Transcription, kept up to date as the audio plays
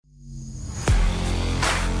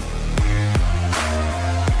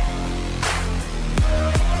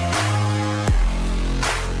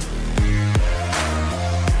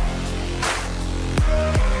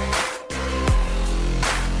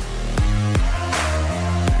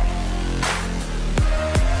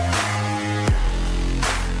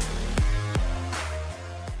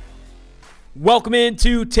Welcome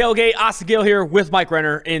into Tailgate. Austin Gayle here with Mike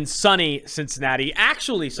Renner in sunny Cincinnati.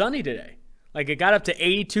 Actually sunny today. Like it got up to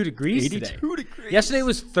 82 degrees today. Yesterday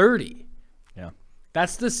was 30. Yeah.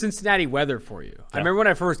 That's the Cincinnati weather for you. Yeah. I remember when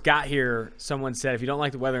I first got here, someone said, if you don't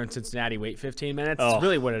like the weather in Cincinnati, wait 15 minutes. It's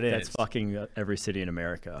really what it is. That's fucking every city in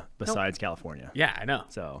America besides California. Yeah, I know.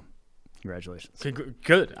 So, congratulations.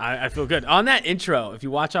 Good. I feel good. On that intro, if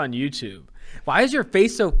you watch on YouTube, why is your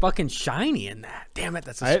face so fucking shiny in that? Damn it,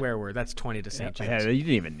 that's a swear word. That's 20 to St. James. Yeah, you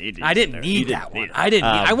didn't even need it. I didn't need that one.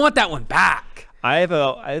 I want that one back. I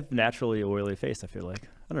have naturally oily face, I feel like.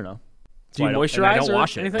 I don't know. Do you moisturize I don't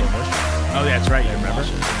wash anything? It. Oh, that's right. You remember?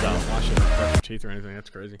 Don't wash it. Brush your teeth or anything. That's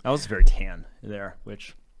crazy. I was very tan there,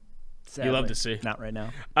 which sadly, you love to see. Not right now.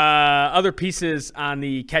 Other pieces on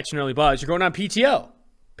the Catch and Early Buzz. You're going on PTO.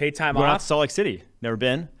 Paid time off. Going out to Salt Lake City. Never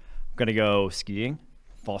been. I'm going to go skiing.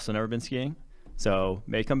 I've also never been skiing. So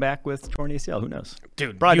may come back with torn ACL. Who knows?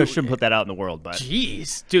 Dude, probably shouldn't put that out in the world. But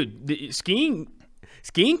jeez, dude, skiing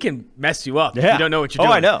can mess you up if you don't know what you're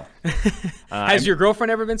doing. Oh, I know. Has your girlfriend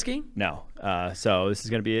ever been skiing? No. So this is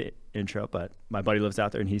going to be an intro, but my buddy lives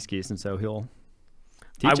out there and he skis, and so he'll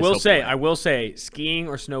teach us. I will say, skiing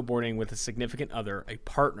or snowboarding with a significant other, a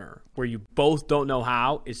partner, where you both don't know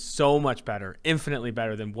how, is so much better, infinitely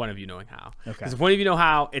better than one of you knowing how. Okay. Because if one of you know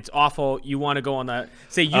how, it's awful. You want to go on the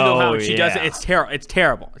say you know how, and she does it. It's terrible. It's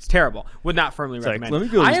terrible. It's terrible. Would not firmly recommend. Let me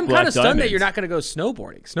go I am kind of stunned diamonds. that you're not going to go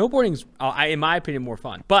snowboarding. Snowboarding's, in my opinion, more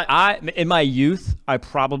fun. But in my youth, I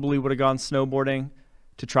probably would have gone snowboarding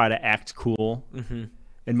to try to act cool. Mm-hmm.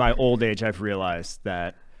 In my old age, I've realized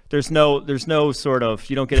that there's no sort of,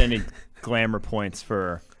 you don't get any glamour points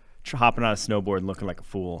for hopping on a snowboard and looking like a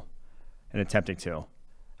fool and attempting to.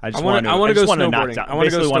 I want to go snowboarding. I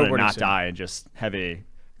want to not die and just have a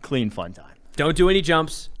clean, fun time. Don't do any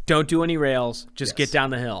jumps. Don't do any rails. Just get down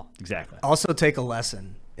the hill. Exactly. Also take a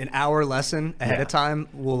lesson. An hour lesson ahead of time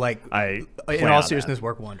will, in all seriousness,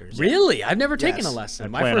 work wonders. Really? I've never taken a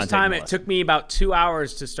lesson. My first time, it took me about 2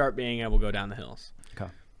 hours to start being able to go down the hills.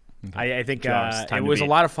 Okay. I think it was a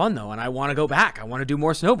lot of fun, though, and I want to go back. I want to do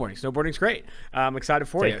more snowboarding. Snowboarding's great. I'm excited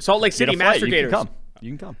for you. Salt Lake City, Master Gators.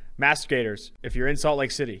 You can come. Master Gators, if you're in Salt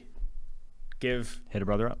Lake City, hit a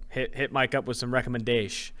brother up. Hit Mike up with some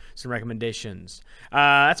recommendations.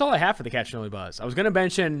 That's all I have for the Catch and Early Buzz. I was going to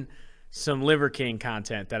mention some LiverKing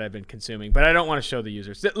content that I've been consuming, but I don't want to show the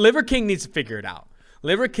users. LiverKing needs to figure it out.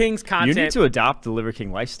 LiverKing's content. You need to adopt the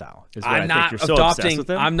LiverKing lifestyle. I'm not adopting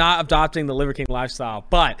the LiverKing lifestyle,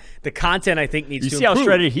 but the content I think needs to improve. You see how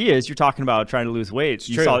shredded he is. You're talking about trying to lose weight.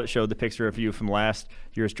 You showed the picture of you from last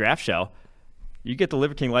year's draft show. You get the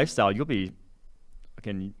LiverKing lifestyle, you'll be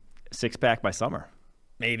fucking six-pack by summer.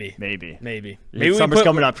 Maybe summer's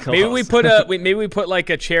coming up. Maybe we put like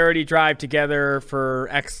a charity drive together for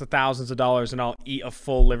X thousands of dollars, and I'll eat a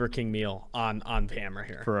full LiverKing meal on camera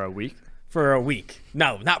here for a week. For a week.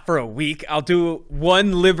 No, not for a week. I'll do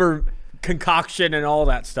one liver concoction and all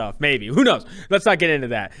that stuff. Maybe. Who knows? Let's not get into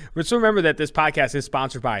that. Let's remember that this podcast is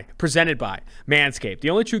presented by Manscaped.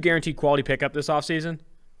 The only true guaranteed quality pickup this offseason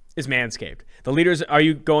is Manscaped. The leaders, are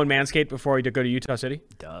you going Manscaped before you go to Utah City?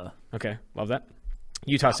 Duh. Okay, love that.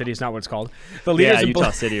 Utah City is not what it's called. The leaders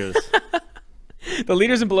Utah City is. The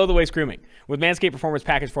leaders in below the waist grooming. With Manscaped Performance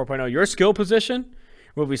Package 4.0, your skill position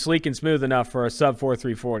will be sleek and smooth enough for a sub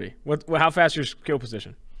 4.340. How fast is your skill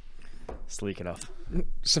position? Sleek enough.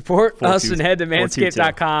 Support us and head to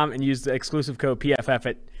manscaped.com and use the exclusive code PFF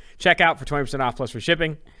at checkout for 20% off plus free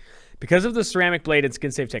shipping. Because of the ceramic blade and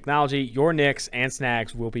skin-safe technology, your nicks and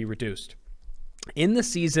snags will be reduced. In the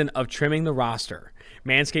season of trimming the roster,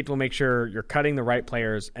 Manscaped will make sure you're cutting the right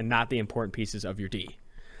players and not the important pieces of your D.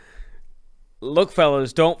 Look,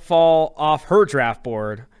 fellas, don't fall off her draft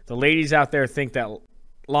board. The ladies out there think that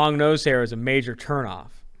long nose hair is a major turnoff.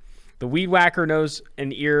 The Weed Whacker nose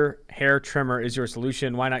and ear hair trimmer is your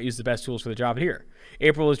solution. Why not use the best tools for the job here?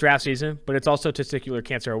 April is draft season, but it's also Testicular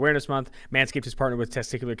Cancer Awareness Month. Manscaped has partnered with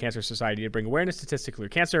Testicular Cancer Society to bring awareness to testicular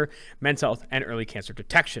cancer, men's health, and early cancer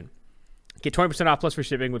detection. Get 20% off plus free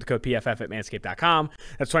shipping with the code PFF at manscaped.com.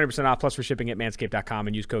 That's 20% off plus free shipping at manscaped.com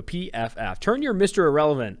and use code PFF. Turn your Mr.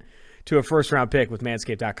 Irrelevant to a first-round pick with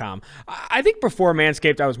manscaped.com. I think before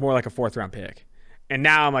Manscaped, I was more like a fourth-round pick. And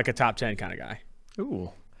now I'm like a top 10 kind of guy. Ooh.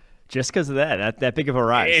 Just because of that big of a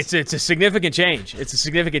rise. It's a significant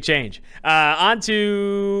change. On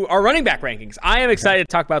to our running back rankings. I am excited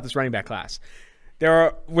to talk about this running back class.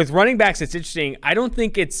 With running backs, it's interesting. I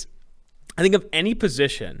think of any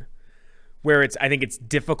position where I think it's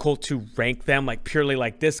difficult to rank them like purely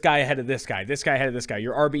like this guy ahead of this guy, this guy ahead of this guy.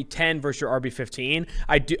 Your RB10 versus your RB15,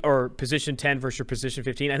 or position 10 versus your position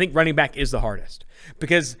 15. I think running back is the hardest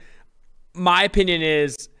because my opinion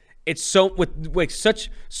is it's so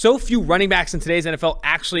few running backs in today's NFL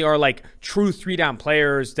actually are like true 3-down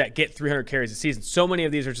players that get 300 carries a season. So many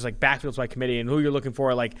of these are just like backfields by committee, and who you're looking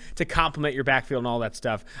for like to complement your backfield and all that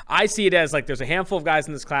stuff. I see it as like there's a handful of guys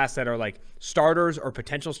in this class that are like starters or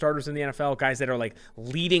potential starters in the NFL, guys that are like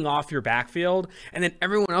leading off your backfield, and then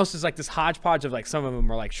everyone else is like this hodgepodge of like some of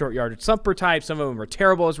them are like short yardage thumper type, some of them are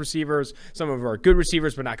terrible as receivers, some of them are good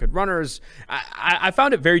receivers but not good runners. I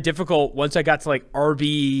found it very difficult once I got to like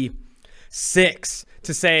RB6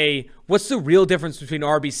 to say what's the real difference between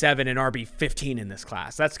RB7 and RB15 in this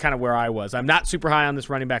class. That's kind of where I was. I'm not super high on this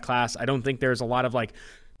running back class. I don't think there's a lot of like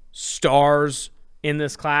stars in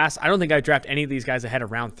this class. I don't think I draft any of these guys ahead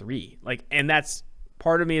of round 3. Like, and that's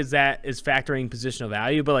part of me is factoring positional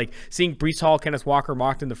value, but like seeing Breece Hall, Kenneth Walker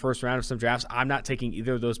mocked in the first round of some drafts, I'm not taking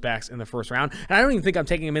either of those backs in the first round. And I don't even think I'm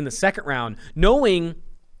taking them in the second round, knowing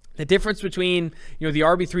the difference between, the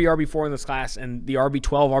RB3, RB4 in this class and the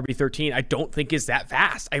RB12, RB13, I don't think is that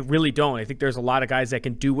vast. I really don't. I think there's a lot of guys that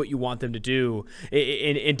can do what you want them to do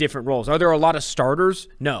in different roles. Are there a lot of starters?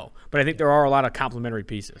 No. But I think there are a lot of complementary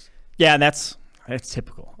pieces. Yeah, and that's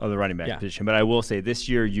typical of the running back position. But I will say this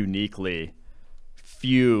year uniquely,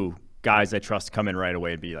 few guys I trust come in right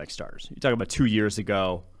away and be like starters. You talk about 2 years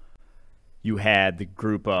ago, you had the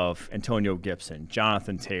group of Antonio Gibson,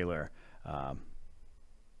 Jonathan Taylor,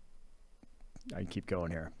 I can keep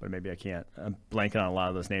going here, but maybe I can't. I'm blanking on a lot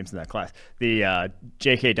of those names in that class. The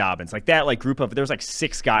J.K. Dobbins, like that, like group of, there's like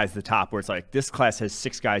 6 guys at the top where it's like this class has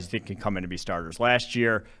 6 guys you think can come in and be starters. Last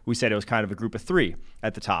year, we said it was kind of a group of 3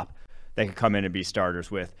 at the top that could come in and be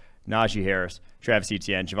starters with Najee Harris, Travis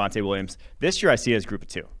Etienne, Javonte Williams. This year, I see it as group of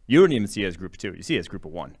 2. You don't even see it as group of 2. You see it as group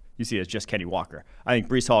of 1. You see it as just Kenny Walker. I think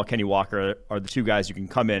Breece Hall, Kenny Walker are the 2 guys you can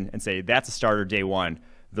come in and say that's a starter day 1.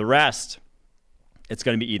 The rest, it's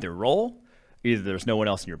going to be either role. Either there's no one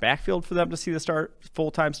else in your backfield for them to see the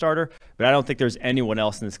full-time starter, but I don't think there's anyone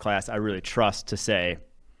else in this class I really trust to say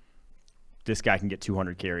this guy can get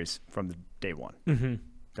 200 carries from the day 1. Mm-hmm.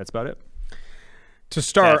 That's about it. To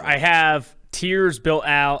start, I have tiers built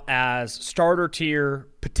out as starter tier,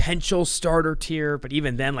 potential starter tier, but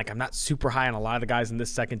even then, like I'm not super high on a lot of the guys in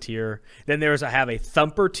this second tier. Then I have a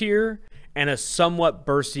thumper tier and a somewhat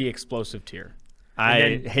bursty explosive tier.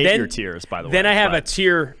 I hate your tiers, by the way. Then I have a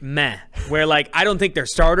tier meh, where like I don't think they're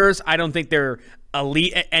starters. I don't think they're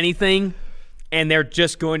elite at anything, and they're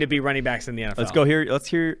just going to be running backs in the NFL. Let's go here. Let's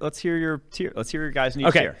hear your tier. Let's hear your guys in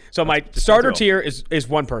each tier. Okay, so my starter tier is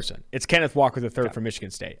one person. It's Kenneth Walker III from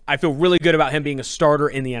Michigan State. I feel really good about him being a starter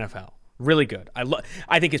in the NFL. Really good.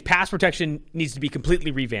 I think his pass protection needs to be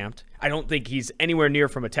completely revamped. I don't think he's anywhere near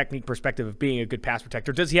from a technique perspective of being a good pass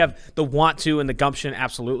protector. Does he have the want to and the gumption?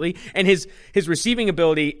 Absolutely. And his receiving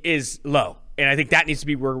ability is low. And I think that needs to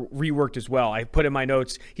be reworked as well. I put in my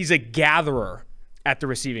notes, he's a gatherer at the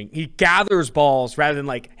receiving. He gathers balls rather than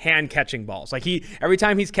like hand catching balls. Like every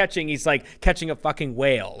time he's catching, he's like catching a fucking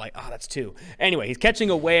whale. Like, oh, that's 2. Anyway, he's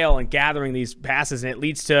catching a whale and gathering these passes, and it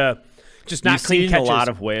leads to just not clean catches. You've seen a lot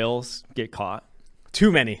of whales get caught?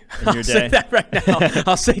 Too many. In your day? Say that right now.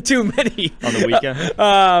 I'll say too many. On the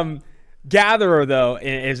weekend? Gatherer, though,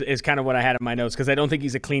 is kind of what I had in my notes because I don't think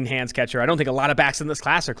he's a clean hands catcher. I don't think a lot of backs in this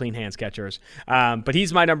class are clean hands catchers. But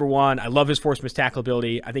he's my number 1. I love his force miss tackle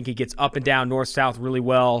ability. I think he gets up and down, north-south really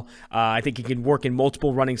well. I think he can work in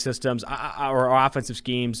multiple running systems or offensive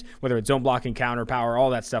schemes, whether it's zone blocking, counter, power,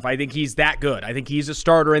 all that stuff. I think he's that good. I think he's a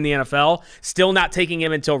starter in the NFL. Still not taking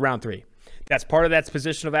him until round 3. That's part of that's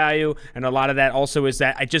positional value, and a lot of that also is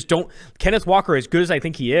that I just don't – Kenneth Walker, as good as I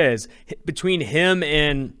think he is, between him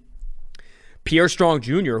and Pierre Strong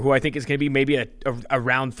Jr., who I think is going to be maybe a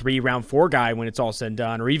round 3, round 4 guy when it's all said and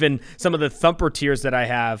done, or even some of the thumper tiers that I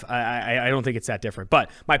have, I don't think it's that different.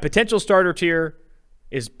 But my potential starter tier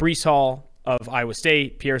is Breece Hall of Iowa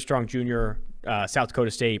State, Pierre Strong Jr., South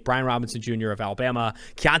Dakota State, Brian Robinson Jr. of Alabama,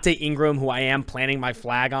 Keontae Ingram, who I am planting my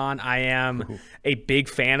flag on. I am a big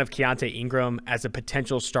fan of Keontae Ingram as a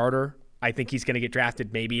potential starter. I think he's going to get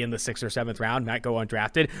drafted maybe in the 6th or 7th round, might go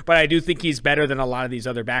undrafted, but I do think he's better than a lot of these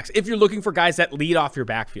other backs. If you're looking for guys that lead off your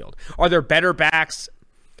backfield, are there better backs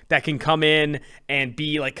that can come in and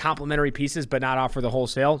be like complementary pieces but not offer the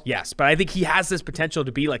wholesale? Yes, but I think he has this potential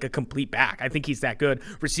to be like a complete back. I think he's that good.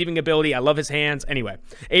 Receiving ability, I love his hands. Anyway,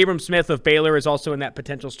 Abram Smith of Baylor is also in that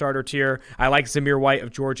potential starter tier. I like Zamir White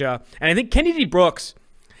of Georgia. And I think Kennedy Brooks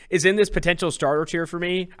is in this potential starter tier for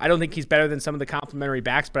me. I don't think he's better than some of the complementary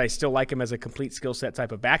backs, but I still like him as a complete skill set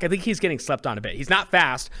type of back. I think he's getting slept on a bit. He's not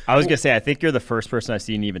fast. I was going to say, I think you're the first person I've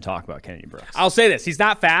seen even talk about Kennedy Brooks. I'll say this. He's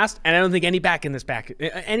not fast, and I don't think any back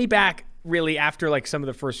really after like some of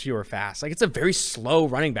the first few are fast. Like it's a very slow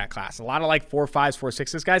running back class. A lot of like 4.5s,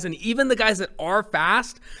 4.6s guys. And even the guys that are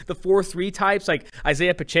fast, the 4.3 types like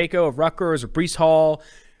Isaiah Pacheco of Rutgers or Breece Hall,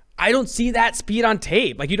 I don't see that speed on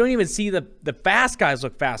tape. Like you don't even see the fast guys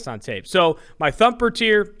look fast on tape. So my thumper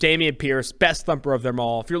tier, Dameon Pierce, best thumper of them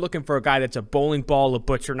all. If you're looking for a guy that's a bowling ball of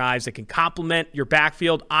butcher knives that can complement your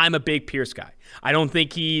backfield, I'm a big Pierce guy. I don't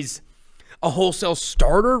think he's a wholesale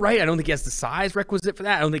starter, right? I don't think he has the size requisite for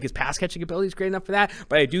that. I don't think his pass catching ability is great enough for that,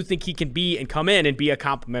 but I do think he can be and come in and be a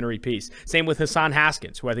complementary piece. Same with Hassan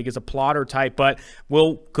Haskins, who I think is a plotter type, but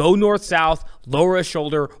will go north-south, lower a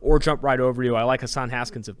shoulder, or jump right over you. I like Hassan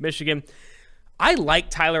Haskins of Michigan. I like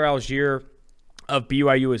Tyler Algier of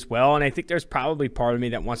BYU as well, and I think there's probably part of me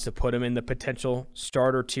that wants to put him in the potential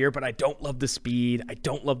starter tier, but I don't love the speed. I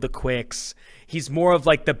don't love the quicks. He's more of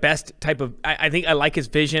like the best type of, I think I like his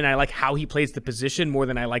vision. I like how he plays the position more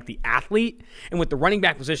than I like the athlete. And with the running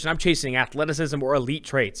back position, I'm chasing athleticism or elite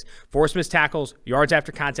traits. Force missed tackles, yards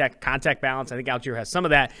after contact balance. I think Algier has some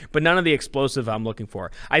of that, but none of the explosive I'm looking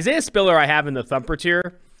for. Isaiah Spiller I have in the thumper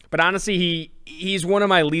tier. But honestly, he's one of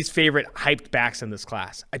my least favorite hyped backs in this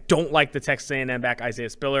class. I don't like the Texas A&M back Isaiah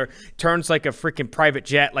Spiller. Turns like a freaking private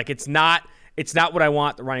jet. Like it's not what I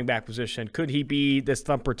want, the running back position. Could he be this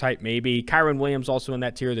thumper type? Maybe. Kyron Williams also in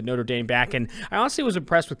that tier, the Notre Dame back. And I honestly was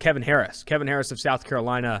impressed with Kevin Harris. Kevin Harris of South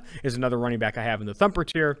Carolina is another running back I have in the thumper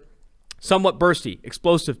tier. Somewhat bursty,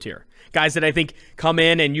 explosive tier. Guys that I think come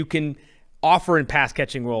in and you can offer in pass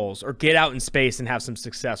catching roles or get out in space and have some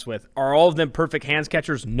success with. Are all of them perfect hands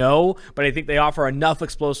catchers? No, but I think they offer enough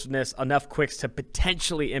explosiveness, enough quicks to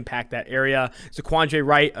potentially impact that area. Zaquandre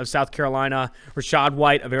Wright of South Carolina, Rashad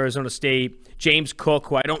White of Arizona State, James Cook,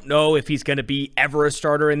 who I don't know if he's going to be ever a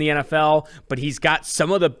starter in the NFL, but he's got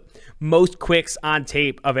some of the most quicks on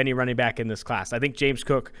tape of any running back in this class. I think James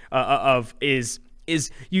Cook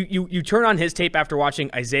you turn on his tape after watching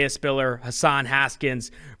Isaiah Spiller, Hassan Haskins,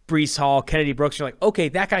 Breece Hall, Kennedy Brooks, you're like, okay,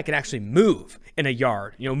 that guy can actually move in a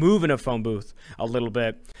yard, move in a phone booth a little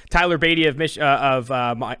bit. Tyler Beatty of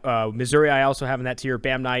Missouri, I also have in that tier.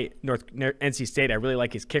 Bam Knight, NC State, I really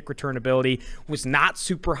like his kick return ability. Was not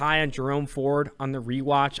super high on Jerome Ford on the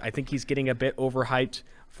rewatch. I think he's getting a bit overhyped.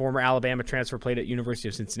 Former Alabama transfer, played at University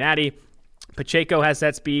of Cincinnati. Pacheco has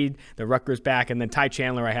that speed, the Rutgers back, and then Ty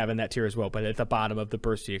Chandler I have in that tier as well, but at the bottom of the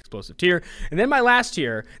bursty explosive tier. And then my last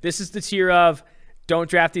tier, this is the tier of don't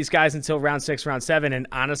draft these guys until round 6, round 7, and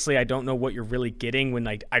honestly, I don't know what you're really getting when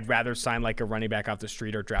I'd rather sign like a running back off the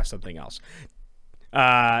street or draft something else.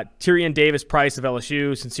 Tyrion Davis-Price of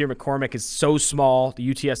LSU, Sincere McCormick is so small,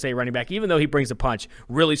 the UTSA running back, even though he brings a punch,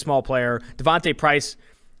 really small player. Devontae Price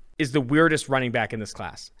is the weirdest running back in this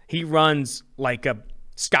class. He runs like a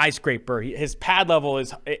skyscraper. His pad level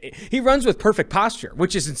he runs with perfect posture,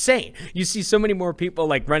 which is insane. You see so many more people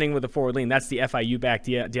like running with a forward lean. That's the FIU back,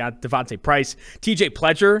 Devontae Price. TJ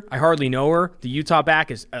Pledger, I hardly know her. The Utah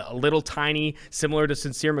back is a little tiny, similar to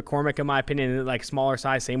Sincere McCormick in my opinion, like smaller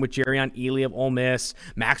size. Same with Jerrion Ely of Ole Miss.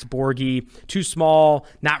 Max Borghi, too small,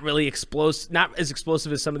 not really explosive, not as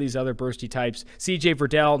explosive as some of these other bursty types. CJ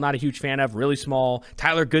Verdell, not a huge fan of, really small.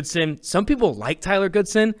 Tyler Goodson, some people like Tyler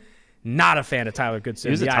Goodson. Not a fan of Tyler Goodson.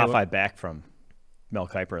 He was a top 5 back from Mel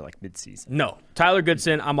Kiper like midseason. No. Tyler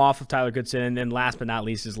Goodson, I'm off of Tyler Goodson. And then last but not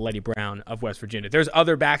least is Letty Brown of West Virginia. There's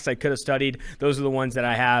other backs I could have studied. Those are the ones that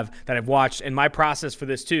I have that I've watched. And my process for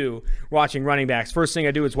this too, watching running backs, first thing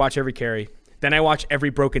I do is watch every carry. Then I watch every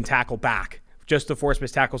broken tackle back, just the force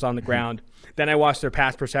missed tackles on the ground. Then I watch their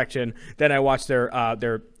pass protection. Then I watch their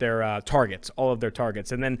targets, all of their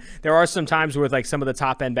targets. And then there are some times with like some of the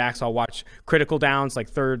top end backs, I'll watch critical downs,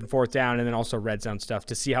 like 3rd and 4th down, and then also red zone stuff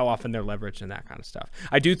to see how often they're leveraged and that kind of stuff.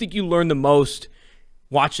 I do think you learn the most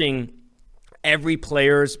watching every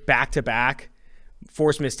player's back-to-back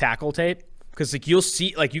force missed tackle tape. Because like you'll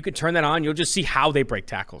see, like you could turn that on, you'll just see how they break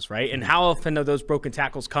tackles, right? And how often are those broken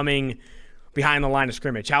tackles coming behind the line of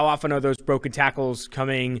scrimmage? How often are those broken tackles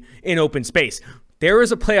coming in open space? There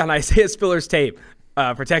is a play on Isaiah Spiller's tape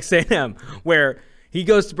for Texas A&M where he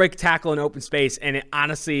goes to break a tackle in open space, and it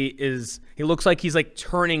honestly he looks like he's like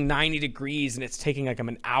turning 90 degrees, and it's taking like him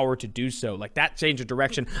an hour to do so. Like that change of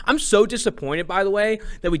direction. I'm so disappointed, by the way,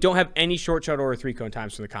 that we don't have any short shuttle or 3-cone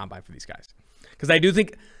times from the combine for these guys. Because I do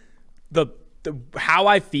think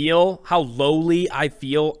how lowly I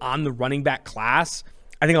feel on the running back class,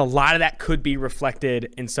 I think a lot of that could be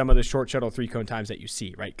reflected in some of the short shuttle 3-cone times that you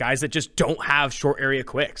see, right? Guys that just don't have short area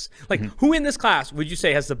quicks. Like, who in this class would you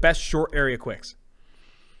say has the best short area quicks?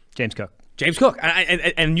 James Cook.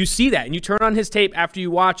 And you see that, and you turn on his tape after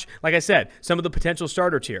you watch, like I said, some of the potential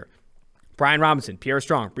starter tier. Brian Robinson, Pierre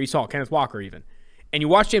Strong, Breece Hall, Kenneth Walker even. And you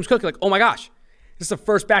watch James Cook, you're like, oh my gosh, This is the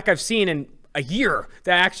first back I've seen in a year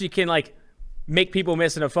that actually can like make people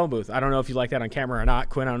miss in a phone booth. I don't know if you like that on camera or not,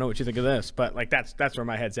 Quinn. I don't know what you think of this, but like that's where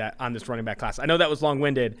my head's at on this running back class. I know that was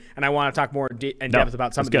long-winded, and I want to talk more in depth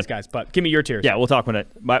about some of these guys, but give me your tiers. Yeah, we'll talk about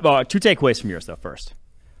it. 2 takeaways from yours, though, first.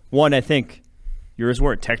 One, I think yours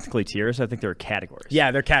weren't technically tiers. I think they were categories.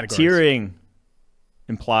 Yeah, they're categories. Tiering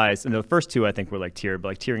implies, and the first 2 I think were like tiered, but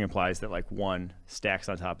like tiering implies that like one stacks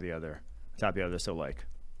on top of the other, so like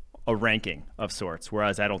a ranking of sorts,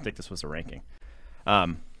 whereas I don't think this was a ranking.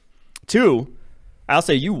 2, I'll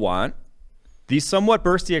say you want the somewhat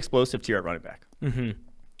bursty explosive tier at running back. Mm-hmm.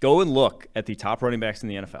 Go and look at the top running backs in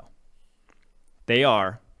the NFL. They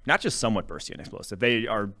are not just somewhat bursty and explosive. They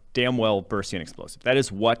are damn well bursty and explosive. That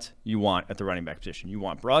is what you want at the running back position. You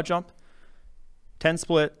want broad jump, 10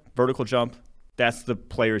 split, vertical jump. That's the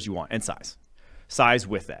players you want, and size. Size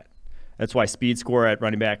with that. That's why speed score at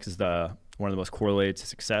running back is one of the most correlated to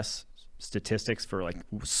success statistics for like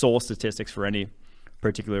sole statistics for any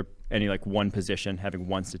like one position, having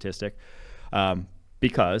one statistic,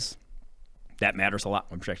 because that matters a lot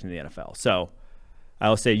when projecting the NFL. So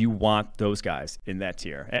I'll say you want those guys in that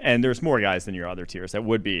tier. And there's more guys than your other tiers that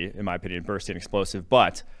would be, in my opinion, bursty and explosive,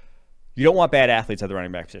 but you don't want bad athletes at the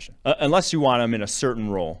running back position, unless you want them in a certain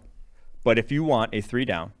role. But if you want a 3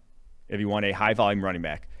 down, if you want a high volume running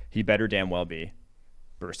back, he better damn well be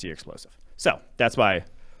bursty explosive. So that's my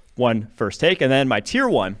one first take. And then my tier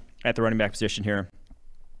 1 at the running back position here,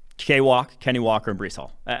 K-Walk, Kenny Walker, and Breece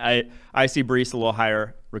Hall. I see Breece a little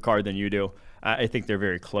higher regard than you do. I think they're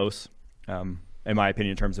very close, in my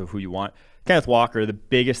opinion, in terms of who you want. Kenneth Walker, the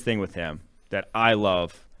biggest thing with him that I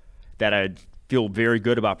love, that I feel very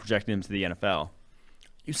good about projecting him to the NFL,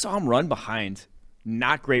 you saw him run behind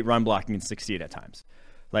not great run blocking and succeed at times.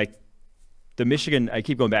 Like the Michigan, I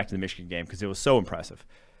keep going back to the Michigan game because it was so impressive,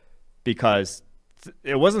 because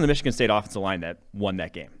it wasn't the Michigan State offensive line that won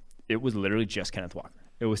that game. It was literally just Kenneth Walker.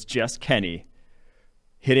 It was just Kenny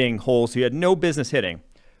hitting holes he had no business hitting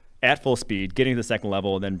at full speed, getting to the second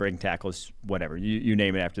level, and then breaking tackles, whatever. You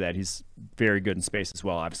name it after that. He's very good in space as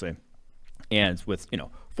well, obviously. And with,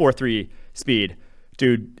 4.3 speed,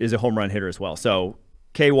 dude is a home run hitter as well. So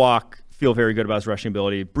K-Walk, feel very good about his rushing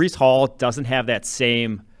ability. Breece Hall doesn't have that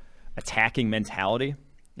same attacking mentality.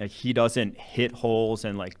 Like he doesn't hit holes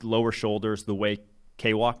and like lower shoulders the way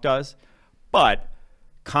K-Walk does. But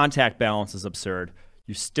contact balance is absurd.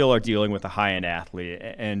 You still are dealing with a high-end athlete,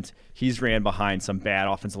 and he's ran behind some bad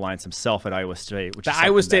offensive lines himself at Iowa State. The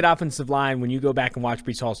Iowa State offensive line, when you go back and watch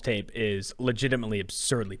Breece Hall's tape, is legitimately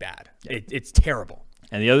absurdly bad. Yeah. It's terrible.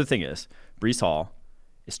 And the other thing is, Breece Hall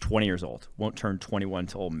is 20 years old, won't turn 21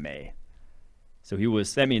 until May. So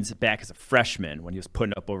that means back as a freshman when he was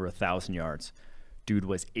putting up over 1,000 yards, dude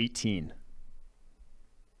was 18.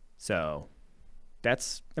 So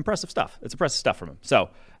that's impressive stuff. It's impressive stuff from him. So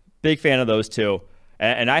big fan of those two.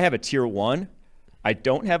 And I have a tier 1. I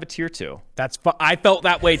don't have a tier 2. I felt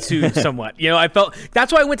that way too, somewhat.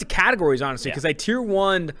 That's why I went to categories, honestly, because I tier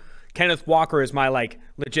 1 Kenneth Walker is my like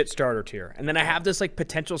legit starter tier, and then I have this like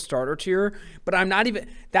potential starter tier, but I'm not even.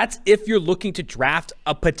 That's if you're looking to draft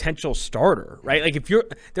a potential starter, right? Like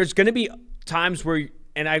there's going to be times where,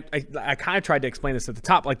 and I kind of tried to explain this at the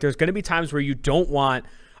top. Like there's going to be times where you don't want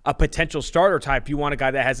a potential starter type. You want a guy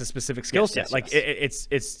that has a specific skill set.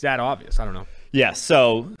 It's that obvious. I don't know. Yeah,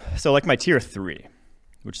 so like my tier 3,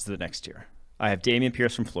 which is the next tier, I have Dameon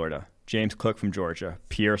Pierce from Florida, James Cook from Georgia,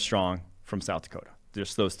 Pierre Strong from South Dakota.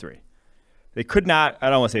 Just those 3. They could not, I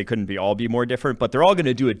don't want to say they couldn't all be more different, but they're all going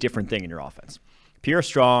to do a different thing in your offense. Pierre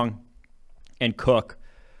Strong and Cook.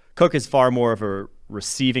 Cook is far more of a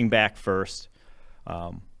receiving back first,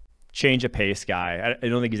 change of pace guy. I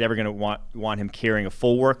don't think he's ever going to want him carrying a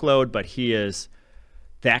full workload, but he is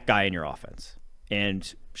that guy in your offense.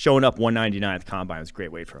 And showing up 199 at the combine was a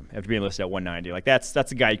great weight for him. After being listed at 190, like that's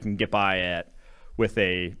a guy you can get by at with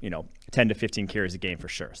a 10 to 15 carries a game for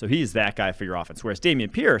sure. So he's that guy for your offense. Whereas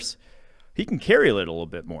Dameon Pierce, he can carry it a little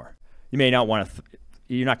bit more. You may not want to.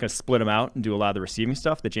 You're not going to split him out and do a lot of the receiving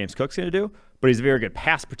stuff that James Cook's going to do, but he's a very good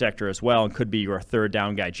pass protector as well and could be your third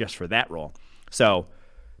down guy just for that role. So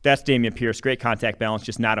that's Dameon Pierce. Great contact balance,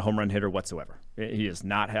 just not a home run hitter whatsoever. He does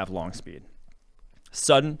not have long speed.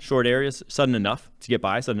 Sudden, short areas, sudden enough to get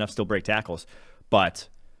by, sudden enough to still break tackles, but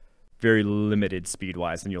very limited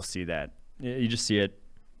speed-wise, and you'll see that. You just see it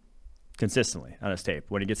consistently on his tape.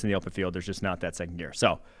 When he gets in the open field, there's just not that second gear.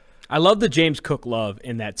 So I love the James Cook love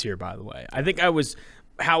in that tier, by the way. I think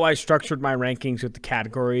how I structured my rankings with the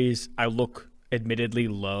categories, I look admittedly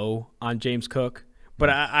low on James Cook, but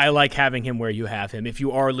I like having him where you have him. If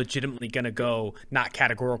you are legitimately going to go not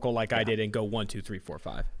categorical like I did and go 1, 2, 3, 4,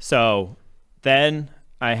 5. So then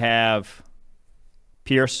I have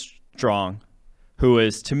Pierce Strong, who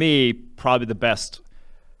is, to me, probably the best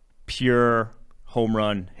pure home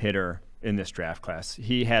run hitter in this draft class.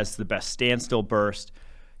 He has the best standstill burst.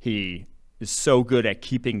 He is so good at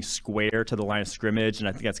keeping square to the line of scrimmage, and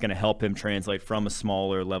I think that's going to help him translate from a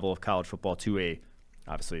smaller level of college football to a,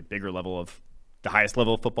 obviously, a bigger level of the highest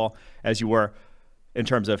level of football as you were, in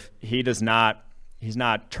terms of he's not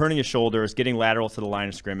turning his shoulders, getting lateral to the line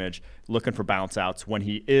of scrimmage, looking for bounce outs. When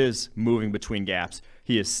he is moving between gaps,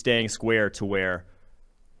 he is staying square to where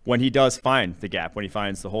when he does find the gap, when he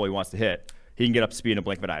finds the hole he wants to hit, he can get up to speed in a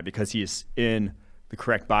blink of an eye because he is in the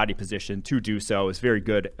correct body position to do so. Is very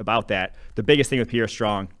good about that. The biggest thing with Pierce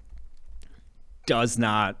Strong, does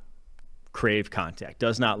not crave contact,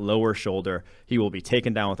 does not lower shoulder. He will be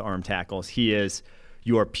taken down with arm tackles. He is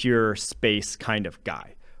your pure space kind of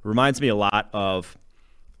guy. Reminds me a lot of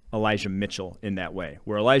Elijah Mitchell in that way,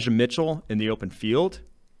 where Elijah Mitchell in the open field,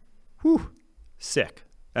 sick.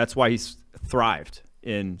 That's why he's thrived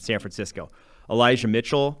in San Francisco. Elijah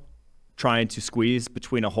Mitchell trying to squeeze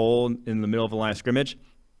between a hole in the middle of a line of scrimmage,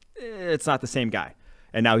 it's not the same guy.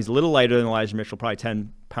 And now he's a little lighter than Elijah Mitchell, probably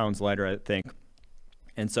 10 pounds lighter, I think.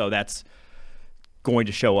 And so that's going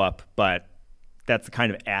to show up, but that's the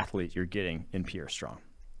kind of athlete you're getting in Pierce Strong.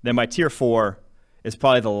 Then my tier 4 is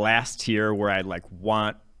probably the last tier where I'd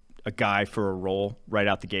want a guy for a role right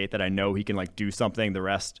out the gate that I know he can do something. The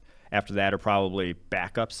rest after that are probably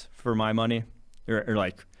backups for my money,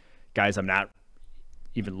 or guys I'm not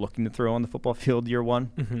even looking to throw on the football field year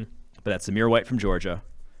one. Mm-hmm. But that's Zamir White from Georgia,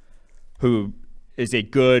 who is a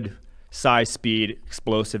good size, speed,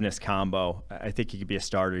 explosiveness combo. I think he could be a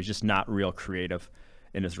starter. He's just not real creative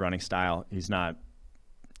in his running style. He's not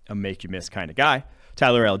a make-you-miss kind of guy.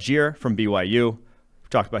 Tyler Algier from BYU. We've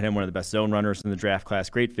talked about him, one of the best zone runners in the draft class.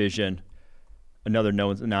 Great vision. Another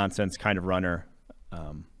no-nonsense kind of runner.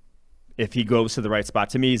 If he goes to the right spot,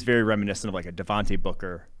 to me, he's very reminiscent of a Devontae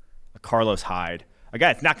Booker, a Carlos Hyde, a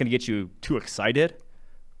guy that's not going to get you too excited,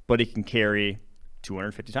 but he can carry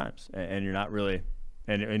 250 times, and you're not really –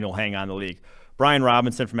 and you'll hang on the league. Brian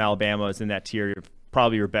Robinson from Alabama is in that tier,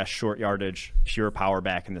 probably your best short yardage, pure power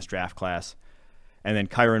back in this draft class. And then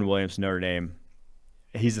Kyron Williams, Notre Dame,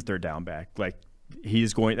 he's a third down back.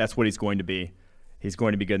 That's what he's going to be. He's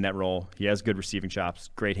going to be good in that role. He has good receiving chops,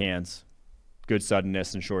 great hands, good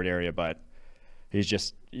suddenness in short area, but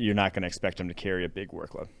you're not going to expect him to carry a big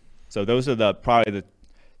workload. So those are probably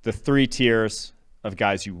the three tiers of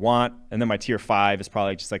guys you want. And then my tier 5 is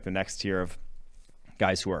probably just the next tier of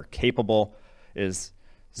guys who are capable is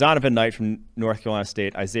Zonovan Knight from North Carolina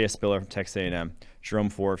State, Isaiah Spiller from Texas A&M, Jerome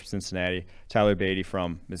Ford from Cincinnati, Tyler Beatty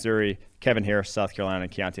from Missouri, Kevin Harris, South Carolina,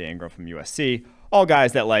 and Keontae Ingram from USC. All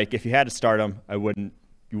guys that if you had to start them,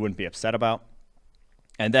 you wouldn't be upset about.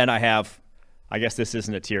 And then I guess this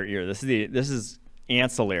isn't a tier either. This is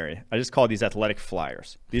ancillary. I just call these athletic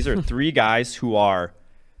flyers. These are 3 guys who are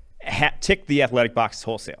tick the athletic box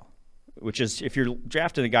wholesale, which is if you're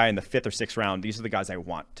drafting a guy in the 5th or 6th round, these are the guys I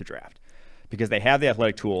want to draft because they have the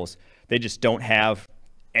athletic tools. They just don't have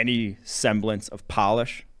any semblance of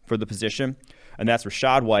polish for the position. And that's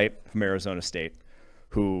Rachaad White from Arizona State,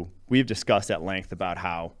 who we've discussed at length about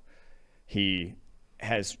how he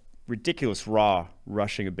has ridiculous raw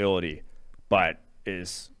rushing ability, but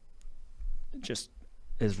is just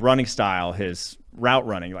his running style, his route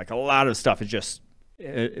running, a lot of stuff is just,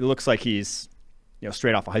 it looks like he's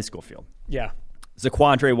straight off a high school field. Yeah.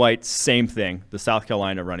 Zaquandre White, same thing, the South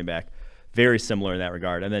Carolina running back, very similar in that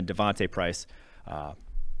regard. And then Devontae Price,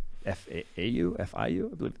 FIU, I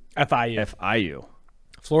believe. FIU.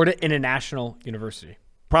 Florida International University.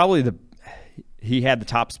 Probably he had the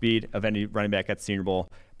top speed of any running back at the Senior Bowl,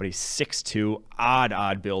 but he's 6'2",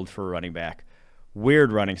 odd build for a running back.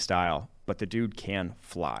 Weird running style, but the dude can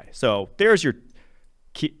fly. So there's your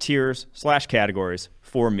tiers / categories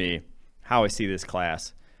for me, how I see this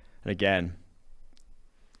class. And again,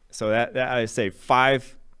 so that I say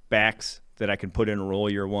 5 backs that I can put in a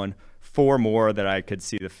role year one, 4 more that I could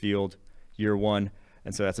see the field year one,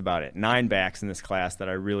 and so that's about it. 9 backs in this class that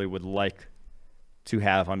I really would like to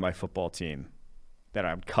have on my football team that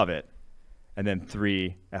I would covet, and then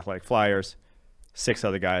 3 athletic flyers, 6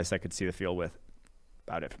 other guys I could see the field with.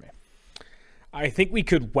 About it for me. I think we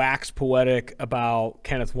could wax poetic about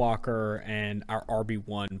Kenneth Walker and our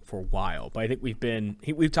RB1 for a while, but I think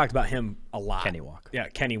we've talked about him a lot. Kenny Walk. Yeah,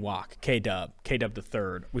 Kenny Walk, K-Dub the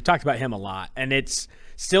third. We've talked about him a lot, and it's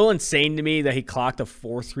still insane to me that he clocked a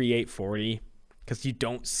 4.38 40 because you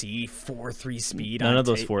don't see 4.3 speed. None of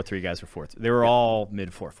those 4.3 guys were 4.3. They were all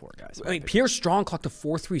mid 4.4 guys. I mean, Pierce Strong clocked a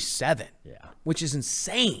 4.37. Yeah, which is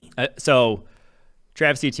insane. So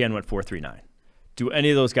Travis Etienne went 4.39. Do any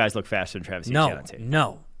of those guys look faster than Travis Etienne on tape?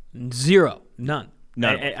 No. Zero. None.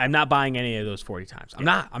 I'm not buying any of those 40 times. I'm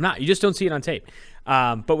not. You just don't see it on tape.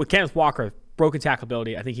 But with Kenneth Walker, broken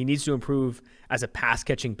tackleability, I think he needs to improve as a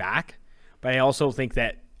pass-catching back. But I also think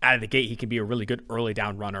that out of the gate, he can be a really good early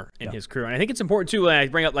down runner in his career. And I think it's important, too, when I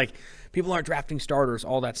bring up, like, people aren't drafting starters,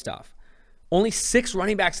 all that stuff. Only 6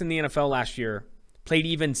 running backs in the NFL last year played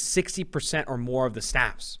even 60% or more of the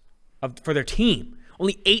snaps for their team.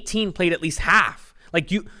 Only 18 played at least half.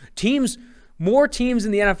 More teams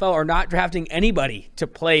in the NFL are not drafting anybody to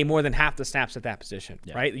play more than half the snaps at that position,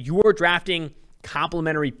 right? You're drafting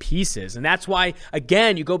complementary pieces. And that's why,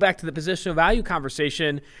 again, you go back to the positional value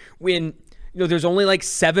conversation when – there's only like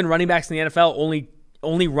 7 running backs in the NFL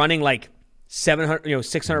only running like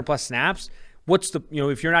 600 plus snaps. What's the,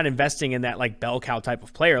 if you're not investing in that like bell cow type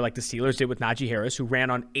of player like the Steelers did with Najee Harris, who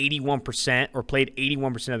ran on 81% or played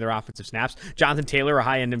 81% of their offensive snaps. Jonathan Taylor, a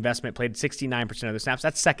high-end investment, played 69% of the snaps.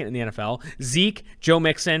 That's second in the NFL. Zeke, Joe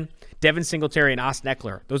Mixon, Devin Singletary, and Austin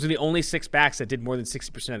Eckler. Those are the only 6 backs that did more than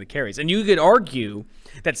 60% of the carries. And you could argue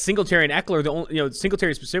that Singletary and Eckler,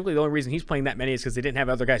 Singletary specifically, the only reason he's playing that many is because they didn't have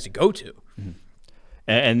other guys to go to. Mm-hmm.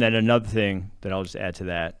 And then another thing that I'll just add to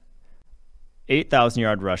that,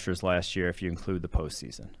 8,000-yard rushers last year if you include the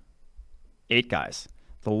postseason. 8 guys.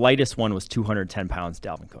 The lightest one was 210 pounds,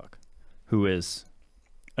 Dalvin Cook, who is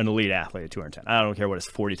an elite athlete at 210. I don't care what his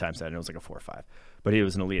 40 times said. It was like a 4.5. But he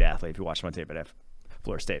was an elite athlete if you watch him on tape at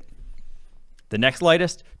Florida State. The next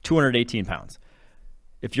lightest, 218 pounds.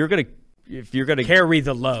 If you're gonna carry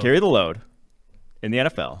the load in the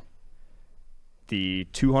NFL, the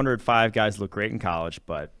 205 guys look great in college,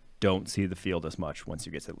 but don't see the field as much once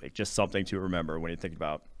you get to the league. Just something to remember when you think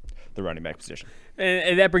about the running back position.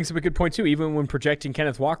 And that brings up a good point, too, even when projecting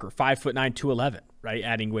Kenneth Walker, 5'9", 211, right?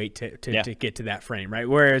 Adding weight to get to that frame, right?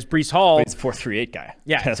 Whereas Breece Hall... He's a 4.38 guy.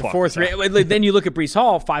 Yeah, it's a 4.3. Then you look at Breece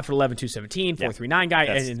Hall, 5'11", 217, 4.39 guy,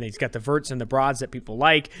 and he's got the verts and the broads that people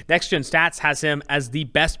like. Next Gen Stats has him as the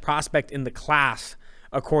best prospect in the class,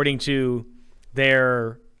 according to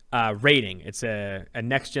their rating. It's a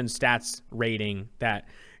Next Gen Stats rating that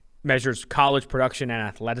measures college production and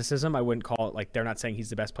athleticism. I wouldn't call it like they're not saying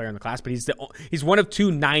he's the best player in the class, but he's one of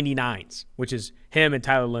 2 99s, which is him and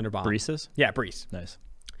Tyler Linderbaum. Breece's? Yeah, Breece. Nice.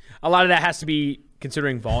 A lot of that has to be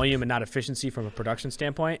considering volume and not efficiency from a production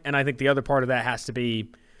standpoint. And I think the other part of that has to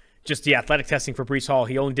be just the athletic testing for Breece Hall.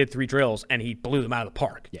 He only did 3 drills, and he blew them out of the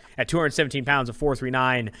park. Yeah. At 217 pounds, of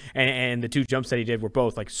 4.39, and the 2 jumps that he did were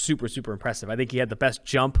both like super, super impressive. I think he had the best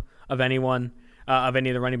jump of anyone. Of any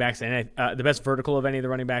of the running backs, and the best vertical of any of the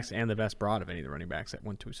running backs, and the best broad of any of the running backs at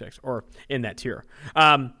 126, or in that tier.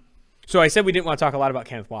 So I said we didn't want to talk a lot about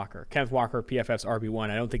Kenneth Walker. Kenneth Walker, PFF's RB1.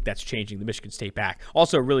 I don't think that's changing. The Michigan State back.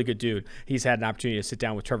 Also a really good dude. He's had an opportunity to sit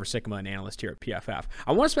down with Trevor Sikkema, an analyst here at PFF.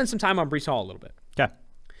 I want to spend some time on Breece Hall a little bit. Okay.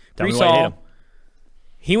 Breece Hall,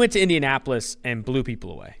 he went to Indianapolis and blew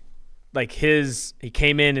people away. Like he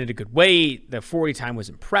came in at a good weight. The 40 time was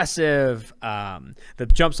impressive. The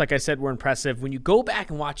jumps, like I said, were impressive. When you go back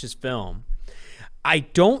and watch his film, I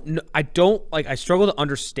struggle to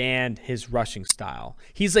understand his rushing style.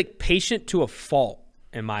 He's like patient to a fault,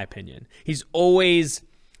 in my opinion. It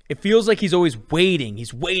feels like he's always waiting.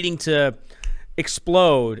 He's waiting to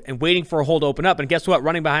explode and waiting for a hole to open up. And guess what?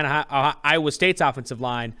 Running behind Iowa State's offensive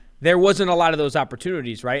line, there wasn't a lot of those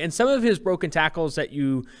opportunities, right? And some of his broken tackles that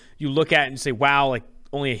you look at and say, wow, like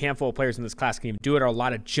only a handful of players in this class can even do it, are a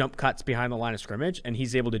lot of jump cuts behind the line of scrimmage, and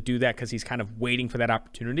he's able to do that because he's kind of waiting for that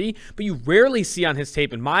opportunity. But you rarely see on his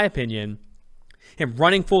tape, in my opinion, him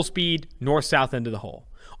running full speed north-south into the hole.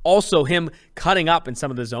 Also, him cutting up in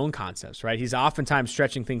some of the zone concepts, right? He's oftentimes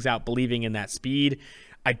stretching things out, believing in that speed.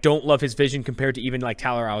 I don't love his vision compared to even like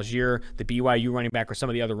Tyler Algier, the BYU running back, or some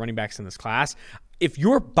of the other running backs in this class. If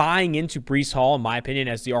you're buying into Breece Hall, in my opinion,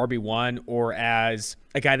 as the RB1 or as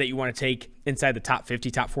a guy that you want to take inside the top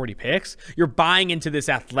 50, top 40 picks, you're buying into this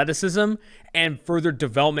athleticism and further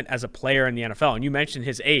development as a player in the NFL. And you mentioned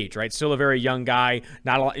his age, right? Still a very young guy,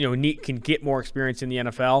 not a lot, can get more experience in the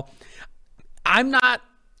NFL. I'm not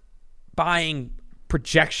buying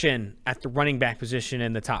projection at the running back position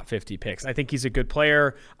in the top 50 picks. I think he's a good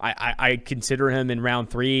player. I consider him in round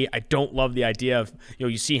 3. I don't love the idea of,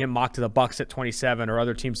 you see him mocked to the Bucs at 27 or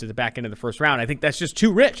other teams at the back end of the first round. I think that's just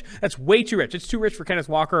too rich. That's way too rich. It's too rich for Kenneth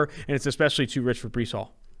Walker, and it's especially too rich for Breece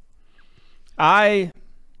Hall. I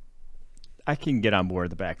can get on board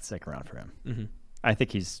the back of the second round for him. Mm-hmm. I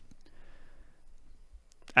think he's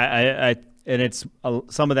and it's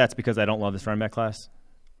some of that's because I don't love this running back class.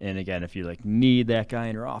 And again, if you need that guy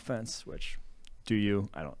in your offense, which do you?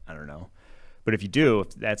 I don't know. But if you do,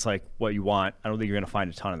 if that's what you want, I don't think you're going to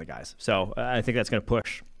find a ton of the guys. So I think that's going to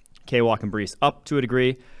push K-Walk and Brees up to a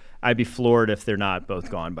degree. I'd be floored if they're not both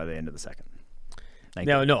gone by the end of the second.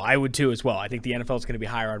 No, I would too as well. I think the NFL is going to be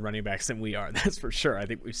higher on running backs than we are. That's for sure. I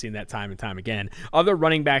think we've seen that time and time again. Other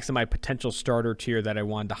running backs in my potential starter tier that I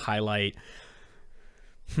wanted to highlight.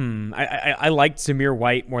 I liked Zamir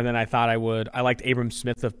White more than I thought I would. I liked Abram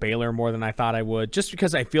Smith of Baylor more than I thought I would, just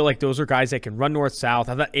because I feel like those are guys that can run north-south.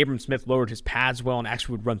 I thought Abram Smith lowered his pads well and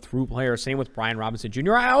actually would run through players. Same with Brian Robinson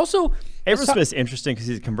Jr. Abram Smith's interesting because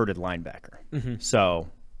he's a converted linebacker. Mm-hmm. So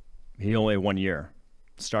he only had 1 year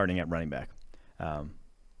starting at running back.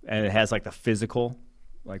 And it has like the physical,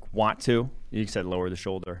 like want to. You said lower the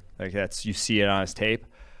shoulder. Like you see it on his tape.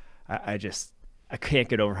 I can't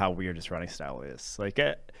get over how weird his running style is. Like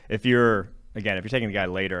if you're taking the guy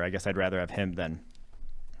later, I guess I'd rather have him than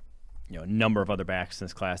a number of other backs in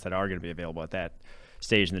this class that are going to be available at that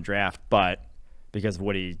stage in the draft. But because of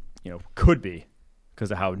what he could be, because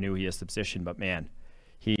of how new he is to the position. But man,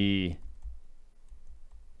 he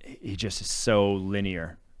just is so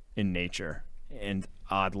linear in nature. And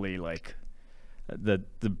oddly, like the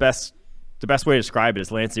best way to describe it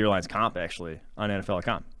is Lance Zierlein's comp actually on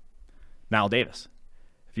NFL.com. Nile Davis.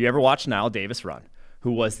 If you ever watched Nile Davis run,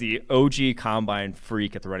 who was the OG combine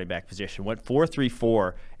freak at the running back position, went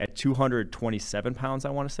 4.34 at 227 pounds,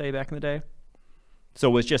 I want to say, back in the day. So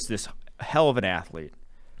was just this hell of an athlete,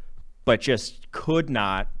 but just could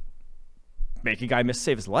not make a guy miss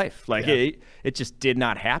save his life. Like it just did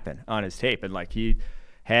not happen on his tape. And like he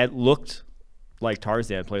had looked like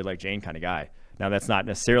Tarzan, played like Jane kind of guy. Now that's not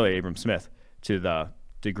necessarily Abram Smith to the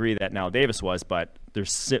degree that Nile Davis was, but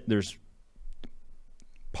there's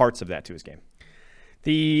parts of that to his game.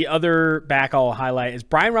 The other back I'll highlight is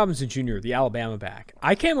Brian Robinson Jr., the Alabama back.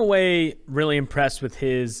 I came away really impressed with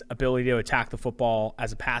his ability to attack the football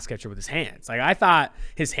as a pass catcher with his hands. Like I thought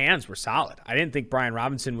his hands were solid. I didn't think Brian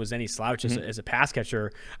Robinson was any slouch as a pass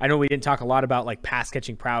catcher. I know we didn't talk a lot about like pass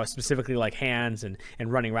catching prowess, specifically like hands and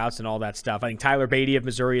running routes and all that stuff. I think Tyler Beatty of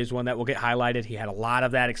Missouri is one that will get highlighted. He had a lot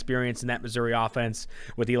of that experience in that Missouri offense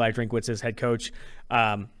with Eli Drinkwitz as head coach.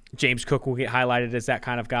 James Cook will get highlighted as that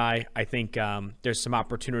kind of guy. I think there's some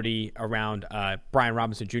opportunity around Brian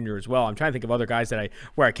Robinson Jr. as well. I'm trying to think of other guys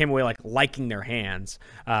where I came away liking their hands.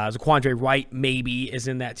 Zaquandre Wright maybe is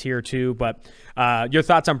in that tier too. But your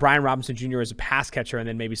thoughts on Brian Robinson Jr. as a pass catcher, and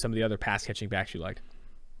then maybe some of the other pass catching backs you liked.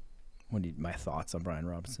 What need my thoughts on Brian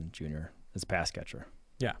Robinson Jr. as a pass catcher?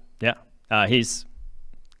 Yeah. He's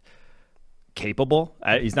capable.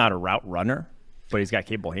 He's not a route runner, but he's got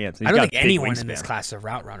capable hands. I don't think anyone in this class is a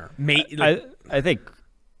route runner. I think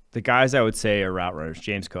the guys I would say are route runners: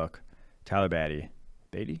 James Cook, Tyler Beatty.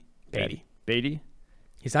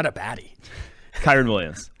 He's not a baddie. Kyron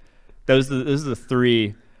Williams. Those are the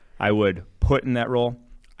three I would put in that role.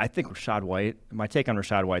 I think Rachaad White. My take on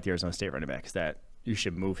Rachaad White, the Arizona State running back, is that you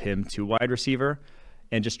should move him to wide receiver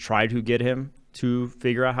and just try to get him to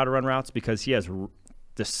figure out how to run routes, because he has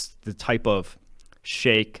the type of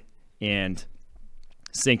shake and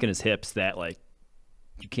sink in his hips that like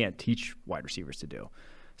you can't teach wide receivers to do.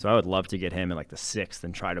 So I would love to get him in like the 6th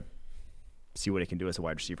and try to see what he can do as a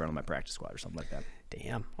wide receiver on my practice squad or something like that.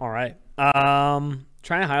 Damn. All right.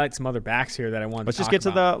 Trying to highlight some other backs here that I want to talk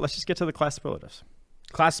about. Let's just get to the class superlatives.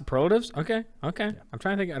 Class superlatives? Okay. Yeah. I'm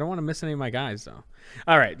trying to think. I don't want to miss any of my guys though.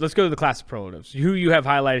 All right, let's go to the class superlatives. Who you have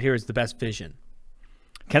highlighted here is the best vision.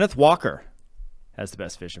 Kenneth Walker has the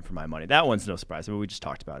best vision for my money. That one's no surprise. I mean, we just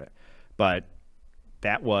talked about it. But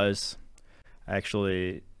that was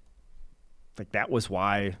actually that was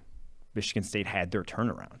why Michigan State had their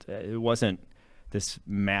turnaround. It wasn't this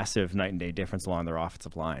massive night and day difference along their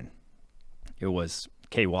offensive line. It was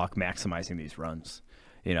K-Walk maximizing these runs,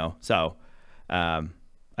 So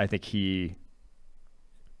I think he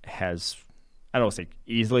has, I don't want to say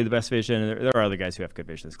easily the best vision. There are other guys who have good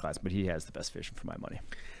vision in this class, but he has the best vision for my money.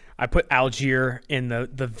 I put Algier in the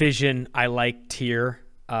vision I like tier.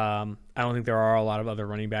 I don't think there are a lot of other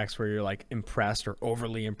running backs where you're like impressed or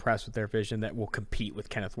overly impressed with their vision that will compete with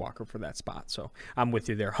Kenneth Walker for that spot. So I'm with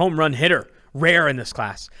you there. Home run hitter, rare in this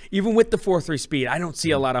class. Even with the 4.3 speed, I don't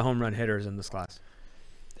see a lot of home run hitters in this class.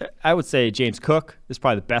 I would say James Cook is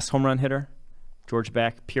probably the best home run hitter. Georgia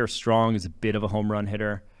back. Pierre Strong is a bit of a home run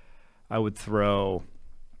hitter. I would throw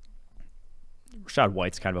Rachaad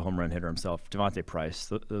White's kind of a home run hitter himself. Devontae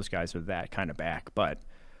Price, those guys are that kind of back. But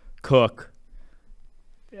Cook,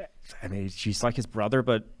 I mean, she's like his brother,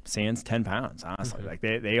 but sans 10 pounds, honestly. Mm-hmm.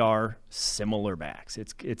 Like they are similar backs.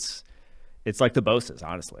 It's like the Boses,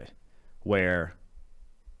 honestly, where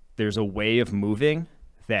there's a way of moving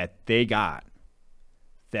that they got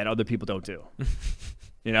that other people don't do.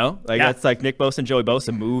 That's like Nick Bosa and Joey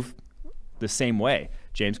Bosa move the same way.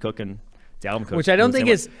 James Cook and Dalvin Cook, which I don't think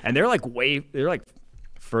is, and they're like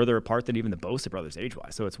further apart than even the Bosa brothers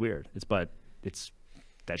age-wise. So it's weird. That's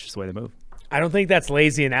just the way they move. I don't think that's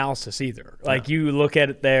lazy analysis either. Like you look at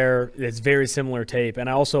it there, it's very similar tape. And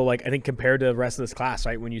I also I think compared to the rest of this class,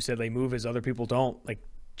 right? When you said they move as other people don't, like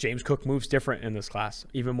James Cook moves different in this class,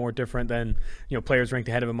 even more different than, players ranked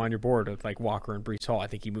ahead of him on your board, like Walker and Breece Hall. I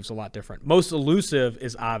think he moves a lot different. Most elusive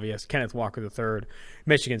is obvious. Kenneth Walker III,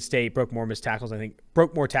 Michigan State, broke more missed tackles. I think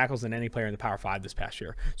broke more tackles than any player in the Power 5 this past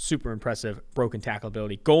year. Super impressive broken tackle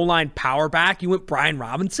ability. Goal line power back. You went Brian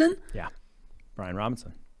Robinson? Yeah, Brian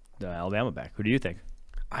Robinson, the Alabama back. Who do you think?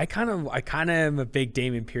 I kind of am a big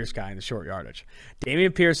Dameon Pierce guy in the short yardage.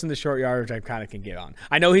 Dameon Pierce in the short yardage, I kind of can get on.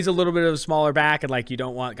 I know he's a little bit of a smaller back, and you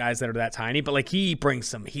don't want guys that are that tiny, but he brings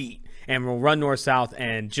some heat and will run north south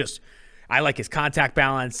and I like his contact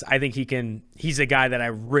balance. I think he's a guy that I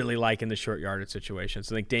really like in the short yardage situation.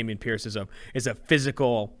 So I think Dameon Pierce is a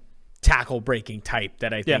physical tackle breaking type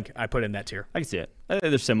that I think I put in that tier. I can see it.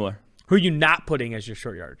 They're similar. Who are you not putting as your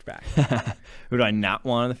short yardage back? Who do I not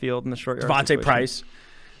want on the field in the short yardage? Devontae Price.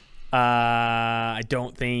 I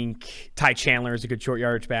don't think Ty Chandler is a good short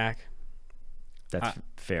yardage back. That's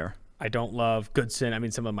fair. I don't love Goodson. I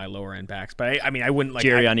mean, some of my lower end backs, but I wouldn't like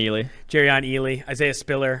Jerry on Ely, Isaiah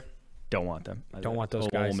Spiller. Don't want them. Don't want those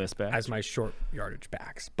guys as my short yardage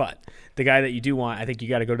backs. But the guy that you do want, I think you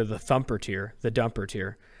got to go to the thumper tier, the dumper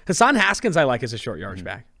tier. Hassan Haskins, I like as a short yardage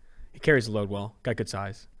back. He carries the load well, got good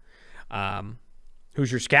size.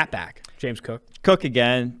 Who's your scat back? James Cook. Cook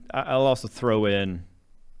again. I'll also throw in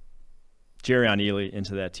Jerry on Ely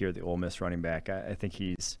into that tier, the Ole Miss running back. I think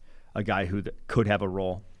he's a guy who could have a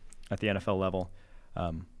role at the NFL level.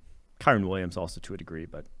 Kyron Williams also to a degree,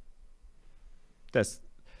 but that's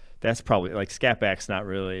probably scat back's not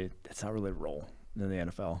really a role in the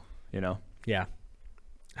NFL, Yeah.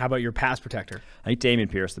 How about your pass protector? I think Dameon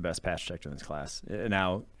Pierce the best pass protector in this class.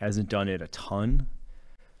 Now hasn't done it a ton,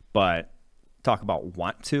 but talk about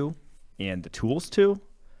want to and the tools to.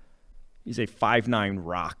 He's a 5'9"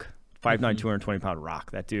 rock. 5'9", 220-pound rock.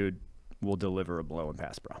 That dude will deliver a blow and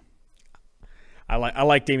pass, bro. I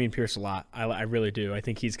like Dameon Pierce a lot. I really do. I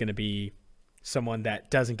think he's going to be someone that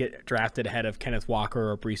doesn't get drafted ahead of Kenneth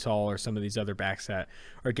Walker or Breece Hall or some of these other backs that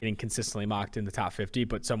are getting consistently mocked in the top 50,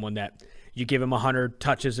 but someone that you give him 100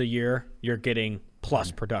 touches a year, you're getting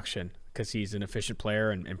plus production because he's an efficient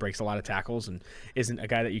player and breaks a lot of tackles and isn't a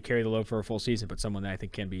guy that you carry the load for a full season, but someone that I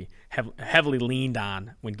think can be heavily leaned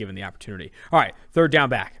on when given the opportunity. All right, third down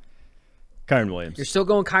back. Kyron Williams. You're still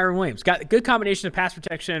going Kyron Williams. Got a good combination of pass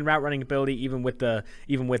protection and route running ability, even with the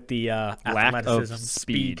lack athleticism, of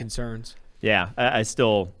speed concerns. Yeah, I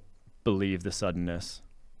still believe the suddenness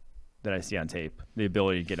that I see on tape, the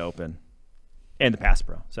ability to get open, and the pass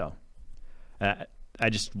pro. So I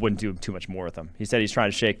just wouldn't do too much more with him. He said he's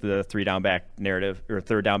trying to shake the 3 down back narrative or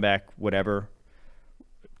 3rd down back, whatever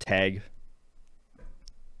tag.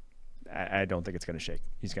 I don't think it's going to shake.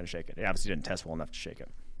 He's going to shake it. He obviously didn't test well enough to shake it.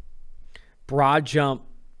 Broad jump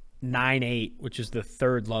 9.8, which is the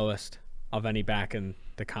 3rd lowest of any back in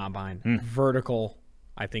the combine. Vertical,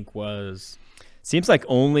 I think, was... Seems like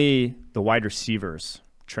only the wide receivers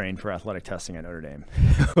trained for athletic testing at Notre Dame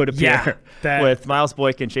would appear. With Miles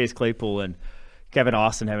Boykin, Chase Claypool, and Kevin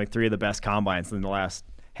Austin having 3 of the best combines in the last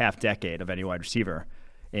half decade of any wide receiver.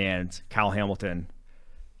 And Kyle Hamilton,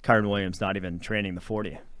 Kyron Williams not even training the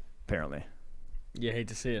 40, apparently. You hate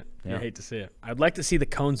to see it. You hate to see it. I'd like to see the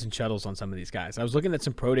cones and shuttles on some of these guys. I was looking at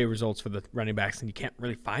some pro day results for the running backs, and you can't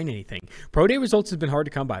really find anything. Pro day results have been hard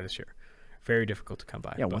to come by this year. Very difficult to come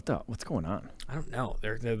by. Yeah, what's going on? I don't know.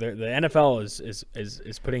 The NFL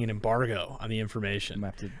is putting an embargo on the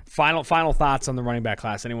information. Final thoughts on the running back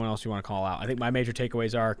class. Anyone else you want to call out? I think my major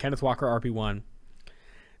takeaways are Kenneth Walker, RB1.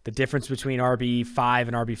 The difference between RB5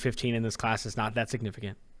 and RB15 in this class is not that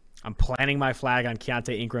significant. I'm planting my flag on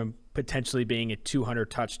Keontae Ingram potentially being a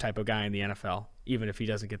 200-touch type of guy in the NFL, even if he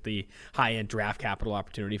doesn't get the high-end draft capital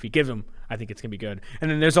opportunity. If you give him, I think it's going to be good.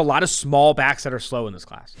 And then there's a lot of small backs that are slow in this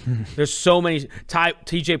class. There's so many.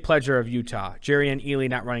 TJ Pledger of Utah. Jerry and Ely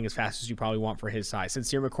not running as fast as you probably want for his size.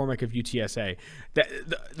 Sincere McCormick of UTSA.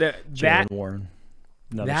 That Warren.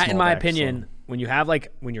 That, in my opinion, when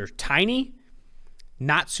you're tiny,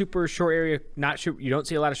 not super short area, you don't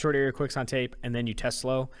see a lot of short area quicks on tape, and then you test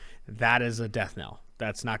slow, that is a death knell.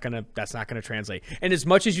 That's not gonna translate. And as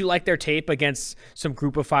much as you like their tape against some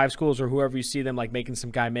group of 5 schools or whoever you see them making some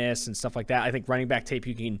guy miss and stuff like that, I think running back tape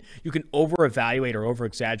you can over evaluate or over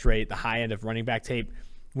exaggerate the high end of running back tape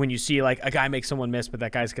when you see like a guy make someone miss, but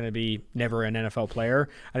that guy's going to be never an NFL player,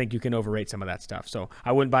 I think you can overrate some of that stuff. So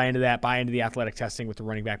I wouldn't buy into that. Buy into the athletic testing with the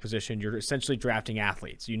running back position. You're essentially drafting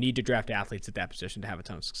athletes. You need to draft athletes at that position to have a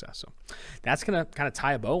ton of success. So that's going to kind of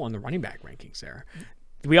tie a bow on the running back rankings there.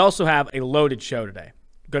 We also have a loaded show today.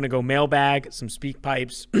 Going to go mailbag, some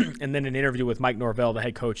Speakpipes, and then an interview with Mike Norvell, the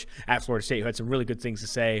head coach at Florida State, who had some really good things to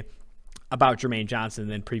say about Jermaine Johnson,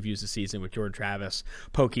 and then previews the season with Jordan Travis,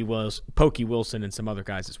 Pokey Wilson, and some other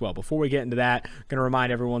guys as well. Before we get into that, I'm going to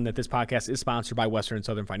remind everyone that this podcast is sponsored by Western and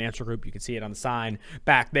Southern Financial Group. You can see it on the sign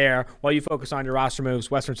back there. While you focus on your roster moves,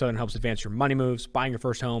 Western Southern helps advance your money moves, buying your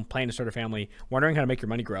first home, planning to start a family, wondering how to make your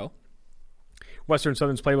money grow. Western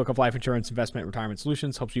Southern's playbook of life insurance, investment, and retirement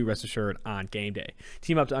solutions helps you rest assured on game day.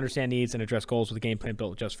 Team up to understand needs and address goals with a game plan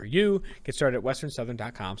built just for you. Get started at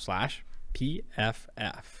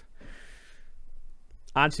westernsouthern.com/PFF.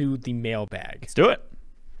 Onto the mailbag. Let's do it.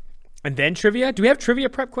 And then trivia. Do we have trivia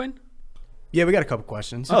prep, Quinn? Yeah, we got a couple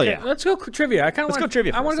questions. Okay, yeah. Let's go trivia. I want to go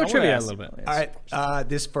trivia a little bit. All right.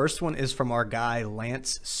 This first one is from our guy,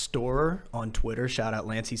 Lance Storer on Twitter. Shout out,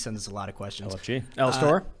 Lance. He sends us a lot of questions. LFG. L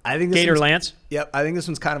Storer? I think this Gator Lance? Yep. I think this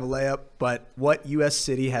one's kind of a layup, but what U.S.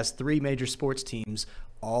 city has 3 major sports teams,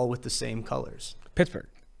 all with the same colors? Pittsburgh.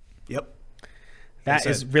 Yep. That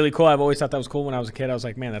is really cool. I've always thought that was cool when I was a kid. I was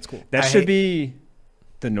like, man, that's cool. That should be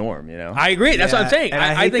the norm, you know? I agree. That's what I'm saying. And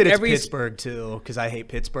I think it's Pittsburgh, too, because I hate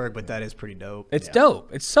Pittsburgh, but that is pretty dope. It's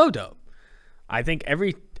dope. It's so dope. I think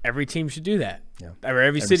every team should do that. Yeah.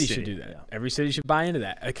 Every city should do that. Yeah. Every city should buy into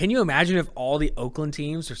that. Can you imagine if all the Oakland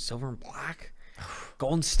teams are silver and black?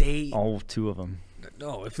 Golden State. All 2 of them.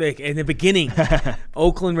 No, if they in the beginning,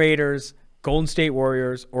 Oakland Raiders, Golden State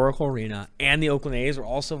Warriors, Oracle Arena, and the Oakland A's were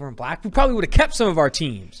all silver and black, we probably would have kept some of our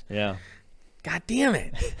teams. Yeah. God damn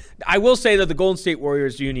it. I will say that the Golden State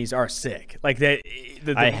Warriors unis are sick. Like the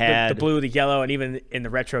blue, the yellow, and even in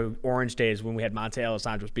the retro orange days when we had Monte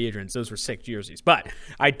Alessandro's Biedrins, those were sick jerseys. But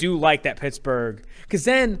I do like that Pittsburgh, because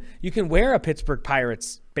then you can wear a Pittsburgh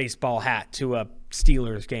Pirates baseball hat to a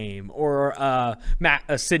Steelers game, or a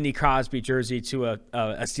Sidney Crosby jersey to a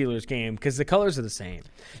Steelers game, because the colors are the same.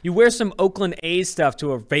 You wear some Oakland A's stuff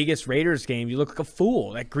to a Vegas Raiders game, you look like a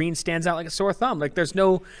fool. That green stands out like a sore thumb. Like there's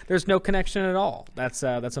no connection at all. That's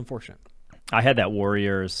unfortunate. I had that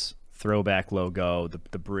Warriors throwback logo,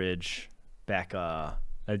 the bridge back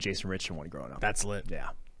Jason Richardson one growing up. That's lit. Yeah.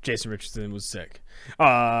 Jason Richardson was sick.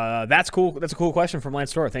 That's cool. That's a cool question from Lance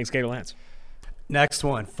Storer. Thanks, Gator Lance. Next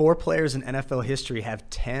one. 4 players in NFL history have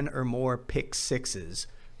 10 or more pick sixes.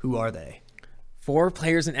 Who are they? 4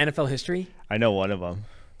 players in NFL history? I know one of them.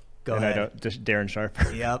 Go ahead. Just Darren Sharp.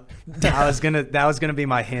 Yep. That was gonna be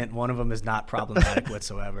my hint. One of them is not problematic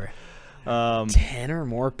whatsoever. 10 or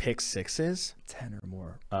more pick sixes? 10 or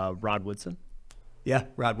more. Rod Woodson. Yeah,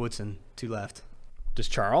 Rod Woodson. 2 left.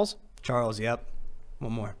 Just Charles? Charles, yep.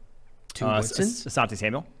 One more. 2 Woodsons? Asante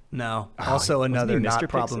Samuel. No. Also another not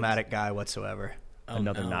problematic guy whatsoever.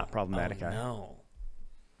 Another not problematic guy. No.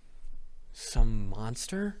 Some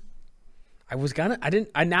monster? I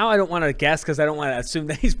don't want to guess because I don't want to assume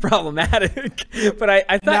that he's problematic. But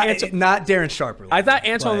I thought not Darren Sharp. Really, I thought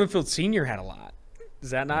Antoine Winfield Sr. had a lot.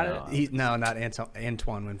 Is that not it? Not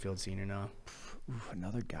Antoine Winfield Sr. No. Ooh,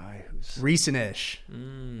 another guy who's recent-ish.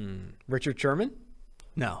 Richard Sherman?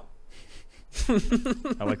 No. I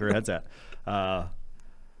like where your head's at.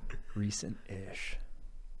 Recent-ish.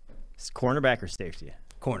 Is cornerback or safety?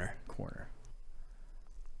 Corner.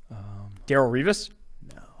 Darrelle Revis?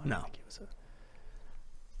 No.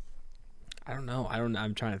 I don't know.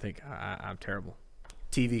 I'm trying to think. I'm terrible.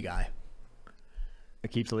 TV guy.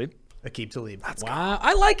 Aqib Talib? Aqib Talib. Wow.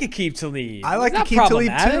 I like Aqib Talib. I like Aqib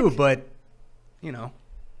Talib too, but, the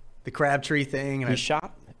Crabtree thing. He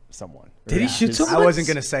shot someone. Did he shoot someone? I wasn't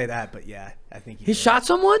going to say that, but yeah, I think he shot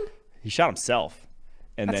someone? He shot himself.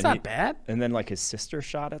 And That's not bad. And then, his sister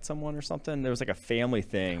shot at someone or something. There was, a family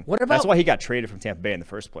thing. What about? That's why he got traded from Tampa Bay in the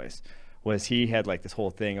first place, was he had, this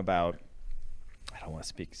whole thing about, I don't want to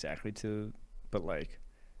speak exactly to, but,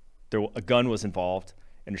 a gun was involved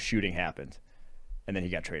and a shooting happened. And then he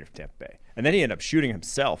got traded from Tampa Bay. And then he ended up shooting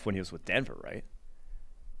himself when he was with Denver, right?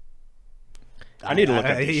 I need to look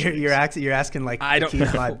at these You're asking I don't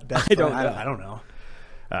know. My best I don't friend. know. I don't know.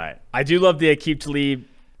 All right. I do love the Aqib Talib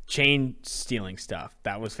chain stealing stuff.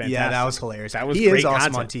 That was fantastic. Yeah, that was hilarious. That was he great is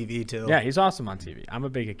awesome content. on TV too. Yeah, he's awesome on TV. I'm a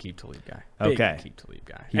big Aqib Talib guy. Okay. Aqib Talib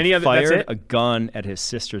guy. He fired a gun at his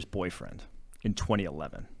sister's boyfriend in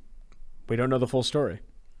 2011. We don't know the full story.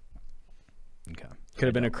 Okay. Could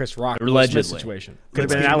have been a Chris Rock allegedly situation. Could have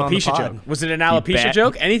been an alopecia joke. Was it an alopecia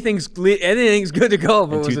joke? Anything's good to go,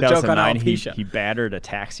 but it was a joke on alopecia. He battered a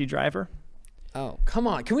taxi driver. Oh, come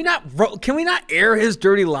on. Can we not air his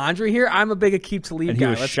dirty laundry here? I'm a big Aqib Talib guy. And he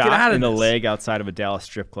was Let's shot get out of in the this. leg outside of a Dallas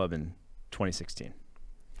strip club in 2016.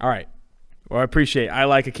 All right. Well, I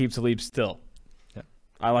like Aqib Talib still. Yeah.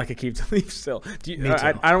 I like Aqib Talib still. Me too.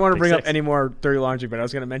 I don't want to bring up six. any more dirty laundry, but I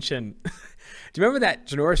was going to mention. Do you remember that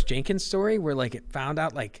Janoris Jenkins story where like it found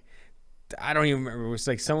out like I don't even remember. It was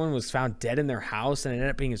like someone was found dead in their house and it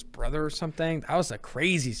ended up being his brother or something. That was a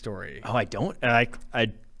crazy story. Oh, I don't.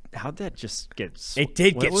 How'd that just get It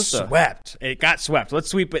did get swept. It got swept. Let's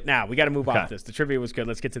sweep it now. We got to move off this. The trivia was good.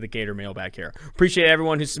 Let's get to the Gator mailbag here. Appreciate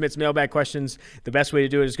everyone who submits mailbag questions. The best way to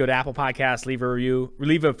do it is go to Apple Podcasts, leave a review,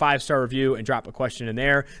 leave a 5-star review, and drop a question in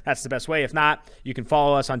there. That's the best way. If not, you can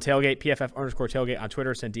follow us on Tailgate, PFF_Tailgate on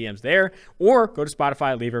Twitter, send DMs there, or go to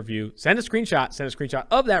Spotify, leave a review, send a screenshot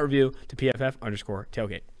of that review to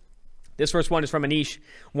PFF_Tailgate. This first one is from Anish,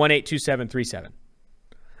 182737.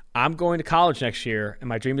 I'm going to college next year, and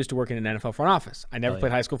my dream is to work in an NFL front office. I never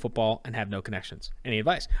played high school football and have no connections. Any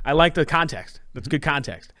advice? I like the context. That's good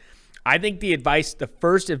context. I think the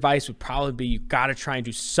first advice would probably be you got to try and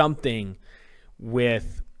do something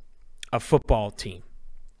with a football team.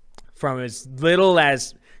 From as little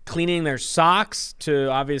as cleaning their socks to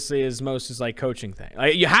obviously as most as like coaching thing.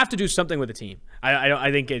 Like, you have to do something with a team. I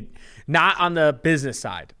think it not on the business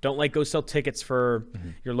side. Don't like go sell tickets for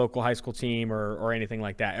your local high school team or anything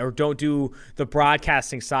like that. Or don't do the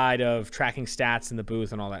broadcasting side of tracking stats in the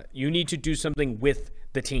booth and all that. You need to do something with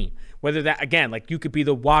the team. Whether that, again, like you could be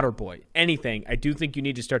the water boy, anything. I do think you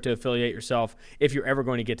need to start to affiliate yourself if you're ever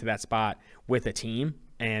going to get to that spot with a team.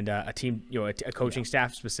 And a team, a coaching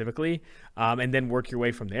staff specifically, and then work your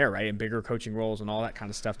way from there, right? And bigger coaching roles and all that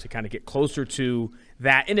kind of stuff to kind of get closer to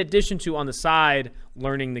that. In addition to on the side,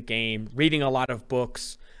 learning the game, reading a lot of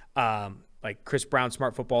books, like Chris Brown's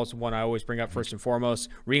Smart Football is the one I always bring up first and foremost.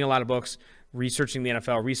 Reading a lot of books, researching the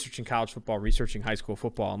NFL, researching college football, researching high school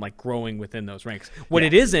football, and like growing within those ranks. What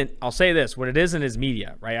it isn't, I'll say this, what it isn't is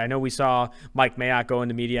media, right? I know we saw Mike Mayock go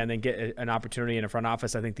into media and then get an opportunity in a front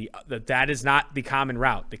office. I think that is not the common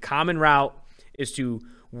route. The common route is to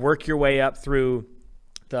work your way up through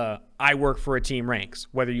the I work for a team ranks,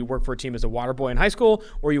 whether you work for a team as a water boy in high school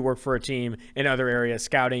or you work for a team in other areas,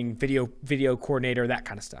 scouting, video coordinator, that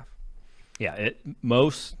kind of stuff. Yeah,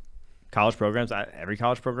 most college programs, every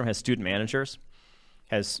college program has student managers,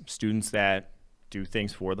 has students that do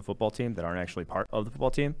things for the football team that aren't actually part of the football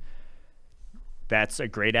team. That's a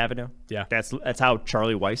great avenue. Yeah. That's how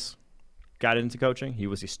Charlie Weiss got into coaching. He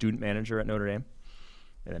was a student manager at Notre Dame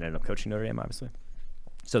and then ended up coaching Notre Dame, obviously.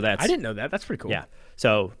 So I didn't know that. That's pretty cool. Yeah.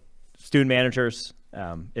 So student managers,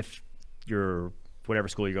 if your whatever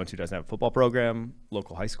school you're going to doesn't have a football program,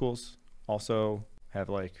 local high schools also have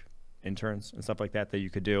like interns and stuff like that you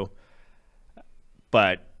could do.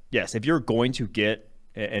 But yes, if you're going to get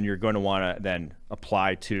and you're going to want to then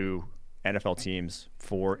apply to NFL teams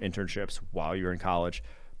for internships while you're in college,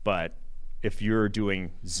 but if you're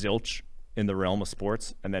doing zilch in the realm of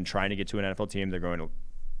sports and then trying to get to an NFL team, they're going to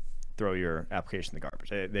throw your application in the garbage.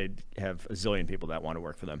 They have a zillion people that want to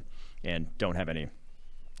work for them and don't have any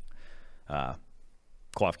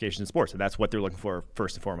qualifications in sports. And that's what they're looking for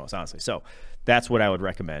first and foremost, honestly. So that's what I would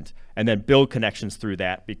recommend. And then build connections through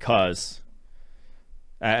that because,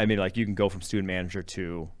 I mean, like you can go from student manager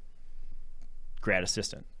to grad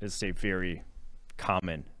assistant. It's a very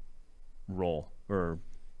common role or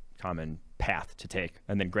common path to take.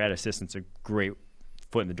 And then grad assistant's a great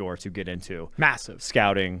foot in the door to get into massive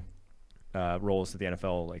scouting roles at the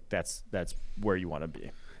NFL. Like that's where you want to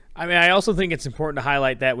be. I mean, I also think it's important to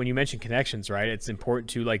highlight that when you mention connections, right? It's important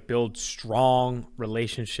to like build strong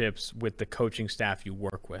relationships with the coaching staff you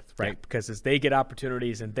work with, right? Yeah. Because as they get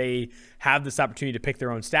opportunities and they have this opportunity to pick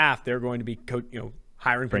their own staff, they're going to be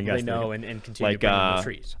hiring people they know and continue to bring them the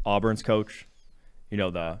trees. Auburn's coach,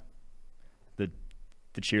 the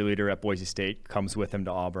cheerleader at Boise State comes with him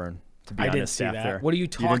to Auburn to be on his staff there. What are you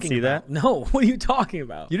talking about? You didn't see that? No. What are you talking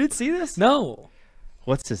about? You didn't see this? No.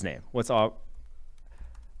 What's his name?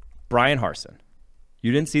 Brian Harsin.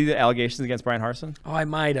 You didn't see the allegations against Brian Harsin? Oh, I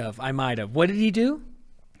might have. What did he do?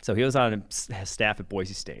 So he was on his staff at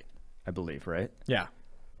Boise State, I believe, right? Yeah.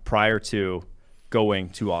 Prior to going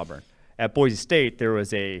to Auburn. At Boise State, there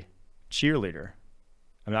was a cheerleader.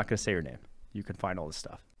 I'm not going to say her name. You can find all this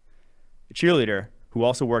stuff. A cheerleader who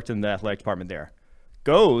also worked in the athletic department there.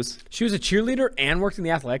 She was a cheerleader and worked in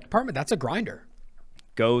the athletic department? That's a grinder.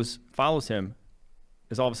 Follows him,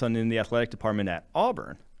 is all of a sudden in the athletic department at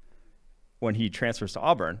Auburn. When he transfers to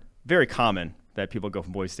Auburn, very common that people go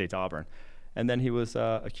from Boise State to Auburn. And then he was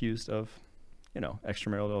accused of,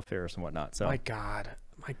 extramarital affairs and whatnot. So My God.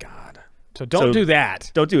 So don't do that.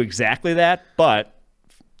 Don't do exactly that, but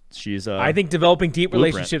I think developing deep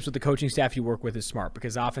relationships with the coaching staff you work with is smart,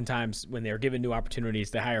 because oftentimes when they're given new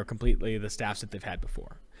opportunities, they hire completely the staffs that they've had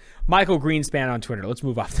before. Michael Greenspan on Twitter. Let's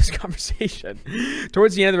move off this conversation.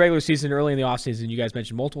 Towards the end of the regular season, early in the offseason, you guys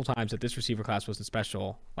mentioned multiple times that this receiver class wasn't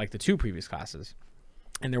special like the two previous classes.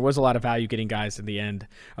 And there was a lot of value getting guys in the end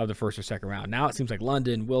of the first or second round. Now it seems like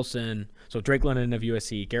London, Wilson, so Drake London of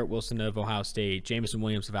USC, Garrett Wilson of Ohio State, Jameson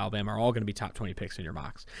Williams of Alabama are all going to be top 20 picks in your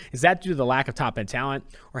mocks. Is that due to the lack of top-end talent,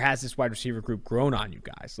 or has this wide receiver group grown on you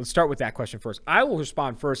guys? Let's start with that question first. I will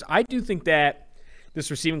respond first. I do think that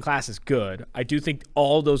this receiving class is good. I do think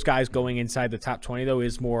all those guys going inside the top 20, though,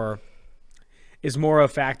 is more a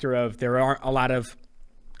factor of there aren't a lot of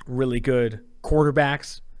really good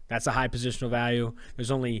quarterbacks. That's a high positional value.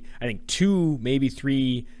 There's only, I think, 2, maybe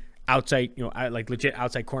 3 outside, like legit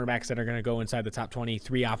outside cornerbacks that are going to go inside the top 20,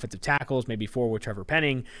 3 offensive tackles, maybe 4 with Trevor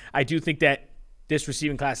Penning. I do think that this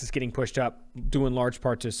receiving class is getting pushed up due in large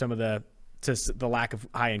part to the lack of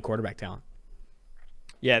high-end quarterback talent.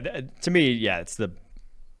 Yeah, to me, it's the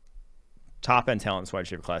top-end talent in this wide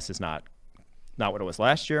receiver class is not what it was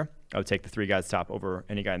last year. I would take the 3 guys top over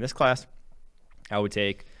any guy in this class. I would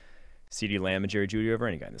take CeeDee Lamb and Jerry Jeudy over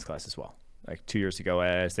any guy in this class as well. Like 2 years ago,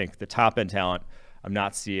 I think the top-end talent I'm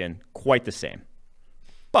not seeing quite the same.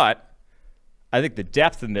 But I think the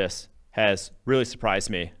depth in this has really surprised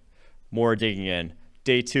me. More digging in.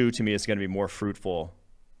 Day 2, to me, is going to be more fruitful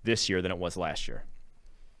this year than it was last year,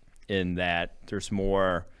 in that there's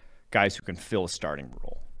more guys who can fill a starting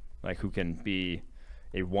role, like who can be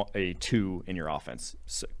a 2 in your offense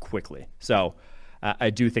quickly. So I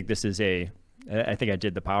do think this is I think I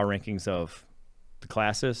did the power rankings of the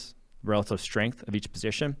classes, relative strength of each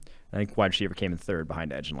position. I think wide receiver came in 3rd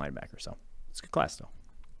behind edge and linebacker. So it's a good class, though.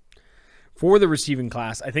 For the receiving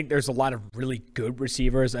class, I think there's a lot of really good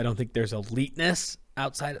receivers. I don't think there's eliteness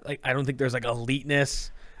outside. I don't think there's like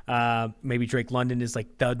eliteness. Maybe Drake London is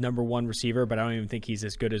like the number 1 receiver, but I don't even think he's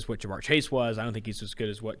as good as what Jamar Chase was. I don't think he's as good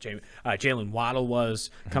as what Jalen Waddle was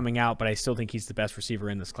coming out, but I still think he's the best receiver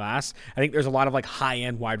in this class. I think there's a lot of like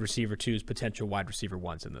high-end wide receiver 2s, potential wide receiver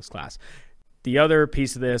 1s in this class. The other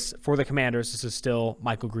piece of this, for the Commanders, this is still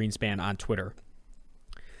Michael Greenspan on Twitter.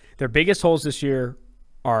 Their biggest holes this year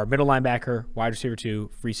are middle linebacker, wide receiver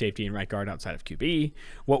 2, free safety, and right guard outside of QB.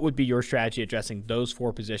 What would be your strategy addressing those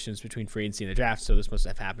 4 positions between free agency and the draft? So this must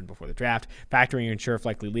have happened before the draft. Factoring in Scherf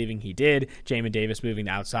likely leaving, he did. Jamin Davis moving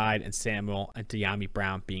to outside, and Samuel and De'Ami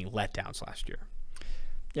Brown being letdowns last year.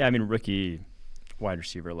 Yeah, I mean, rookie wide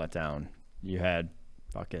receiver letdown. You had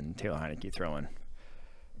fucking Taylor Heineke throwing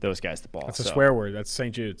those guys the ball. That's a swear word. That's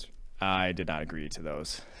St. Jude's. I did not agree to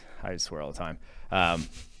those. I swear all the time.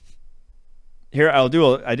 Here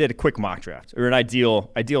I did a quick mock draft, or an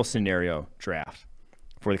ideal scenario draft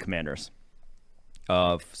for the Commanders.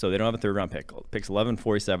 So they don't have a 3rd round pick. Picks 11,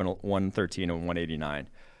 47, 113, and 189.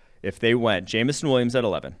 If they went Jameson Williams at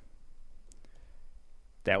 11,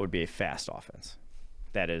 that would be a fast offense.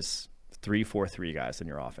 That is 3-4-3 guys in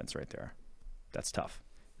your offense right there. That's tough.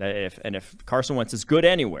 If Carson Wentz is good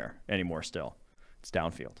anymore still, it's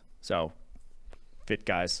downfield. So get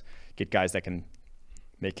guys that can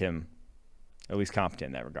make him at least competent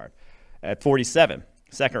in that regard. At 47,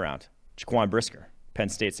 2nd round, Jaquan Brisker, Penn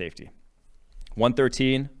State safety.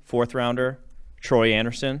 113, 4th rounder, Troy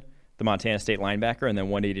Anderson, the Montana State linebacker, and then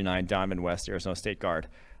 189, Donovan West, Arizona State guard.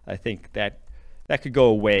 I think that could go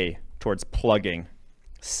away towards plugging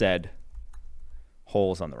said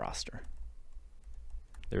holes on the roster.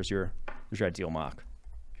 There's your ideal mock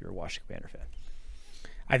if you're a Washington Commander fan.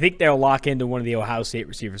 I think they'll lock into one of the Ohio State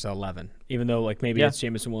receivers at 11. Even though maybe it's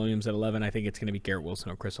Jameson Williams at 11, I think it's going to be Garrett Wilson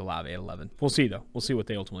or Chris Olave at 11. We'll see, though. We'll see what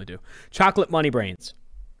they ultimately do. Chocolate Money Brains.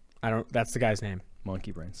 That's the guy's name.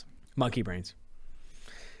 Monkey Brains.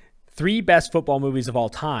 3 best football movies of all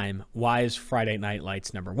time. Why is Friday Night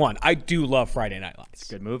Lights number 1? I do love Friday Night Lights. It's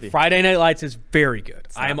a good movie. Friday Night Lights is very good.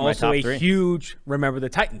 I am also a huge Remember the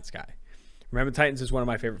Titans guy. Remember the Titans is one of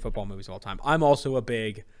my favorite football movies of all time. I'm also a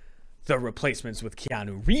big The Replacements with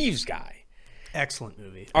Keanu Reeves guy. Excellent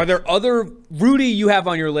movie. Are there other Rudy you have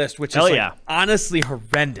on your list, which is honestly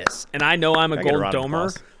horrendous? And I know I'm a Golden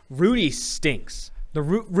Domer. Rudy stinks.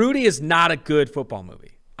 Rudy is not a good football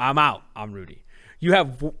movie. I'm out on Rudy. You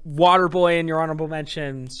have Waterboy in your honorable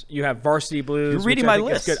mentions. You have Varsity Blues. You're reading my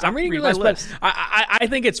list. I'm reading your list, but I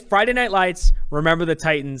think it's Friday Night Lights, Remember the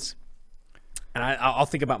Titans, and I'll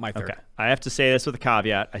think about my 3rd. Okay. I have to say this with a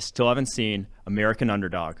caveat. I still haven't seen American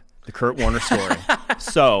Underdog, the Kurt Warner story.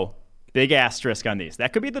 So, big asterisk on these.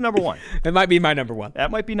 That could be the number 1. It might be my number 1. That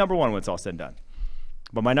might be number 1 when it's all said and done.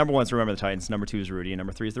 But my number 1 is Remember the Titans. Number 2 is Rudy. And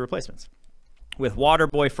number 3 is The Replacements. With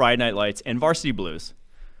Waterboy, Friday Night Lights, and Varsity Blues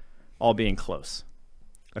all being close.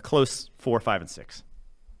 a close 4, 5, and 6.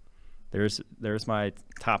 There's my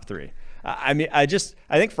top 3. I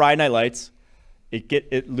think Friday Night Lights,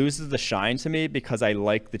 it loses the shine to me because I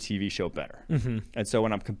like the TV show better. Mm-hmm. And so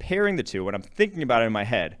when I'm comparing the two, when I'm thinking about it in my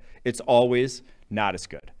head, it's always not as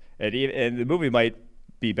good. And the movie might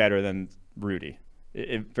be better than Rudy.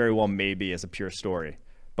 It very well may be as a pure story.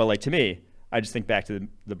 But like to me, I just think back to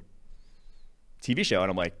the TV show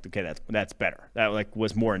and I'm like, okay, that's better. That like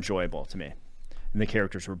was more enjoyable to me. And the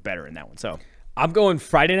characters were better in that one. So I'm going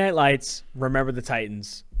Friday Night Lights, Remember the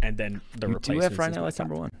Titans, and then the Replacements. Do you have Friday Night Lights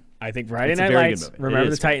number 1? I think Friday Night Lights, Remember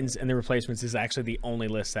the Titans, and the Replacements is actually the only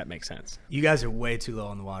list that makes sense. You guys are way too low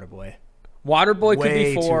on the Waterboy. Waterboy could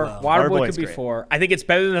be 4. Waterboy could be 4. I think it's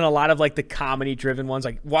better than a lot of like the comedy-driven ones,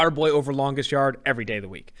 like Waterboy over Longest Yard every day of the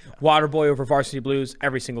week. Yeah. Waterboy over Varsity Blues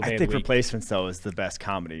every single day of the week. I think Replacements, though, is the best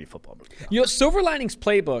comedy football movie. You know, Silver Linings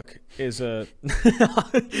Playbook is a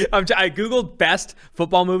I Googled best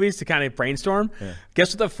football movies to kind of brainstorm. Yeah.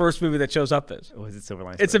 Guess what the first movie that shows up is? Was it Silver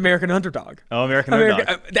Linings? It's American Underdog. Oh, American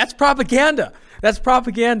Underdog. That's propaganda. That's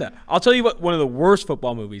propaganda. I'll tell you what one of the worst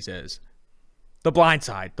football movies is. The Blind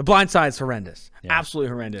Side. The Blind Side's horrendous. Yeah. Absolutely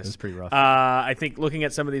horrendous. It's pretty rough. I think looking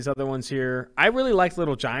at some of these other ones here, I really liked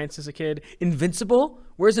Little Giants as a kid. Invincible?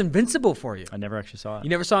 Where's Invincible for you? I never actually saw it. You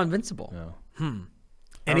never saw Invincible? No.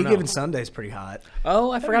 Any Given Sunday's pretty hot. Oh,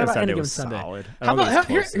 I forgot about Any Given Sunday. Solid. How about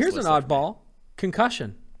here's an oddball.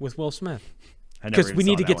 Concussion with Will Smith. Because we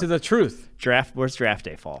need to get to the truth. Where's Draft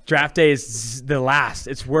Day fall? Draft Day is the last.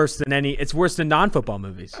 It's worse than non-football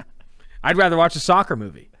movies. I'd rather watch a soccer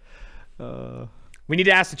movie. We need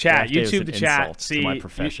to ask the chat. YouTube the chat. See, my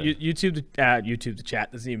profession. YouTube the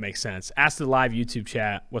chat doesn't even make sense. Ask the live YouTube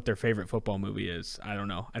chat what their favorite football movie is. I don't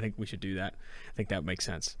know. I think we should do that. I think that would make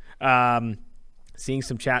sense. Seeing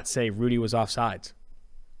some chat say Rudy was offsides.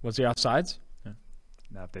 Was he offsides? Yeah.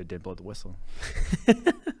 Not if they did blow the whistle.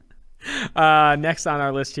 Next on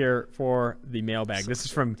our list here for the mailbag. This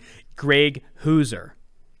is from Greg Hooser.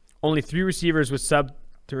 Only 3 receivers with sub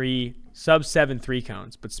 7 3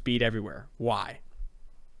 cones, but speed everywhere. Why?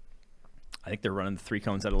 I think they're running the 3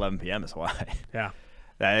 cones at 11 p.m. is why. Yeah.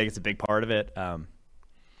 I think it's a big part of it.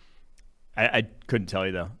 I couldn't tell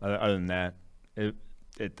you, though, other than that.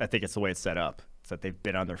 I think it's the way it's set up. It's that they've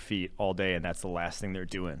been on their feet all day, and that's the last thing they're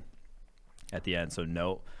doing at the end. So,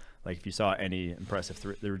 no, like if you saw any impressive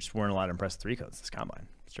there just weren't a lot of impressive 3 cones this combine,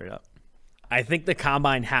 straight up. I think the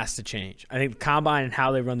combine has to change. I think the combine and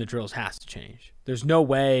how they run the drills has to change. There's no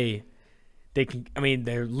way they can. I mean,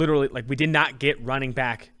 they're literally like we did not get running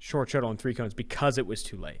back short shuttle and 3 cones because it was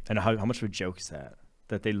too late. And how much of a joke is that?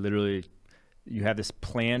 That they literally, you have this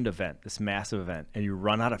planned event, this massive event, and you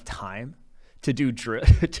run out of time to do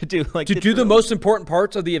the most important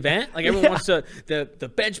parts of the event. Like everyone wants to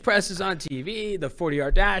the bench press is on TV, the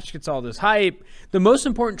 40-yard dash gets all this hype. The most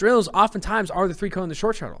important drills oftentimes are the 3 cone and the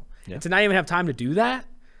short shuttle. Yeah. And to not even have time to do that,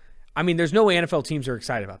 I mean, there's no way NFL teams are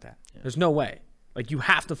excited about that. Yeah. There's no way. Like, you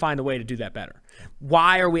have to find a way to do that better.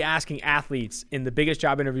 Why are we asking athletes in the biggest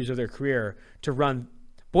job interviews of their career to run?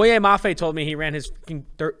 Boye Mafe told me he ran his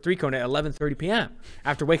 3 cone at 11:30 p.m.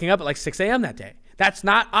 after waking up at like 6 a.m. that day. That's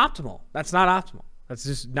not optimal. That's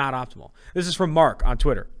just not optimal. This is from Mark on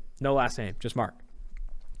Twitter. No last name, just Mark.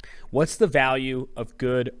 What's the value of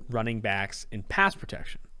good running backs in pass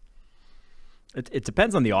protection? It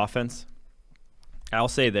depends on the offense. I'll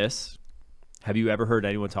say this. Have you ever heard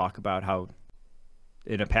anyone talk about how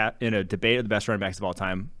in a debate of the best running backs of all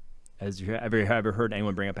time, has you ever heard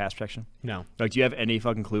anyone bring up pass protection? No. Like, do you have any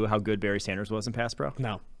fucking clue how good Barry Sanders was in pass pro?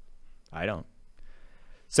 No. I don't.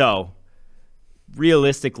 So,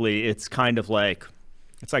 realistically, it's kind of like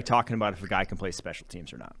talking about if a guy can play special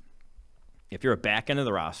teams or not. If you're a back end of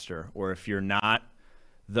the roster, or if you're not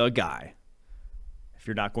the guy, if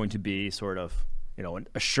you're not going to be sort of, a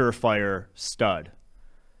surefire stud,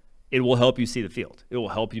 it will help you see the field. It will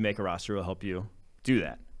help you make a roster. It will help you do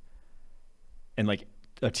that. And like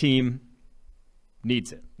a team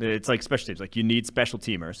needs it. It's like special teams. Like you need special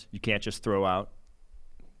teamers. You can't just throw out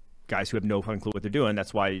guys who have no fucking clue what they're doing.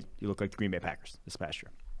 That's why you look like the Green Bay Packers this past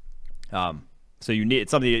year. So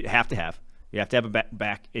it's something you have to have. You have to have a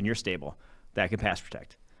back in your stable that can pass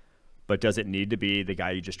protect. But does it need to be the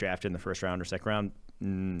guy you just drafted in the first round or second round?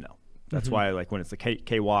 No. That's why, like, when it's the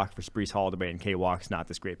K-Walk versus Breece Hall debate and K-Walk's not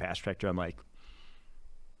this great pass protector, I'm like,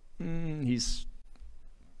 he's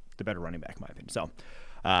the better running back, in my opinion. So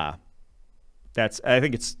I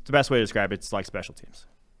think it's the best way to describe it. It's like special teams.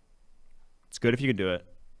 It's good if you can do it.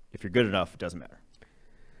 If you're good enough, it doesn't matter.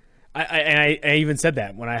 I even said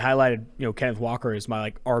that when I highlighted, Kenneth Walker is my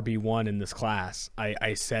like RB1 in this class.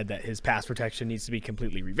 I said that his pass protection needs to be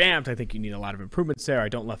completely revamped. I think you need a lot of improvements there. I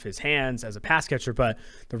don't love his hands as a pass catcher, but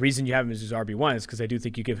the reason you have him as his RB1 is because I do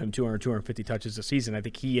think you give him 250 touches a season. I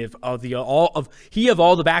think he of all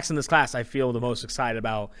the backs in this class, I feel the most excited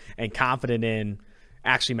about and confident in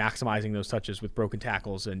actually maximizing those touches with broken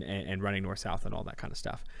tackles and running north-south and all that kind of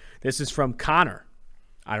stuff. This is from Connor.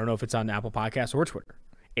 I don't know if it's on Apple Podcasts or Twitter.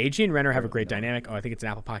 AG and Renner have a great dynamic. Oh, I think it's an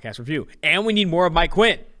Apple Podcast review. And we need more of Mike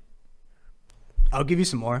Quinn. I'll give you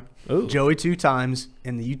some more. Ooh. Joey 2 times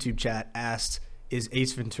in the YouTube chat asked, is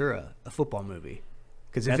Ace Ventura a football movie?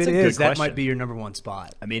 Because if it is, that might be your number one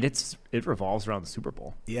spot. I mean, it revolves around the Super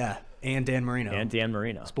Bowl. Yeah, and Dan Marino.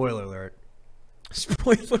 Spoiler alert.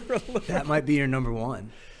 That might be your number one.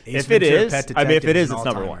 If it is, it's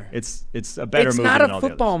number one. It's a better movie than all the others. It's not a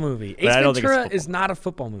football movie. Ace Ventura is not a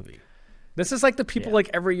football movie. This is like the people like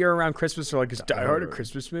every year around Christmas are like, is Die Hard a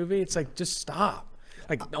Christmas movie? It's like, just stop.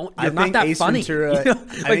 Like, you're not that funny.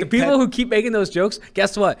 Like the people who keep making those jokes,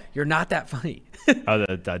 guess what? You're not that funny.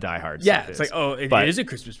 The Die Hard. Yeah, it's like, it is a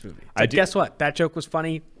Christmas movie. Guess what? That joke was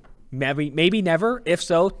funny. Maybe never. If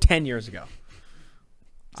so, 10 years ago.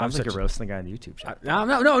 Sounds like you're roasting the guy on the YouTube channel.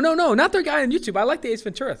 No, not the guy on YouTube. I like the Ace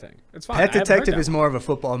Ventura thing. It's fine. Pet Detective is more of a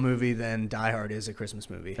football movie than Die Hard is a Christmas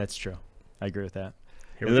movie. That's true. I agree with that.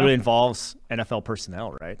 It literally involves NFL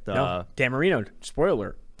personnel, right? Dan Marino, spoiler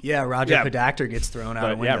alert. Yeah, Roger Podacter gets thrown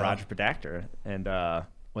out a window. Yeah, Roger Podacter. And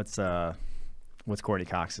what's Courtney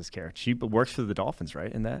Cox's character? She works for the Dolphins,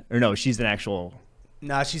 right? In that? Or no, she's an actual...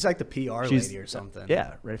 Nah, she's like the PR lady or something.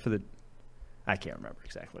 Yeah, right for the... I can't remember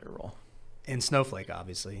exactly her role. And Snowflake,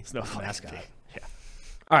 obviously. Snowflake. Mascot. Yeah.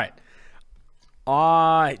 All right.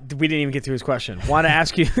 We didn't even get through his question. Want to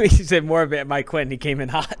ask you... He said more of it, Mike Quinn. He came in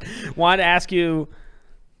hot. Wanted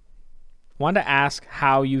to ask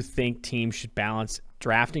how you think teams should balance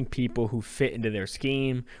drafting people who fit into their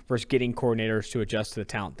scheme versus getting coordinators to adjust to the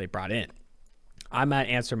talent they brought in. I might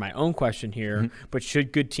answer my own question here, but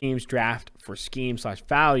should good teams draft for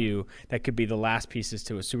scheme/value that could be the last pieces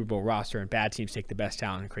to a Super Bowl roster, and bad teams take the best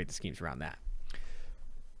talent and create the schemes around that?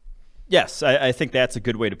 Yes, I think that's a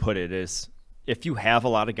good way to put it, is if you have a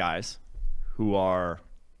lot of guys who are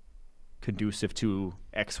conducive to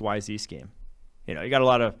XYZ scheme, you got a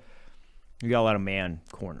lot of man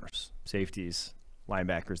corners, safeties,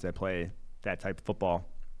 linebackers that play that type of football.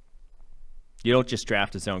 You don't just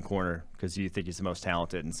draft a zone corner because you think he's the most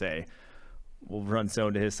talented and say, we'll run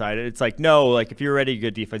zone to his side. It's like, no, like if you're already a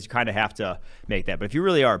good defense, you kind of have to make that. But if you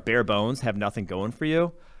really are bare bones, have nothing going for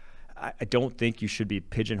you, I don't think you should be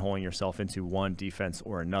pigeonholing yourself into one defense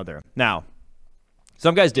or another. Now,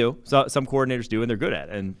 some guys do. So, some coordinators do, and they're good at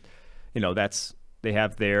it. And, they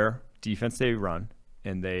have their defense they run,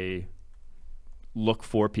 and they look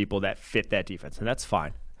for people that fit that defense, and that's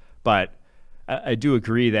fine. But I do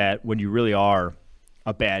agree that when you really are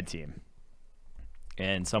a bad team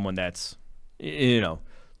and someone that's,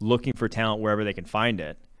 looking for talent wherever they can find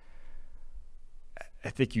it, I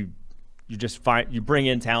think you bring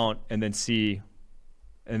in talent and then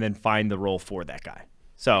find the role for that guy.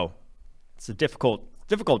 So it's a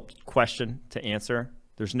difficult question to answer.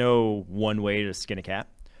 There's no one way to skin a cat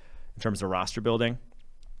in terms of roster building.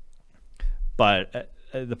 But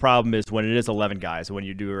the problem is when it is 11 guys, when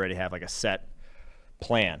you do already have like a set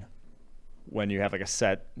plan, when you have like a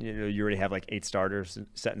set, you already have like 8 starters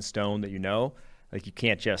set in stone that like you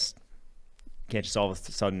can't just all of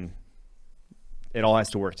a sudden, it all has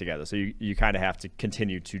to work together. So you kind of have to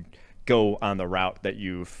continue to go on the route that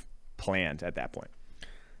you've planned at that point.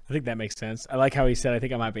 I think that makes sense. I like how he said, I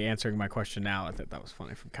think I might be answering my question now. I thought that was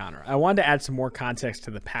funny from Connor. I wanted to add some more context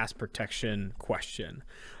to the pass protection question.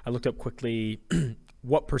 I looked up quickly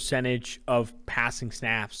what percentage of passing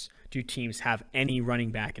snaps do teams have any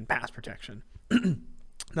running back in pass protection.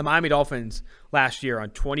 The Miami Dolphins last year on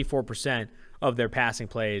 24% of their passing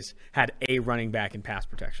plays had a running back in pass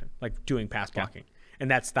protection, like doing pass blocking.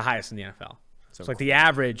 And that's the highest in the NFL. So like the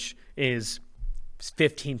average is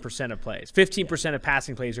 15% of plays. 15% of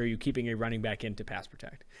passing plays are you keeping a running back in to pass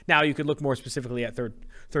protect. Now you could look more specifically at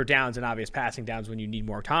third downs and obvious passing downs when you need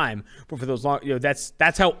more time. But for those long,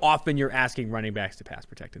 that's how often you're asking running backs to pass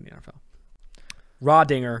protect in the NFL. Raw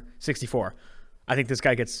Dinger 64. I think this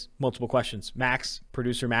guy gets multiple questions. Max,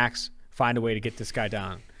 producer Max, find a way to get this guy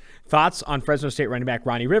down. Thoughts on Fresno State running back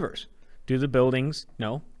Ronnie Rivers? Do the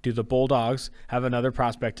Bulldogs have another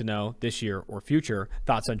prospect to know this year or future?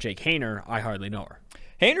 Thoughts on Jake Haener? I hardly know her.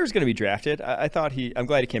 Haener's going to be drafted. I'm glad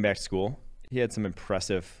he came back to school. He had some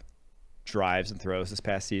impressive drives and throws this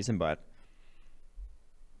past season, but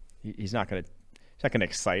he's not going not going to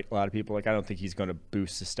excite a lot of people. Like, I don't think he's going to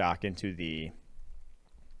boost the stock into the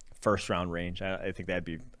first round range. I think I'd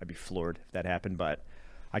be floored if that happened, but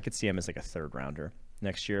I could see him as like a third rounder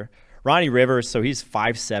next year. Ronnie Rivers, so he's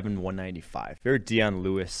 5'7", 195. Very Deion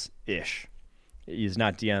Lewis-ish. He's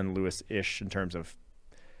not Deion Lewis-ish in terms of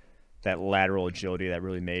that lateral agility that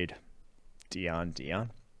really made Deion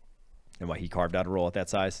and why he carved out a role at that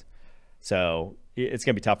size. So it's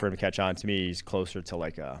going to be tough for him to catch on. To me, he's closer to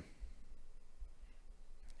like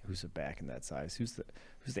who's the back in that size? Who's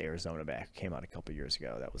the Arizona back who came out a couple years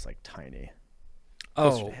ago that was like tiny?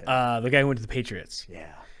 The guy who went to the Patriots.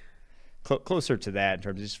 Yeah. Closer to that in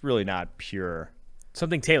terms of just really not pure.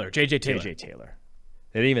 Something Taylor, J.J. Taylor.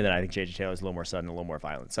 And even then, I think J.J. Taylor is a little more sudden, a little more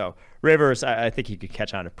violent. So Rivers, I think he could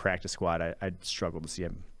catch on a practice squad. I'd struggle to see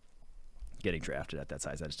him getting drafted at that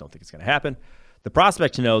size. I just don't think it's going to happen. The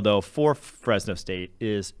prospect to know, though, for Fresno State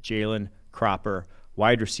is Jalen Cropper,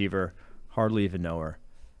 wide receiver. Hardly even know her.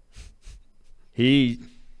 He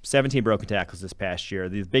 17 broken tackles this past year.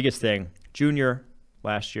 The biggest thing, junior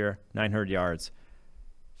last year, 900 yards.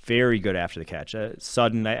 Very good after the catch.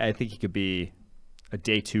 Sudden, I think he could be a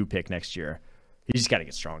day 2 pick next year. He just got to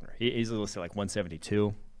get stronger. He's listed like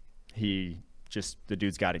 172. The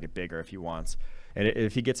dude's got to get bigger if he wants. And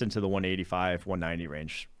if he gets into the 185, 190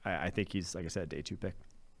 range, I think he's, like I said, a day 2 pick.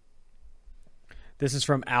 This is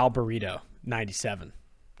from Al Burrito, 97.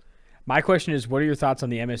 My question is, what are your thoughts on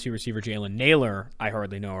the MSU receiver Jalen Naylor? I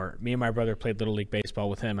hardly know her. Me and my brother played Little League Baseball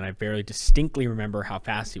with him, and I very distinctly remember how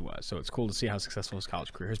fast he was. So it's cool to see how successful his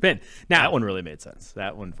college career has been. Now, that one really made sense.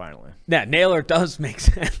 That one finally. Yeah, Naylor does make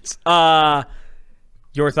sense.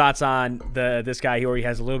 Your thoughts on this guy? He already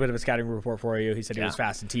has a little bit of a scouting report for you. He said he was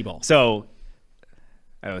fast in T-ball. So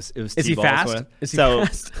it was Is T-ball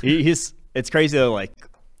he fast? It's crazy though. Like,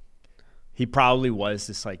 he probably was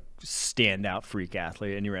this like standout freak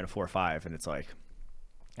athlete, and he ran a 4.5, and it's like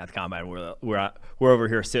at the combine we're over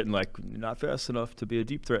here sitting like not fast enough to be a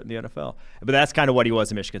deep threat in the NFL. But that's kind of what he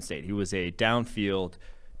was at Michigan State. He was a downfield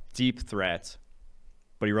deep threat,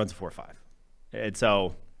 but he runs a 4.5, and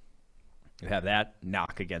so you have that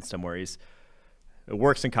knock against him where it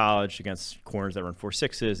works in college against corners that run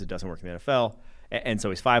 4.6s. It doesn't work in the NFL. And so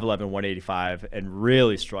he's 5'11", 185, and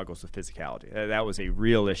really struggles with physicality. That was a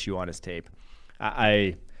real issue on his tape.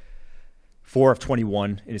 4 of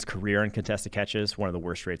 21 in his career in contested catches, one of the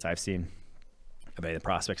worst rates I've seen of any of the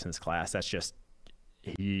prospects in this class. That's just,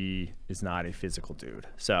 he is not a physical dude.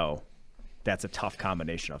 So that's a tough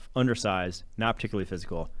combination of undersized, not particularly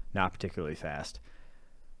physical, not particularly fast.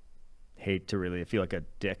 Hate to really feel like a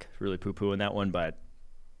dick, really poo-poo in that one, but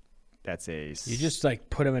that's a... You just like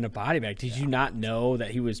put him in a body bag. Did you not know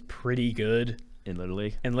that he was pretty good in Little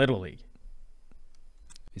League? In Little League.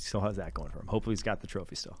 He still has that going for him. Hopefully he's got the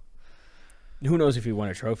trophy still. Who knows if he won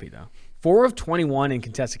a trophy, though. 4 of 21 in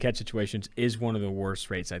contested catch situations is one of the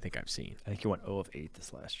worst rates I think I've seen. I think he went 0 of 8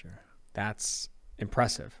 this last year. That's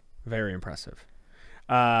impressive. Very impressive.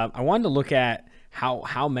 I wanted to look at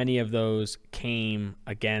how many of those came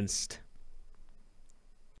against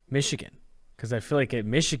Michigan, because I feel like at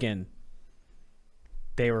Michigan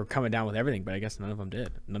they were coming down with everything, but I guess none of them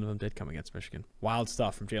did. None of them did come against Michigan. Wild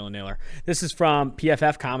stuff from Jalen Naylor. This is from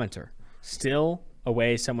PFF commenter. Still a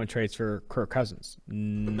way someone trades for Kirk Cousins.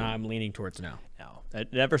 I'm leaning towards no. No,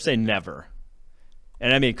 I'd never say never.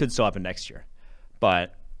 And I mean, it could still happen next year.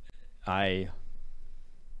 But I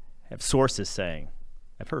have sources saying,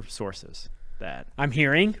 I've heard sources that I'm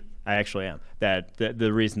hearing. I actually am. That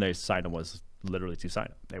the reason they signed him was literally to sign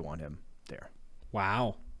him. They want him there.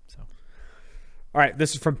 Wow. So, all right,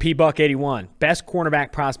 this is from PBuck81. Best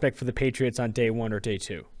cornerback prospect for the Patriots on day 1 or day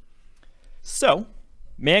 2? So,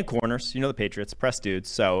 man corners, you know the Patriots, press dudes.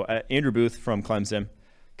 So, Andrew Booth from Clemson,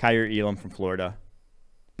 Kyer Elam from Florida,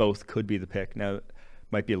 both could be the pick. Now,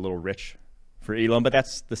 might be a little rich for Elam, but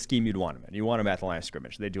that's the scheme you'd want him in. You want him at the line of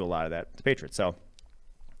scrimmage. They do a lot of that with the Patriots. So,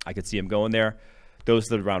 I could see him going there.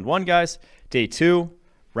 Those are the round 1 guys. Day 2,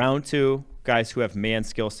 round 2, guys who have man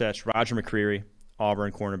skill sets. Roger McCreary,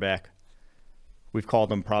 Auburn cornerback. We've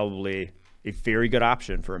called him probably a very good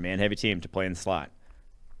option for a man-heavy team to play in the slot.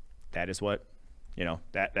 That is what,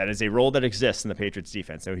 that is a role that exists in the Patriots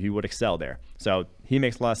defense, so he would excel there. So he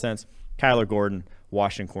makes a lot of sense. Kyler Gordon,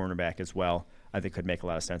 Washington cornerback as well, I think could make a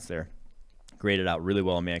lot of sense there. Graded out really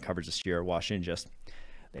well in man coverage this year. Washington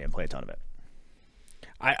they didn't play a ton of it.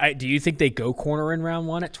 Do you think they go corner in round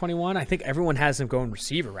 1 at 21? I think everyone has them going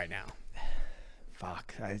receiver right now.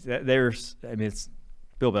 Fuck. It's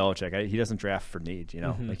Bill Belichick. He doesn't draft for need,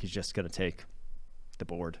 Mm-hmm. Like he's just going to take the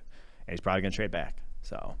board, and he's probably going to trade back.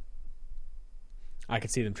 So I could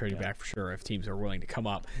see them trading back for sure if teams are willing to come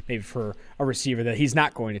up, maybe for a receiver that he's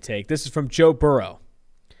not going to take. This is from Joe Burrow.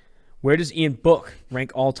 Where does Ian Book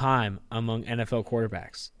rank all time among NFL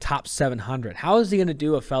quarterbacks? Top 700. How is he going to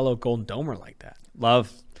do a fellow Golden Domer like that?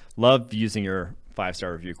 Love using your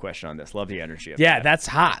 5-star review question on this. Love the energy of that. That's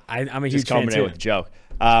hot. I'm a huge fan coming in with a joke.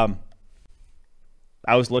 I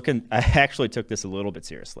actually took this a little bit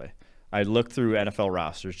seriously. I looked through NFL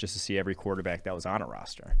rosters just to see every quarterback that was on a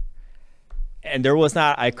roster. And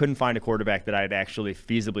I couldn't find a quarterback that I'd actually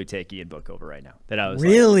feasibly take Ian Book over right now. That I was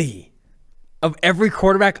really? Of every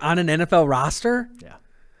quarterback on an NFL roster? Yeah.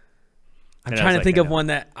 I'm trying to think of one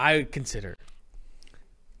that I would consider.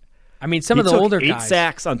 I mean, some of the older guys. 8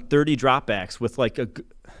 sacks on 30 dropbacks with like a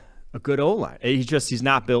good O-line. He's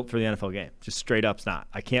not built for the NFL game. Just straight up's not.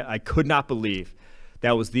 I could not believe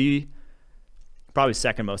that was the probably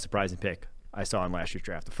second most surprising pick I saw in last year's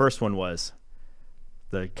draft. The first one was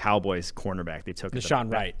the Cowboys cornerback they took.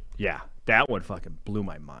 Deshaun Wright. Yeah, that one fucking blew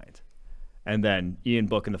my mind. And then Ian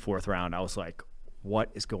Book in the 4th round, I was like, what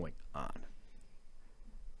is going on?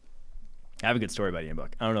 I have a good story about Ian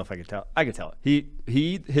Book. I don't know if I could tell. I could tell it.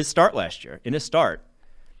 His start last year, in his start,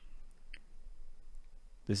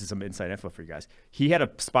 this is some inside info for you guys. He had a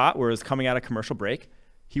spot where it was coming out of commercial break.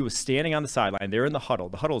 He was standing on the sideline. They're in the huddle.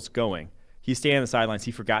 The huddle's going. He's standing on the sidelines.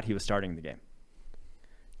 He forgot he was starting the game.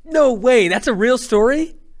 No way. That's a real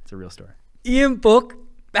story? It's a real story. Ian Book?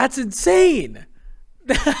 That's insane.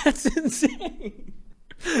 That's insane.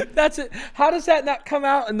 That's it. How does that not come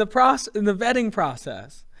out in the vetting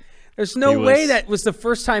process? There's no way that was the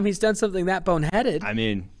first time he's done something that boneheaded. I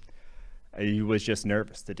mean, he was just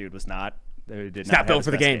nervous. The dude was not. Not built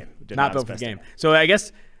for the game. Not built for the game. So I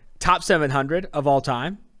guess top 700 of all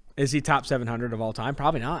time. Is he top 700 of all time?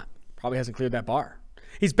 Probably not. Probably hasn't cleared that bar.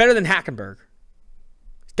 He's better than Hackenberg.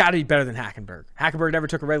 He's got to be better than Hackenberg. Hackenberg never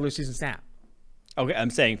took a regular season snap. Okay, I'm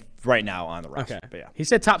saying right now on the roster. Okay, but yeah. He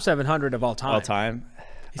said top 700 of all time. All time?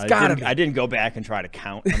 He's got to be. I didn't go back and try to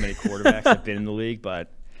count how many quarterbacks have been in the league,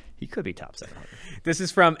 but he could be top 700. This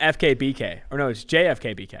is from FKBK. Or no, it's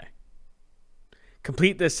JFKBK.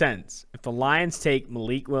 Complete this sentence. If the Lions take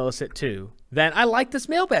Malik Willis at 2, then I like this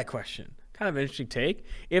mailbag question. Kind of an interesting take.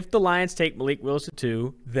 If the Lions take Malik Willis at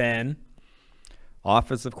 2, then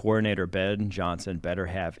offensive coordinator Ben Johnson better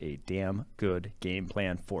have a damn good game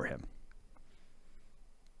plan for him.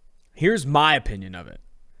 Here's my opinion of it.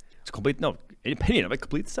 It's complete. No, opinion of it.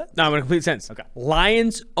 Complete sentence. No, I'm going to complete the sentence. Okay.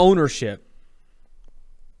 Lions ownership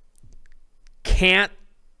can't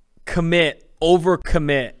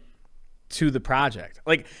overcommit to the project.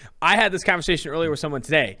 Like, I had this conversation earlier with someone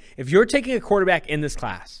today. If you're taking a quarterback in this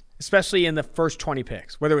class, especially in the first 20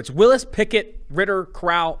 picks, whether it's Willis, Pickett, Ritter,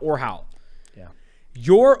 Corral, or Howell,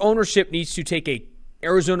 your ownership needs to take a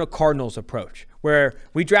Arizona Cardinals approach, where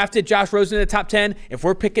we drafted Josh Rosen in the top 10. If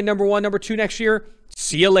we're picking number 1, number 2 next year,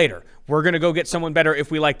 see you later. We're going to go get someone better if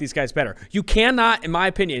we like these guys better. You cannot, in my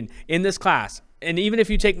opinion, in this class, and even if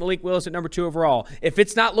you take Malik Willis at number 2 overall, if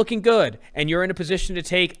it's not looking good and you're in a position to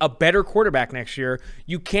take a better quarterback next year,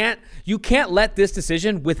 you can't let this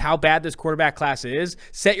decision with how bad this quarterback class is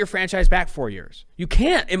set your franchise back 4 years. You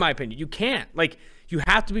can't, in my opinion. You can't. Like, you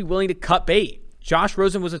have to be willing to cut bait. Josh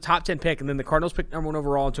Rosen was a top 10 pick, and then the Cardinals picked number 1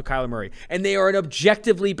 overall and took Kyler Murray. And they are an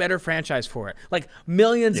objectively better franchise for it. Like,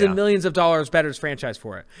 millions and millions of dollars better franchise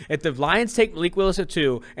for it. If the Lions take Malik Willis at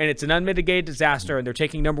 2, and it's an unmitigated disaster, and they're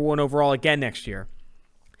taking number 1 overall again next year,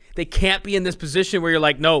 they can't be in this position where you're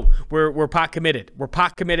like, no, we're pot committed. We're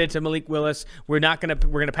pot committed to Malik Willis. We're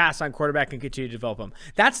gonna pass on quarterback and continue to develop him.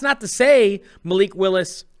 That's not to say Malik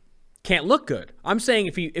Willis can't look good. I'm saying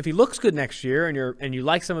if he looks good next year and you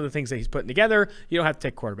like some of the things that he's putting together, you don't have to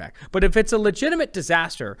take quarterback. But if it's a legitimate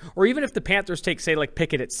disaster, or even if the Panthers take, say, like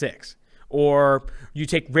Pickett at 6, or you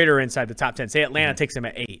take Ritter inside the top 10, say Atlanta takes him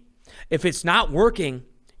at 8. If it's not working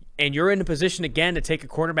and you're in a position again to take a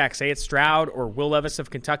quarterback, say it's Stroud or Will Levis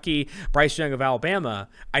of Kentucky, Bryce Young of Alabama,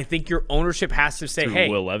 I think your ownership has to say, hey,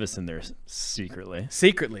 Will Levis in there secretly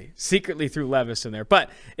through Levis in there.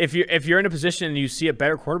 But if you're in a position and you see a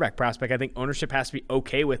better quarterback prospect, I think ownership has to be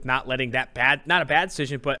okay with not letting that not a bad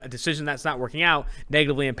decision, but a decision that's not working out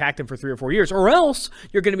negatively impact him for 3 or 4 years, or else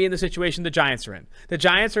you're going to be in the situation the Giants are in. The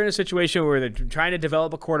Giants are in a situation where they're trying to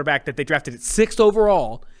develop a quarterback that they drafted at 6th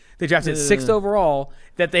overall. They drafted 6th overall.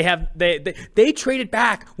 That they traded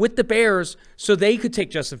back with the Bears so they could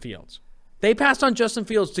take Justin Fields. They passed on Justin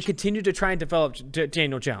Fields to continue to try and develop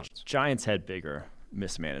Daniel Jones. Giants had bigger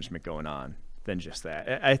mismanagement going on than just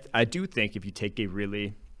that. I do think if you take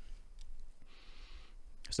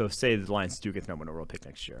so say the Lions do get the number 1 overall pick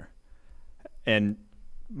next year, and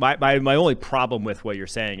My only problem with what you're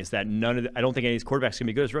saying is that I don't think any of these quarterbacks can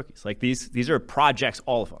be good as rookies. Like these are projects,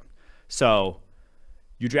 all of them. So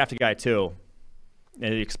you draft a guy too,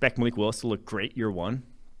 and you expect Malik Willis to look great year one.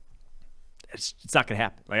 It's not going to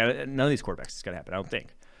happen. Like none of these quarterbacks is going to happen, I don't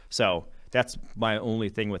think. So that's my only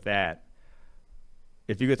thing with that.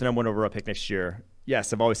 If you get the number 1 overall pick next year,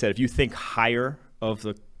 yes, I've always said if you think higher of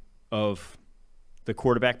the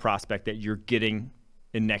quarterback prospect that you're getting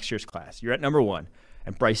in next year's class, you're at number 1,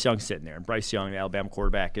 and Bryce Young's sitting there. And Bryce Young, the Alabama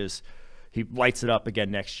quarterback, he lights it up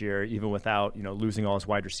again next year, even without losing all his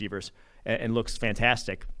wide receivers, and looks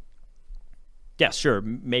fantastic. Yeah, sure,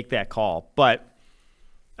 make that call. But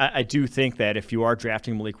I do think that if you are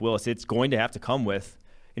drafting Malik Willis, it's going to have to come with,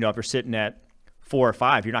 if you're sitting at 4 or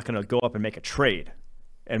 5, you're not going to go up and make a trade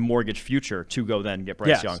and mortgage future to go then get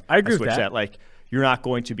Bryce Young. I agree with that. Like, you're not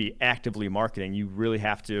going to be actively marketing. You really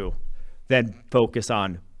have to then focus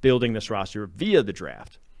on building this roster via the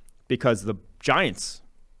draft, because the Giants'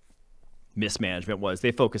 mismanagement was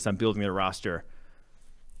they focused on building their roster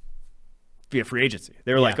via free agency.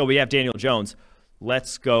 They were like, we have Daniel Jones.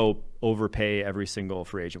 Let's go overpay every single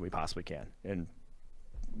free agent we possibly can and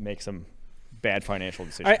make some bad financial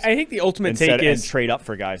decisions. I think the ultimate take is trade up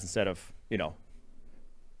for guys instead of,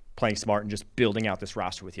 playing smart and just building out this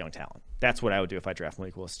roster with young talent. That's what I would do if I draft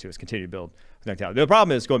Malik Willis too, is continue to build with young talent. The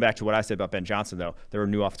problem is, going back to what I said about Ben Johnson, though, they're a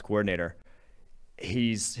new offensive coordinator.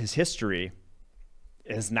 His history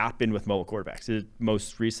has not been with mobile quarterbacks.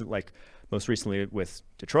 Most recently with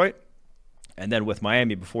Detroit, and then with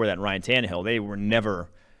Miami before that, Ryan Tannehill, they were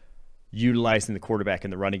never utilizing the quarterback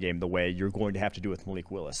in the running game the way you're going to have to do with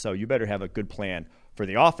Malik Willis. So you better have a good plan for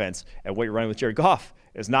the offense, and what you're running with Jared Goff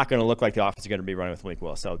is not going to look like the offense is going to be running with Malik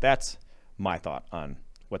Willis. So that's my thought on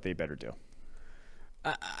what they better do.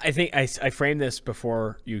 I think I framed this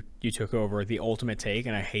before you took over, the ultimate take,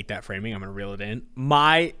 and I hate that framing. I'm going to reel it in.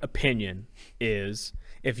 My opinion is,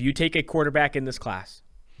 if you take a quarterback in this class,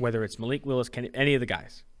 whether it's Malik Willis, any of the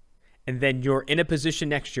guys, and then you're in a position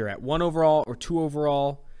next year at 1 overall or 2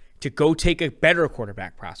 overall to go take a better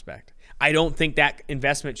quarterback prospect, I don't think that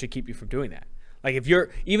investment should keep you from doing that. Like,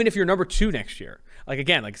 even if you're number 2 next year,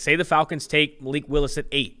 like say the Falcons take Malik Willis at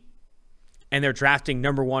 8 and they're drafting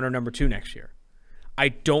number 1 or number 2 next year, I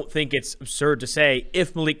don't think it's absurd to say,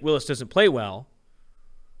 if Malik Willis doesn't play well,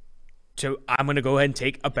 I'm going to go ahead and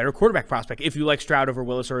take a better quarterback prospect if you like Stroud over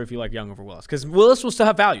Willis or if you like Young over Willis. Because Willis will still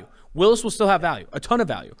have value. A ton of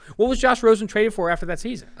value. What was Josh Rosen traded for after that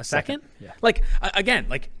season? A second? Yeah. Again,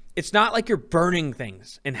 it's not like you're burning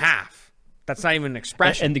things in half. That's not even an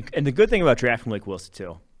expression. And the good thing about drafting Malik Willis,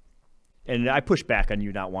 too, and I push back on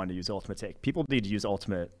you not wanting to use ultimate take. People need to use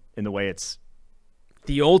ultimate in the way it's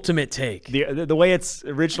the ultimate take. The way it's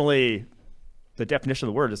originally, the definition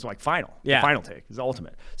of the word is like final. Yeah. The final take is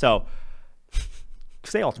ultimate. So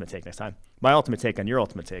say ultimate take next time. My ultimate take on your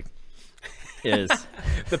ultimate take is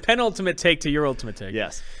the penultimate take to your ultimate take.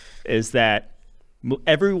 Yes, is that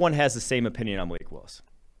everyone has the same opinion on Malik Willis.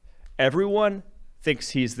 Everyone thinks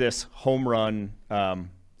he's this home run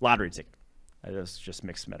lottery ticket. I just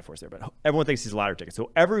mixed metaphors there, but everyone thinks he's a lottery ticket.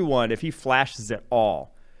 So everyone, if he flashes at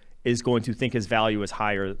all, is going to think his value is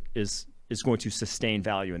higher, is going to sustain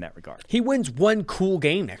value in that regard. He wins one cool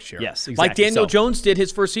game next year. Yes, exactly. Like Daniel Jones did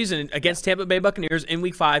his first season against Tampa Bay Buccaneers in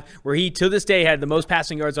Week 5, where he, to this day, had the most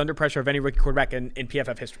passing yards under pressure of any rookie quarterback in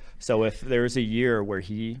PFF history. So if there's a year where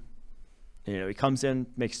he comes in,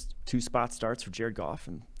 makes 2 spot starts for Jared Goff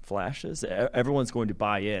and flashes, everyone's going to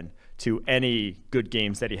buy in to any good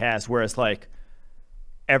games that he has, whereas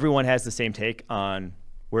everyone has the same take on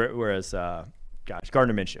whereas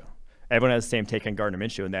Gardner Minshew. Everyone has the same take on Gardner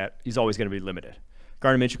Minshew, in that he's always going to be limited.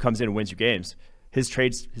 Gardner Minshew comes in and wins you games. His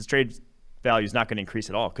trade value is not going to increase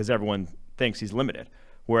at all because everyone thinks he's limited.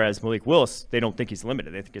 Whereas Malik Willis, they don't think he's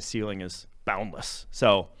limited. They think his ceiling is boundless.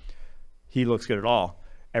 So he looks good at all.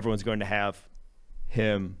 Everyone's going to have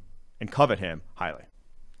him and covet him highly.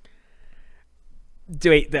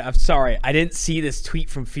 Wait, I'm sorry. I didn't see this tweet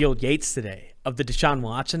from Field Yates today of the Deshaun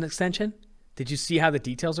Watson extension. Did you see how the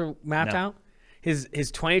details are mapped out? His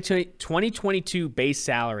 2022 base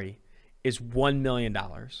salary is $1 million,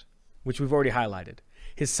 which we've already highlighted.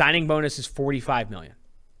 His signing bonus is $45 million.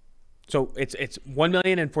 So it's $1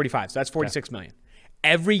 million and $45. So that's $46 million.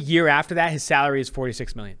 Every year after that, his salary is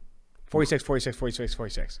 $46 million. 46.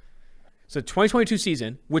 So 2022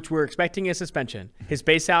 season, which we're expecting a suspension, his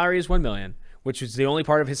base salary is $1 million, which is the only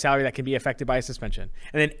part of his salary that can be affected by a suspension.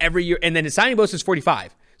 And then every year, and then his signing bonus is $45.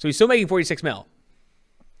 So he's still making $46 million.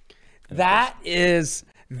 That is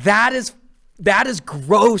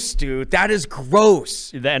gross, dude. That is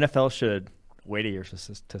gross. The NFL should wait a year to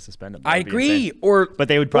suspend him. I agree. But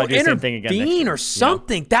they would probably do the same thing again next year. Or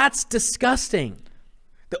something. That's disgusting.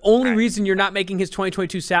 The only reason you're not making his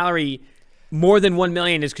 2022 salary more than $1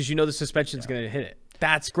 million is because you know the suspension is going to hit it.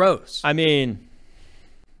 That's gross. I mean,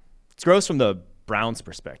 it's gross from the Browns'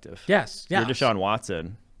 perspective. Yes. You're Deshaun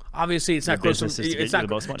Watson. Obviously, it's not gross. It's not.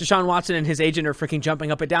 Deshaun Watson and his agent are freaking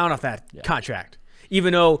jumping up and down off that contract.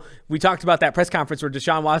 Even though we talked about that press conference where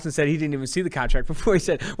Deshaun Watson said he didn't even see the contract before he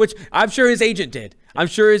said, which I'm sure his agent did. I'm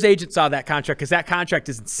sure his agent saw that contract because that contract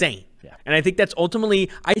is insane. Yeah. And I think that's ultimately,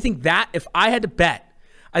 if I had to bet,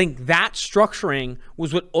 I think that structuring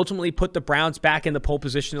was what ultimately put the Browns back in the pole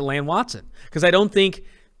position to land Watson. Because I don't think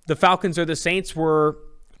the Falcons or the Saints were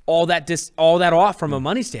all that off from a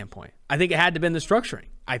money standpoint. I think it had to have been the structuring.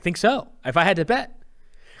 I think so, if I had to bet.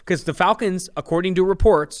 Because the Falcons, according to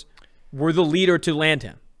reports, were the leader to land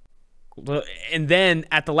him. And then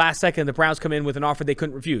at the last second, the Browns come in with an offer they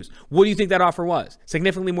couldn't refuse. What do you think that offer was?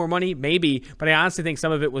 Significantly more money? Maybe. But I honestly think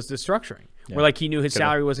some of it was the structuring. Where like he knew his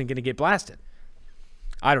salary wasn't going to get blasted.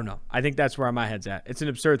 I don't know. I think that's where my head's at. It's an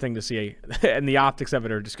absurd thing to see, and the optics of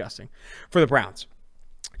it are disgusting for the Browns.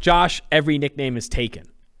 Josh, every nickname is taken.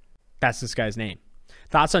 That's this guy's name.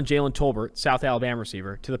 Thoughts on Jalen Tolbert, South Alabama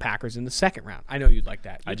receiver, to the Packers in the second round? I know you'd like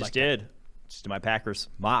that. I just did. Just my Packers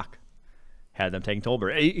mock. Had them taking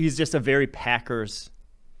Tolbert. He's just a very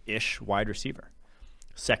Packers-ish wide receiver.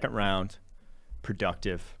 Second round,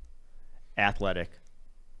 productive, athletic,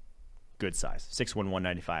 good size. 6'1",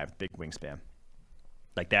 195, big wingspan.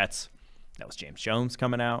 Like that was James Jones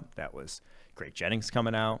coming out. That was Greg Jennings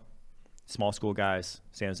coming out. Small school guys.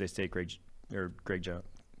 San Jose State, Greg Jones.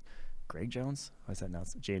 Greg Jones? Why is that now?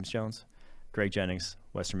 James Jones. Greg Jennings,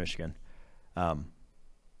 Western Michigan. So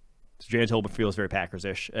Jalen Tolbert feels very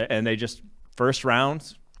Packers-ish. And they just, first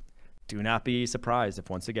round, do not be surprised if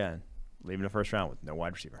once again, leaving the first round with no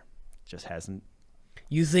wide receiver. Just hasn't.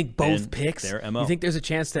 You think both picks? Their MO. You think there's a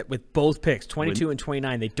chance that with both picks, 22 and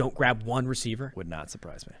 29, they don't grab one receiver? Would not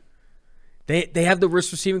surprise me. They have the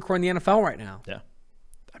worst receiving core in the NFL right now. Yeah.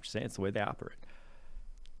 I'm just saying it's the way they operate.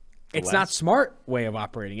 It's not smart way of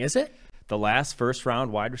operating, is it? The last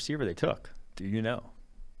first-round wide receiver they took, do you know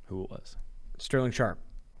who it was? Sterling Sharp.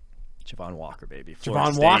 Javon Walker, baby.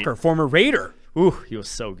 Javon Walker, former Raider. Ooh, he was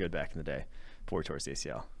so good back in the day before he tore his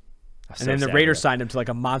ACL. And then the Raiders signed him to like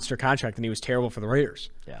a monster contract, and he was terrible for the Raiders.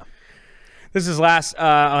 Yeah. This is last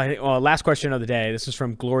question of the day. This is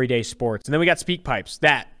from Glory Day Sports. And then we got Speakpipes.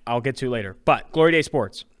 That I'll get to later. But Glory Day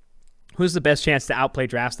Sports. Who's the best chance to outplay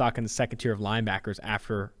draft stock in the second tier of linebackers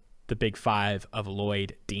after the big five of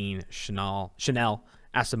Lloyd, Dean, Chanel,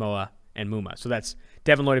 Asamoah, and Muma? So that's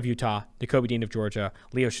Devin Lloyd of Utah, Nakobe Dean of Georgia,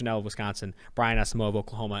 Leo Chanel of Wisconsin, Brian Asamoah of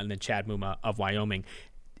Oklahoma, and then Chad Muma of Wyoming.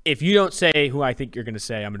 If you don't say who I think you're going to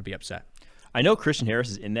say, I'm going to be upset. I know Christian Harris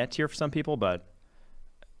is in that tier for some people, but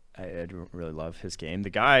I don't really love his game. The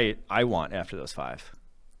guy I want after those five,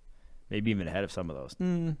 maybe even ahead of some of those.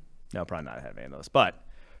 No, probably not ahead of any of those. But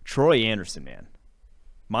Troy Anderson, man,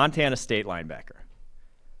 Montana State linebacker,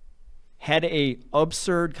 had a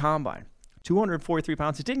absurd combine, 243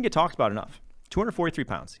 pounds. It didn't get talked about enough. 243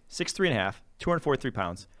 pounds, 6'3.5", 243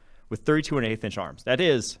 pounds, with 32.1/8-inch arms. That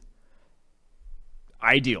is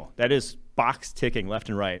ideal. That is box ticking left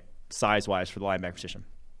and right, size-wise, for the linebacker position.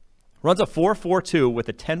 Runs a 4.42 with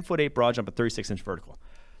a 10'8" broad jump, a 36-inch vertical.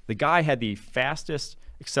 The guy had the fastest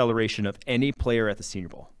acceleration of any player at the Senior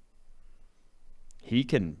Bowl. He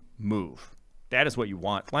can move. That is what you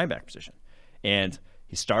want at linebacker position. And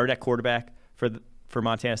he started at quarterback for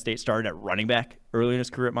Montana State, started at running back early in his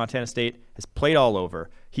career at Montana State, has played all over.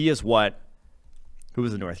 He is who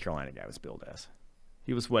was the North Carolina guy was billed as?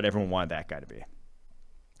 He was what everyone wanted that guy to be.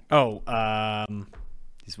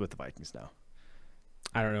 He's with the Vikings now.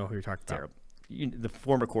 I don't know who you're talking about. The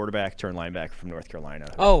former quarterback turned linebacker from North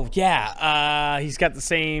Carolina. Oh, yeah. He's got the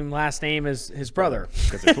same last name as his brother.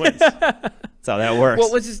 Because they're twins. That's how that works.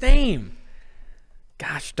 What was his name?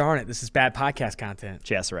 Gosh darn it. This is bad podcast content.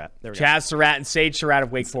 Chaz Surratt. Chaz Surratt and Sage Surratt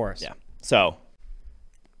of Wake Forest. Yeah. So,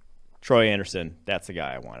 Troy Anderson, that's the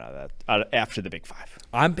guy I want out of that after the Big Five.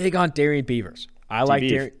 I'm big on Darian Beavers. I like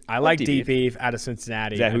D-Beef out of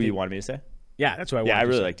Cincinnati. Is that who you wanted me to say? Yeah, that's what I wanted. Yeah, I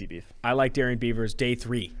really like D-Beef. I like Darian Beavers day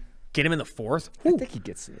 3. Get him in the 4th. I think he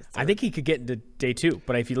gets it. I think he could get into day 2.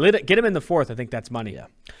 But if you get him in the 4th, I think that's money. Yeah.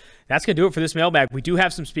 That's going to do it for this mailbag. We do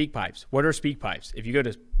have some Speakpipes. What are Speakpipes? If you go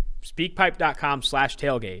to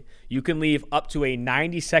speakpipe.com/tailgate, you can leave up to a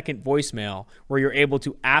 90-second voicemail where you're able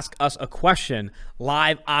to ask us a question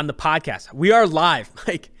live on the podcast. We are live.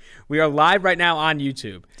 We are live right now on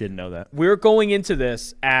YouTube. Didn't know that. We're going into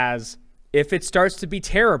this as if it starts to be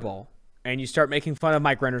terrible, and you start making fun of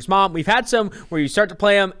Mike Renner's mom. We've had some where you start to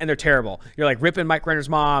play them and they're terrible. You're like ripping Mike Renner's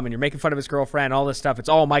mom and you're making fun of his girlfriend, all this stuff. It's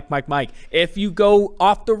all Mike. If you go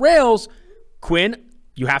off the rails, Quinn,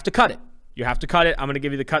 you have to cut it. You have to cut it. I'm going to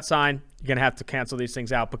give you the cut sign. You're going to have to cancel these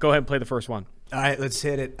things out. But go ahead and play the first one. All right, let's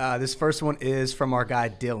hit it. This first one is from our guy,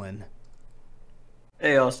 Dylan.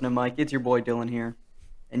 Hey, Austin and Mike. It's your boy, Dylan here.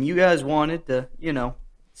 And you guys wanted to,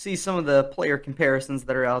 see some of the player comparisons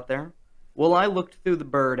that are out there. Well, I looked through the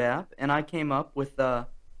Bird app, and I came up with 5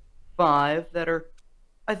 that are,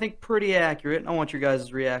 I think, pretty accurate, and I want your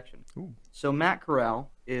guys' reaction. Ooh. So Matt Corral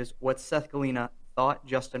is what Seth Galina thought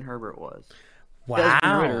Justin Herbert was. Wow.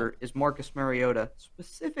 Desmond Ritter is Marcus Mariota,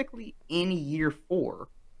 specifically in year 4.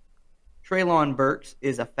 Treylon Burks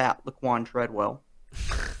is a fat Laquan Treadwell.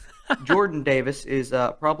 Jordan Davis is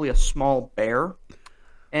probably a small bear.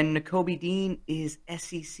 And Nakobe Dean is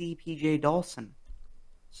SEC PJ Dawson.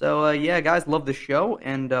 So, yeah, guys, love the show.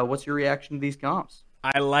 And what's your reaction to these comps?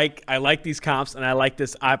 I like these comps, and I like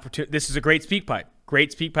this opportunity. This is a great speak pipe.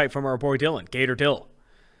 Great speak pipe from our boy Dylan, Gator Dill.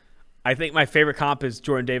 I think my favorite comp is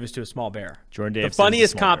Jordan Davis to a small bear. Jordan Davis. The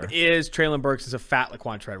funniest comp is Treylon Burks is a fat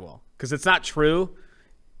Laquan Treadwell, because it's not true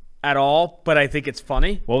at all, but I think it's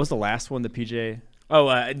funny. What was the last one, the PJ? Oh,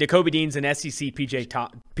 Nakobe Dean's an SEC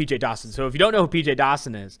PJ Dawson. So if you don't know who PJ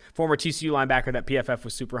Dawson is, former TCU linebacker that PFF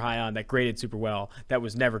was super high on, that graded super well, that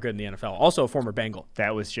was never good in the NFL. Also a former Bengal.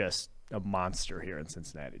 That was just a monster here in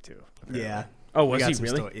Cincinnati, too. Apparently. Yeah. Oh, was he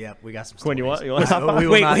really? Yeah, we got some stories. Quinn, you want we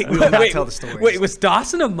will not tell the stories. Wait, was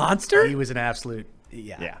Dawson a monster? He was an absolute,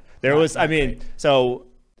 yeah. There was, so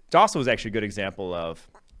Dawson was actually a good example of,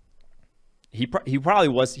 he probably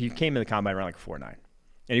was, he came in the combine around like 4.9. And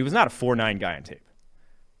he was not a 4.9 guy on tape.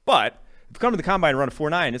 But if you come to the combine and run a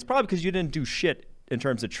 4.9, it's probably because you didn't do shit in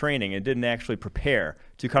terms of training and didn't actually prepare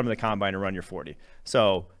to come to the combine and run your 40.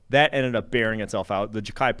 So that ended up bearing itself out. The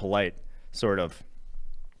Ja'Kai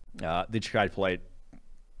Polite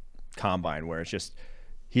combine, where it's just,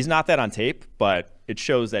 he's not that on tape, but it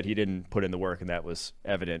shows that he didn't put in the work, and that was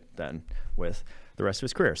evident then with the rest of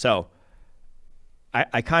his career. So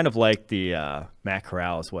I kind of like the Matt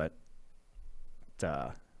Corral is what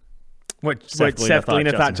Seth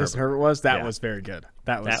Galina thought Justin Herbert was. That was very good.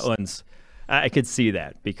 That one's, I could see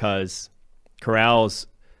that, because Corral's,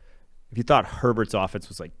 if you thought Herbert's offense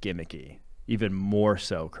was like gimmicky, even more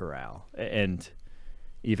so Corral, and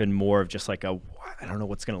even more of just like I don't know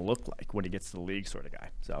what's going to look like when he gets to the league sort of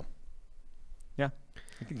guy. So, yeah,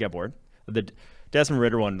 I can get bored. The Desmond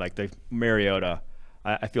Ritter one, like the Mariota,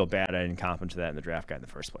 I feel bad I didn't comp him to that in the draft guide in the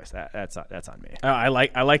first place. That's on me. I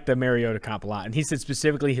like the Mariota comp a lot, and he said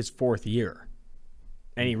specifically his 4th year.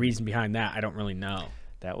 Any reason behind that, I don't really know.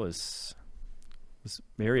 That was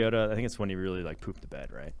Mariota. I think it's when he really like pooped the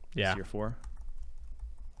bed, right? Yeah. Year 4.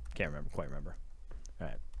 Can't quite remember. All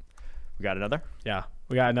right, we got another. Yeah,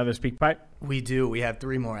 we got another speak pipe. We do. We have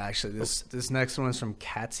 3 more actually. This next one is from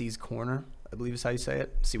Catsy's Corner, I believe is how you say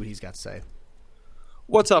it. See what he's got to say.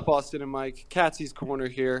 What's up, Austin and Mike? Catsy's Corner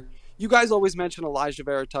here. You guys always mention Elijah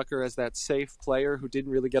Vera-Tucker as that safe player who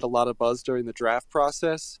didn't really get a lot of buzz during the draft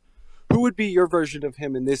process. Who would be your version of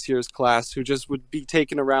him in this year's class, who just would be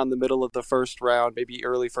taken around the middle of the first round, maybe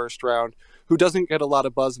early first round, who doesn't get a lot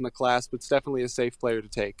of buzz in the class, but it's definitely a safe player to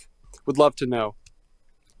take? Would love to know.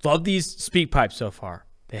 Love these speak pipes so far.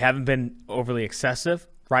 They haven't been overly excessive,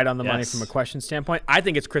 right on the money from a question standpoint. I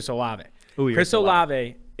think it's Chris Olave. Chris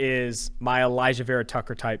Olave is my Elijah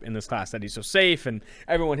Vera-Tucker type in this class, that he's so safe, and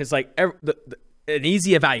everyone has like an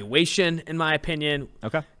easy evaluation, in my opinion.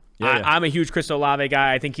 Okay. I'm a huge Chris Olave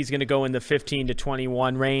guy. I think he's going to go in the 15 to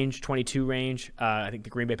 21 range, 22 range. I think the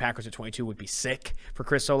Green Bay Packers at 22 would be sick for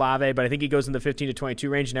Chris Olave, but I think he goes in the 15 to 22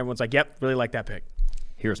 range, and everyone's like, yep, really like that pick.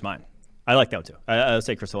 Here's mine. I like that one too. I'll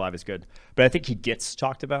say Chris Olave is good, but I think he gets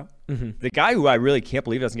talked about. Mm-hmm. The guy who I really can't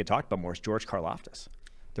believe doesn't get talked about more is George Karlaftis,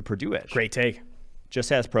 the Purdue edge. Great take. Just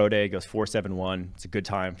has pro day, goes 4.71. It's a good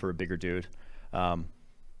time for a bigger dude. I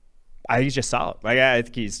think he's just solid. Like, I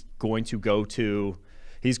think he's going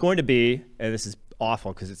to be, and this is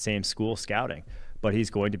awful because it's same school scouting, but he's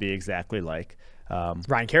going to be exactly like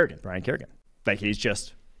Ryan Kerrigan. Like, he's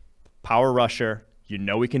just power rusher. You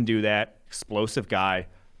know he can do that. Explosive guy,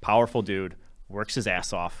 powerful dude, works his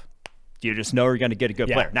ass off. You just know you're going to get a good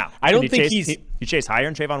player. Now, I don't think you chase higher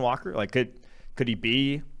in Trayvon Walker. Like, could he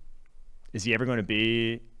be? Is he ever going to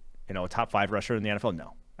be, a top 5 rusher in the NFL?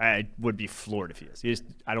 No. I would be floored if he is.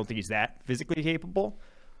 I don't think he's that physically capable.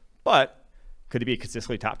 But could he be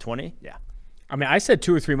consistently top 20? Yeah. I mean, I said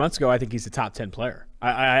 2 or 3 months ago, I think he's a top 10 player.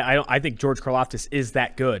 I think George Karlaftis is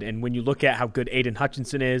that good. And when you look at how good Aiden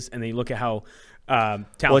Hutchinson is, and then you look at how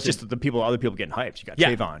Talented. Well, it's just other people getting hyped. You got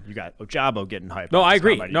Trayvon, you got Ojabo getting hyped. No, I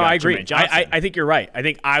agree. I agree. I think you're right. I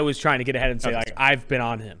think I was trying to get ahead and say I've been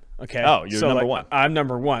on him. Okay. Oh, you're number one. I'm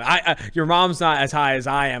number one. Your mom's not as high as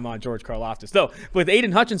I am on George Karlaftis. Though with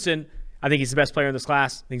Aiden Hutchinson, I think he's the best player in this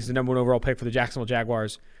class. I think he's the number one overall pick for the Jacksonville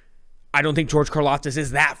Jaguars. I don't think George Karlaftis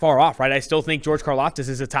is that far off, right? I still think George Karlaftis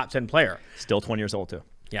is a top 10 player. Still 20 years old too.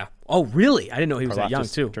 Yeah. Oh, really? I didn't know he was that young,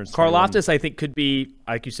 too. Karlaftis, I think, could be,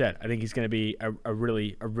 like you said, I think he's going to be a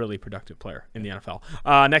really productive player in the NFL.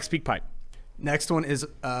 Next Speak Pipe. Next one is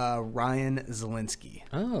Ryan Zielinski.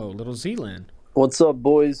 Oh, little Zealand. What's up,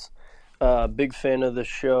 boys? Big fan of the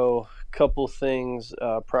show. Couple things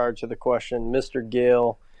prior to the question. Mr.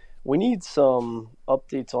 Gayle, we need some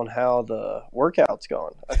updates on how the workout's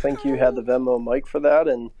going. I think you had the Venmo mic for that,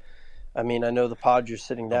 and I mean, I know the pods are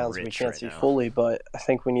sitting down, so we can't see fully, but I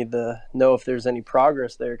think we need to know if there's any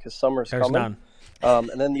progress there because summer's coming. And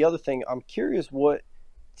then the other thing, I'm curious what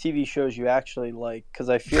TV shows you actually like, because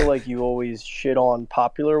I feel like you always shit on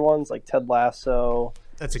popular ones like Ted Lasso,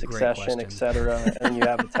 Succession, etc. And you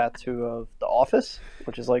have a tattoo of The Office,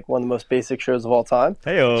 which is like one of the most basic shows of all time.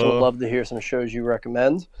 Hey-o. So I'd love to hear some shows you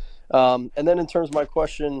recommend. And then in terms of my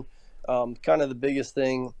question, kind of the biggest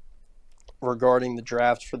thing regarding the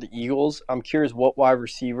draft for the Eagles, I'm curious what wide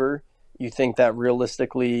receiver you think that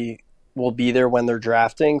realistically will be there when they're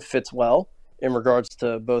drafting fits well in regards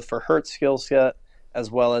to both for Hurts' skill set as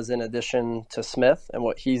well as in addition to Smith and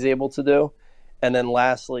what he's able to do. And then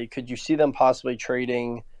lastly, could you see them possibly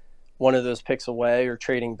trading one of those picks away or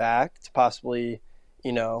trading back to possibly,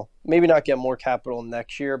 maybe not get more capital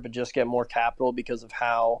next year, but just get more capital because of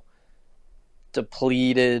how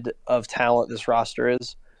depleted of talent this roster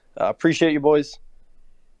is? Appreciate you, boys.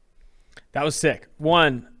 That was sick.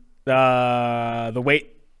 One, the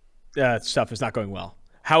weight stuff is not going well.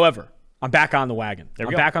 However, I'm back on the wagon.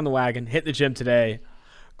 Back on the wagon. Hit the gym today.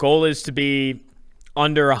 Goal is to be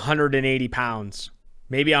under 180 pounds,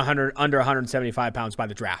 maybe under 175 pounds by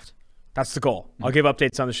the draft. That's the goal. I'll give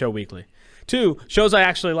updates on the show weekly. 2, shows I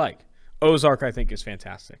actually like. Ozark, I think, is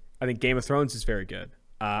fantastic. I think Game of Thrones is very good.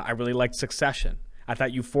 I really liked Succession. I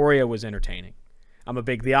thought Euphoria was entertaining. I'm a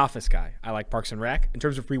big The Office guy. I like Parks and Rec. In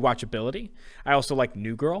terms of rewatchability, I also like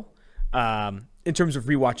New Girl. In terms of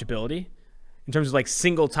rewatchability, in terms of like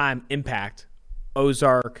single time impact,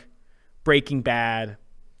 Ozark, Breaking Bad,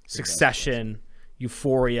 Succession,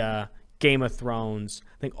 Euphoria, Game of Thrones.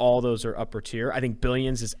 I think all those are upper tier. I think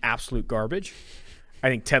Billions is absolute garbage. I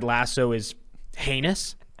think Ted Lasso is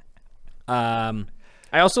heinous. I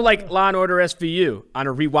also like Law and Order SVU on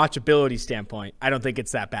a rewatchability standpoint. I don't think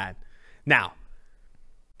it's that bad. Now,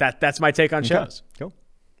 that's my take on shows. Cool.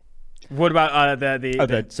 What about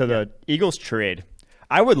the Eagles trade?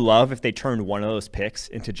 I would love if they turned one of those picks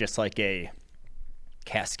into just like a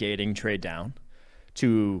cascading trade down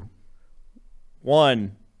to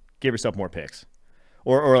one, give yourself more picks,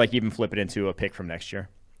 or like even flip it into a pick from next year,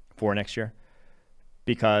 for next year,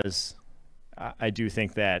 because I do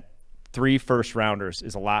think that 3 first-rounders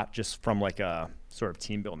is a lot just from like a sort of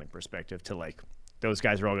team building perspective to like those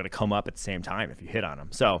guys are all going to come up at the same time if you hit on them.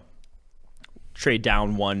 So trade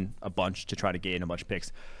down a bunch to try to gain a bunch of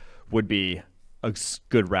picks would be a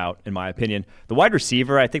good route, in my opinion. The wide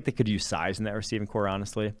receiver, I think they could use size in that receiving core,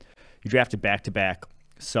 honestly. You drafted back-to-back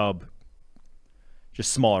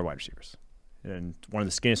just smaller wide receivers. And one of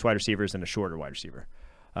the skinniest wide receivers and a shorter wide receiver.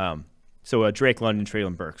 So Drake London,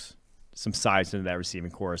 Treylon Burks, some size into that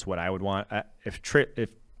receiving core is what I would want. If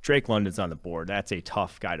Drake London's on the board, that's a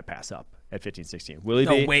tough guy to pass up at 15-16. Will he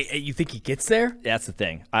be? No, wait, you think he gets there? That's the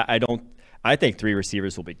thing. I think 3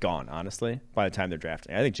 receivers will be gone, honestly, by the time they're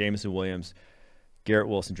drafting. I think Jameson Williams, Garrett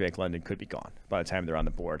Wilson, Drake London could be gone by the time they're on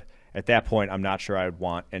the board. At that point, I'm not sure I would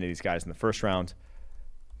want any of these guys in the first round.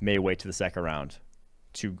 May wait to the second round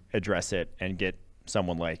to address it and get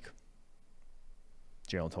someone like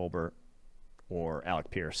Jalen Tolbert or Alec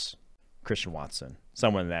Pierce, Christian Watson,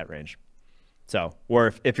 someone in that range. So,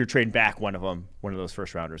 or if you're trading back one of those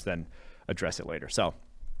first rounders, then address it later. So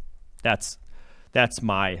that's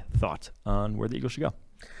my thought on where the Eagles should go.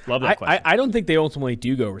 Love that question. I don't think they ultimately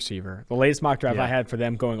do go receiver. The latest mock draft I had for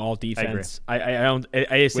them going all defense. I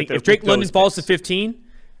just think if Drake London falls to 15,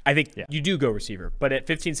 I think you do go receiver. But at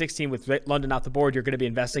 15-16 with London off the board, you're going to be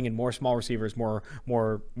investing in more small receivers, more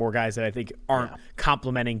guys that I think aren't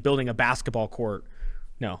complementing building a basketball court.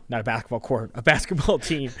 No, not a basketball court, a basketball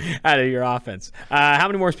team out of your offense. How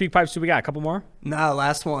many more speak pipes do we got? A couple more? No,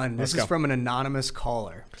 last one. This is from an anonymous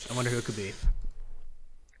caller. I wonder who it could be.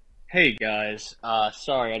 Hey, guys.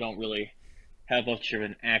 Sorry, I don't really have much of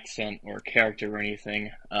an accent or character or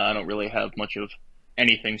anything. I don't really have much of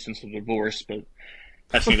anything since the divorce, but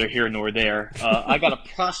That's neither here nor there. I got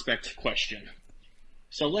a prospect question.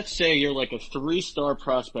 So let's say you're like a 3-star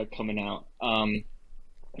prospect coming out.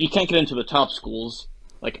 You can't get into the top schools,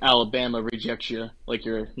 like Alabama rejects you, like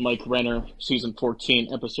your Mike Renner, season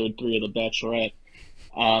 14, episode 3 of The Bachelorette.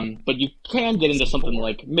 But you can get into something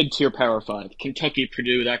like mid-tier Power 5, Kentucky,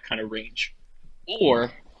 Purdue, that kind of range.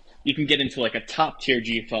 Or you can get into like a top-tier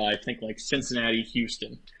G5, think like Cincinnati,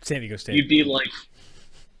 Houston. San Diego State. You'd be like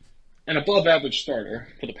an above-average starter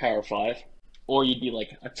for the Power 5, or you'd be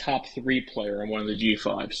like a top 3 player in one of the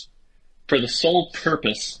G5s. For the sole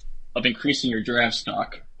purpose of increasing your draft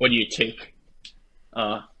stock, what do you take?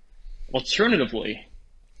 Alternatively,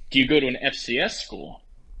 do you go to an FCS school,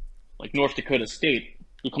 like North Dakota State,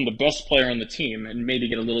 become the best player on the team, and maybe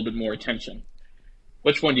get a little bit more attention?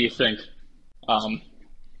 Which one do you think?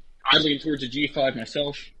 I lean towards a G5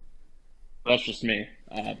 myself. That's just me.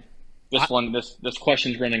 This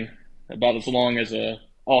question's running about as long as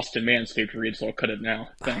Austin Manscaped read, so I'll cut it now.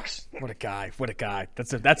 Thanks. What a guy.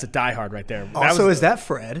 That's a diehard right there. Also, is that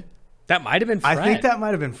Fred? That might have been Fred. I think that might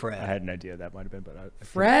have been Fred. I had an idea that might have been, but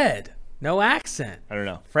Fred. No accent. I don't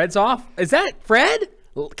know. Fred's off. Is that Fred?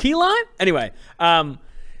 Key lime? Anyway, I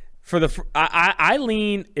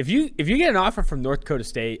lean, if you get an offer from North Dakota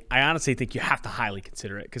State, I honestly think you have to highly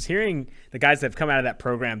consider it, because hearing the guys that have come out of that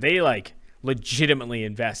program, they like legitimately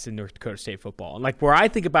invest in North Dakota State football. And like where I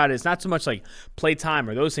think about it is not so much like play time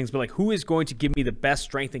or those things, but like who is going to give me the best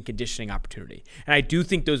strength and conditioning opportunity. And I do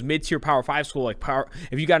think those mid-tier Power 5 school,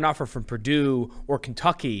 if you got an offer from Purdue or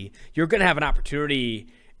Kentucky, you're going to have an opportunity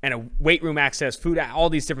and a weight room access, food, all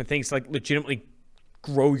these different things to like legitimately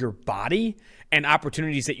grow your body and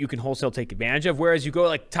opportunities that you can wholesale take advantage of. Whereas you go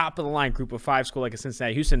like top of the line group of 5 school like a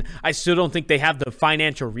Cincinnati, Houston, I still don't think they have the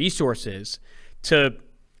financial resources to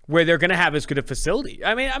where they're going to have as good a facility.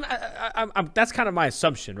 I mean, I'm that's kind of my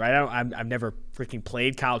assumption, right? I've never freaking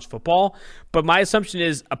played college football, but my assumption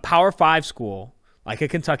is a Power 5 school like a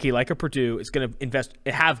Kentucky, like a Purdue, is going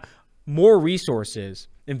to have more resources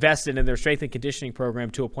invested in their strength and conditioning program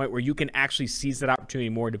to a point where you can actually seize that opportunity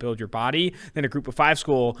more to build your body than a group of 5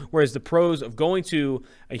 school. Whereas the pros of going to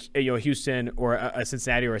a Houston or a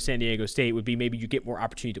Cincinnati or a San Diego State would be maybe you get more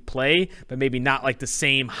opportunity to play, but maybe not like the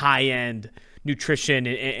same high-end nutrition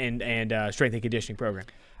and strength and conditioning program.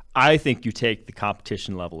 I think you take the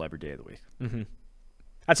competition level every day of the week. Mm-hmm.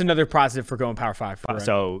 That's another positive for going Power 5.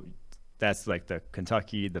 So that's like the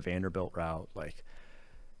Kentucky, the Vanderbilt route. Like,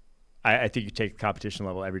 I think you take the competition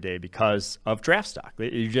level every day because of draft stock.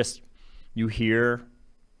 You hear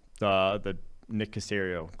the Nick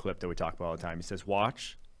Caserio clip that we talk about all the time. He says,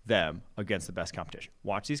 watch them against the best competition.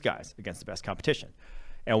 Watch these guys against the best competition.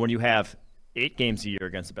 And when you have 8 games a year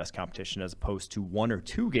against the best competition as opposed to 1 or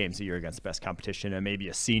 2 games a year against the best competition and maybe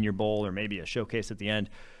a Senior Bowl or maybe a showcase at the end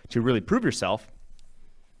to really prove yourself,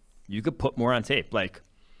 you could put more on tape. Like,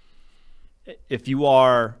 if you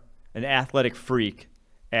are an athletic freak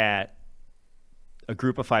at a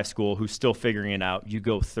group of 5 school who's still figuring it out, you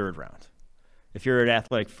go 3rd round. If you're an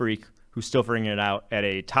athletic freak who's still figuring it out at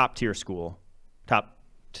a top-tier school,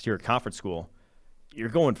 top-tier conference school, you're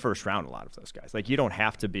going 1st round, a lot of those guys. Like, you don't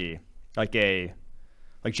have to be like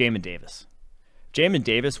Jamin Davis. Jamin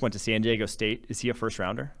Davis went to San Diego State. Is he a 1st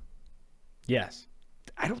rounder? Yes.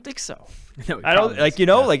 I don't think so. No, I don't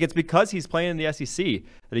like it's because he's playing in the SEC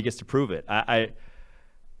that he gets to prove it.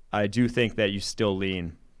 I do think that you still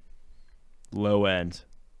lean low end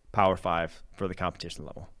Power 5 for the competition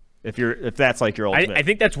level. If that's like your ultimate. I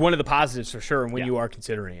think that's one of the positives for sure when you are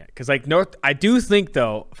considering it. Because like I do think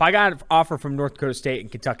though, if I got an offer from North Dakota State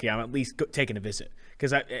and Kentucky, I'm at least taking a visit.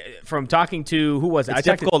 Because from talking to who was it? It's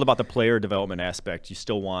difficult about the player development aspect. You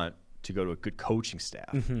still want to go to a good coaching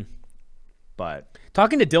staff. Mm-hmm. But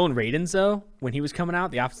talking to Dylan Radins though, when he was coming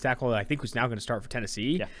out, the offensive tackle that I think was now going to start for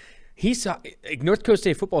Tennessee. Yeah. He saw North Dakota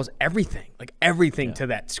State football is everything to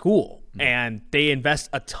that school, and they invest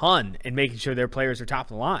a ton in making sure their players are top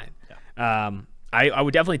of the line. Yeah. I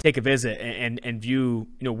would definitely take a visit and view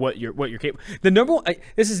what you're capable. The number one,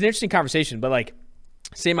 this is an interesting conversation, but like,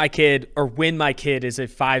 say my kid or when my kid is a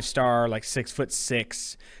 5-star, like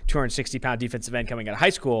 6'6", 260-pound defensive end coming out of high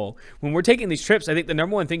school, when we're taking these trips, I think the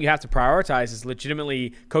number one thing you have to prioritize is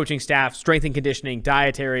legitimately coaching staff, strength and conditioning,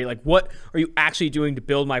 dietary. Like, what are you actually doing to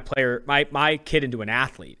build my kid into an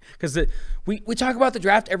athlete? Because we talk about the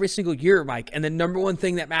draft every single year, Mike, and the number one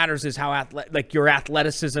thing that matters is how your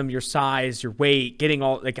athleticism, your size, your weight, getting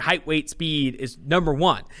all like height, weight, speed is number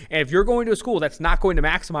one. And if you're going to a school that's not going to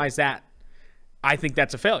maximize that I think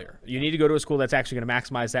that's a failure. You need to go to a school that's actually going to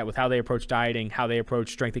maximize that with how they approach dieting, how they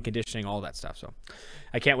approach strength and conditioning, all that stuff. So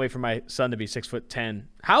I can't wait for my son to be 6'10".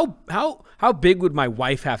 How big would my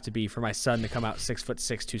wife have to be for my son to come out 6'6",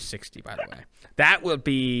 260, by the way? That would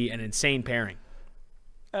be an insane pairing.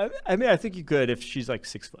 I mean, I think you could if she's like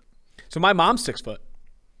 6 foot. So my mom's 6 foot.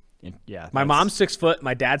 Yeah, my mom's 6 foot.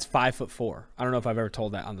 My dad's 5'4". I don't know if I've ever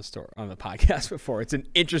told that on the podcast before. It's an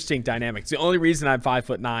interesting dynamic. It's the only reason I'm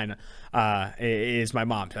 5'9" is my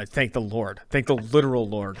mom. Thank the Lord. Thank the literal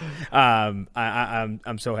Lord.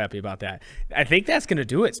 I'm so happy about that. I think that's going to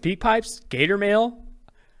do it. Speakpipes, Gator Mail,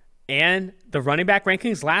 and the running back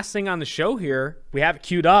rankings. Last thing on the show here, we have it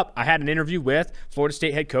queued up. I had an interview with Florida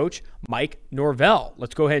State head coach Mike Norvell.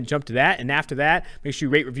 Let's go ahead and jump to that. And after that, make sure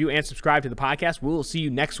you rate, review, and subscribe to the podcast. We will see you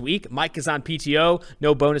next week. Mike is on PTO.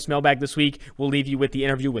 No bonus mailbag this week. We'll leave you with the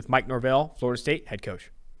interview with Mike Norvell, Florida State head coach.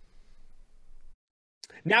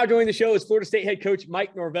 Now joining the show is Florida State head coach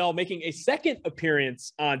Mike Norvell, making a second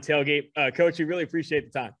appearance on Tailgate. Coach, we really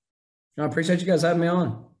appreciate the time. I appreciate you guys having me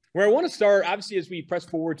on. Where I want to start, obviously, as we press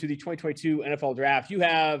forward to the 2022 NFL Draft, you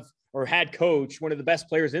have or had coached one of the best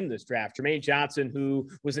players in this draft, Jermaine Johnson, who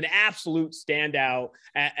was an absolute standout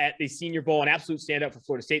at the Senior Bowl, an absolute standout for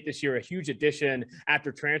Florida State this year, a huge addition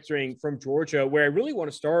after transferring from Georgia. Where I really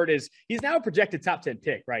want to start is he's now a projected top 10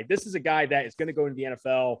 pick, right? This is a guy that is going to go into the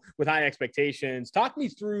NFL with high expectations. Talk me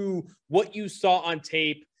through what you saw on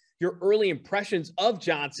tape, your early impressions of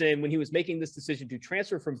Johnson when he was making this decision to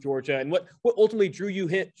transfer from Georgia, and what ultimately drew you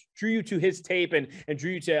to his tape and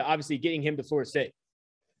drew you to obviously getting him to Florida State.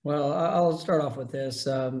 Well, I'll start off with this.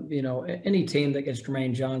 Any team that gets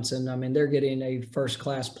Jermaine Johnson, I mean, they're getting a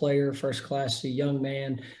first-class player, first-class young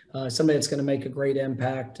man, somebody that's going to make a great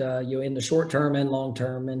impact, in the short term and long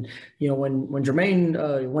term. And when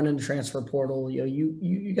Jermaine went into transfer portal,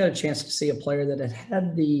 you got a chance to see a player that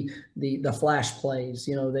had the flash plays.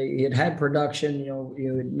 He had production.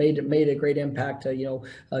 It made a great impact.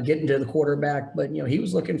 Getting to the quarterback, but he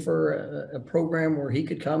was looking for a program where he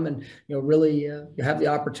could come and really have the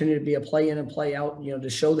opportunity to be a play in and play out. To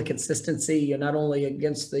show the consistency, not only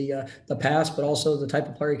against the pass, but also the type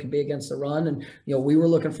of player he could be against the run. And we were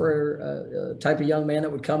looking for a type of young man that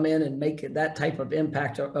would come in and make that type of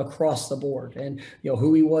impact across the board. And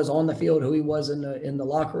who he was on the field, who he was in the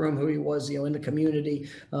locker room, who he was in the community.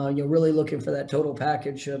 Really looking for that total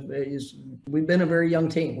package. We've been a very young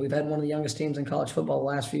team. We've had one of the youngest teams in college football the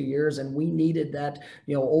last few years, and we needed that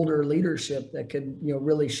older leadership that could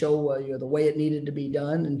really show the way it needed to be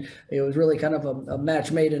done. And it was really kind of a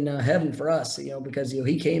match made in heaven for us, because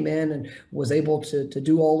he came in and was able to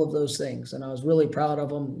do all of those things. And I was really proud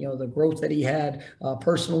of him. The growth that he had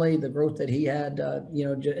personally, the growth that he had,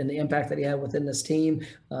 and the impact that he had within this team,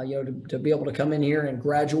 to be able to come in here and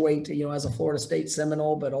graduate, as a Florida State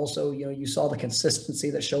Seminole, but also, you saw the consistency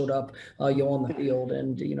that showed up, on the field.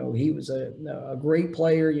 And, he was a great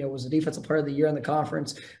player, was a defensive player of the year in the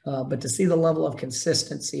conference, but to see the level of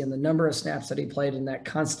consistency and the number of snaps that he played in that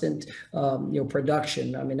constant,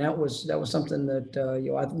 production, I mean, that was something that,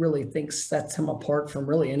 I really think sets him apart from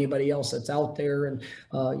really anybody else that's out there. And,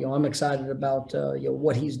 I'm excited about,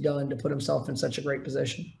 what he's done to put himself in such a great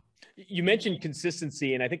position. You mentioned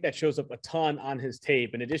consistency, and I think that shows up a ton on his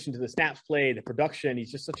tape. In addition to the snaps played, the production,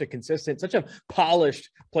 he's just such a consistent, such a polished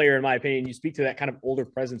player, in my opinion. You speak to that kind of older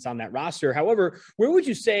presence on that roster. However, where would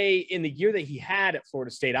you say in the year that he had at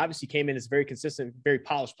Florida State, obviously came in as a very consistent, very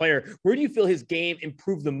polished player, where do you feel his game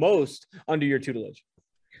improved the most under your tutelage?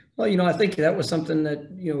 Well, I think that was something that,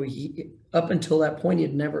 he, up until that point, he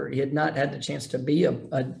had not had the chance to be a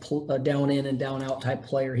down in and down out type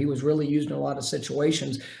player. He was really used in a lot of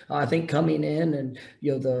situations. I think coming in and,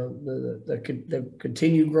 the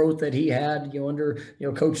continued growth that he had, under,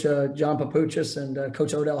 Coach John Papuchis and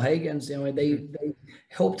Coach Odell Hagens, they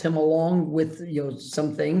helped him along with,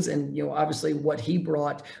 some things. And, obviously what he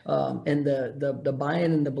brought, and the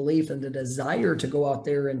buy-in and the belief and the desire to go out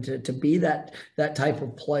there and to be that type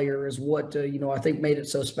of player is what, I think made it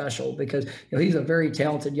so special, because, he's a very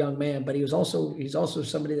talented young man, but he's also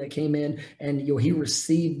somebody that came in and, he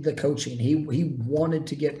received the coaching. He wanted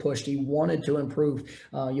to get pushed. He wanted to improve.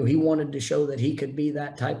 He wanted to show that he could be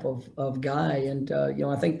that type of guy. And,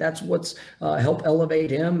 I think that's what's helped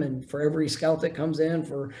elevate him. And for every scout that comes in,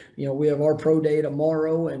 we have our pro day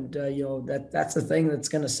tomorrow, and, that's the thing that's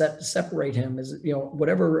going to separate him is,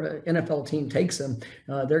 whatever NFL team takes him,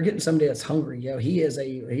 they're getting somebody that's hungry. He is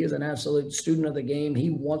an absolute student of the game. He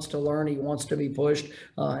wants to learn. He wants to be pushed,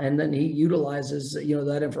 and then he utilizes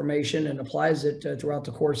that information and applies it throughout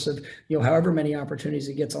the course of however many opportunities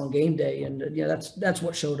he gets on game day, and that's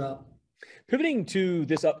what showed up. Pivoting to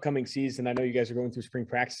this upcoming season, I know you guys are going through spring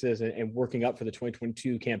practices and working up for the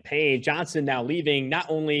 2022 campaign. Johnson now leaving, not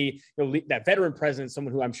only that veteran presence,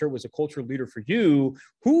 someone who I'm sure was a cultural leader for you.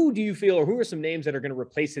 Who do you feel, or who are some names that are going to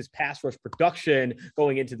replace his pass rush production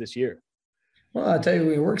going into this year? Well, I'll tell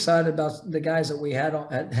you, we're excited about the guys that we had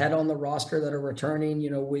on the roster that are returning.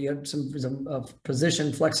 We have some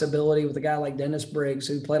position flexibility with a guy like Dennis Briggs,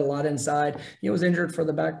 who played a lot inside. He was injured for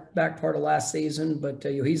the back part of last season, but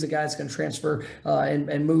he's a guy that's going to transfer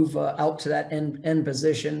and move out to that end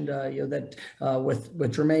position.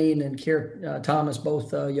 With Jermaine and Kier Thomas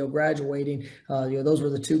both graduating, those were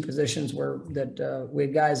the two positions that we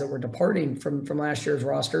had guys that were departing from last year's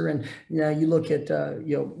roster. And you look at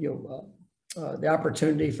the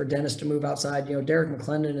opportunity for Dennis to move outside. Derek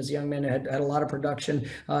McClendon is a young man who had a lot of production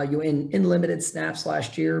in limited snaps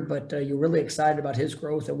last year, but you're really excited about his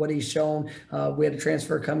growth and what he's shown. We had a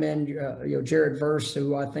transfer come in, Jared Verse,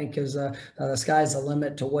 who I think is the sky's the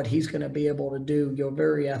limit to what he's going to be able to do.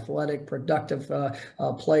 Very athletic, productive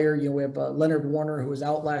player. We have Leonard Warner, who was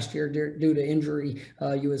out last year due to injury.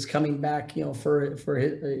 He was coming back, for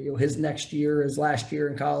his next year, his last year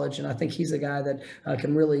in college, and I think he's a guy that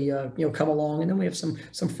can really come along. And then we have some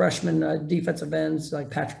freshman defensive ends like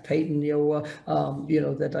Patrick Payton,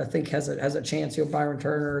 that I think has a chance. Byron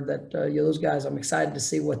Turner, that those guys. I'm excited to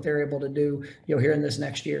see what they're able to do, here in this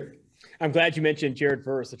next year. I'm glad you mentioned Jared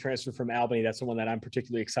Verse, the transfer from Albany. That's the one that I'm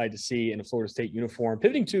particularly excited to see in a Florida State uniform.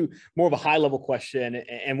 Pivoting to more of a high-level question,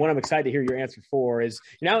 and one I'm excited to hear your answer for is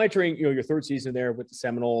you're now entering, your third season there with the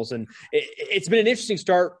Seminoles, and it's been an interesting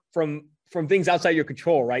start from things outside your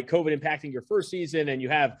control, right? COVID impacting your first season, and you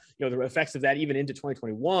have, the effects of that even into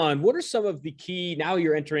 2021. What are some of the key, now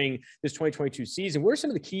you're entering this 2022 season, what are some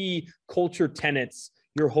of the key culture tenets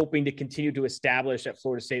you're hoping to continue to establish at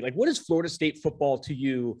Florida State? Like, what is Florida State football to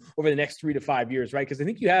you over the next 3 to 5 years, right? Because I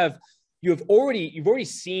think you've already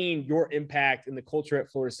seen your impact in the culture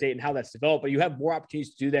at Florida State and how that's developed, but you have more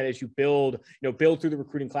opportunities to do that as you build through the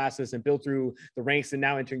recruiting classes and build through the ranks and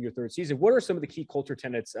now entering your third season. What are some of the key culture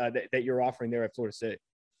tenets that you're offering there at Florida State?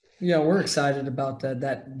 Yeah, we're excited about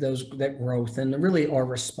that growth and really our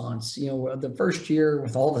response. The first year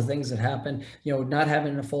with all the things that happened, not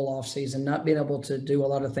having a full off season, not being able to do a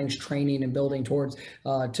lot of things, training and building towards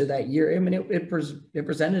to that year. I mean, it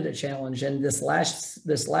presented a challenge. And this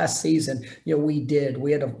last season,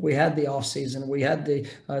 we had the off season, we had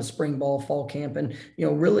the spring ball, fall camp, and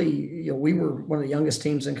really, we were one of the youngest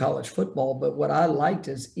teams in college football. But what I liked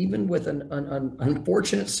is even with an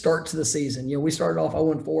unfortunate start to the season, we started off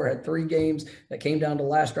 0-4. Had 3 games that came down to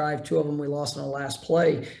last drive. 2 of them we lost on the last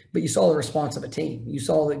play. But you saw the response of a team. You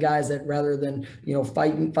saw the guys that rather than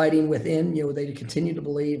fighting within, they continue to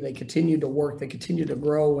believe, they continue to work, they continue to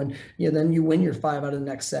grow, and then you win your 5 out of the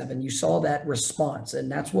next 7. You saw that response,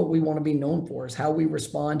 and that's what we want to be known for: is how we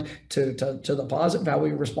respond to the positive, how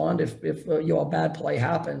we respond if a bad play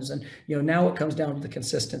happens, and now it comes down to the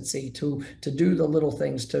consistency to do the little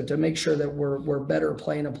things to make sure that we're better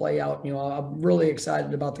playing a play out. I'm really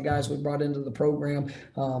excited about the guys we brought into the program.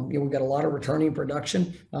 We've got a lot of returning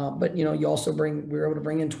production, but we were able to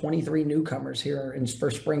bring in 23 newcomers here for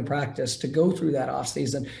spring practice to go through that off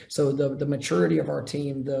season. So the maturity of our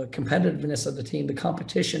team, the competitiveness of the team, the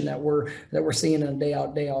competition that we're seeing on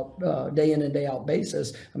a day in and day out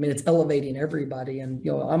basis. I mean, it's elevating everybody, and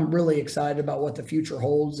I'm really excited about what the future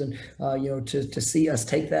holds, and to see us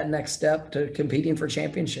take that next step to competing for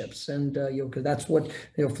championships, and because that's what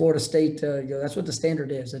Florida State, that's what the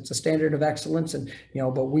standard is. It's a standard of excellence, and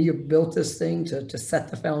but we have built this thing to set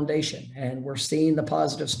the foundation, and we're seeing the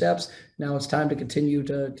positive steps. Now it's time to continue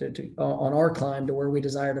to on our climb to where we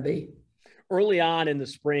desire to be. Early on in the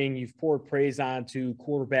spring, you've poured praise on to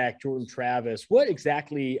quarterback Jordan Travis. What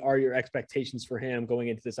exactly are your expectations for him going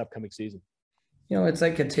into this upcoming season? It's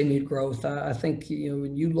like continued growth. I think,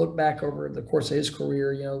 when you look back over the course of his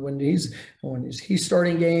career, when he's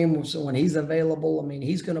starting games, when he's available, I mean,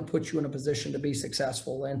 he's going to put you in a position to be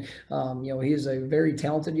successful. And, he's a very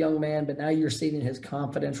talented young man, but now you're seeing his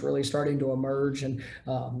confidence really starting to emerge. And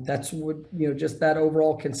that's what, just that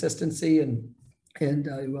overall consistency and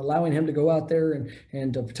allowing him to go out there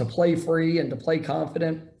and to play free and to play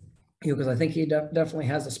confident, because I think he definitely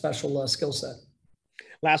has a special skill set.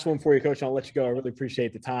 Last one for you, Coach. I'll let you go. I really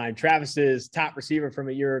appreciate the time. Travis's top receiver from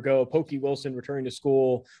a year ago, Pokey Wilson, returning to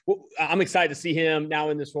school. I'm excited to see him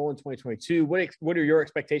now in this role in 2022. What are your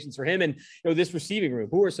expectations for him and this receiving room?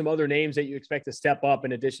 Who are some other names that you expect to step up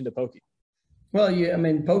in addition to Pokey? Well,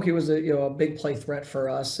 Pokey was a big play threat for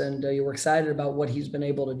us, and you were excited about what he's been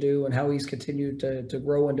able to do and how he's continued to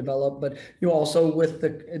grow and develop. But also with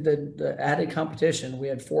the added competition, we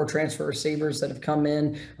had 4 transfer receivers that have come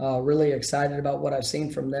in. Really excited about what I've seen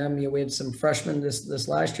from them. We had some freshmen this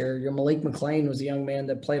last year. Malik McLean was a young man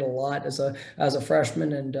that played a lot as a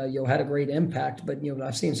freshman and had a great impact. But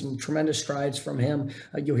I've seen some tremendous strides from him.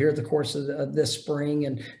 You'll hear the course of this spring,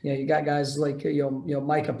 and you got guys like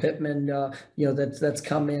Micah Pittman. That's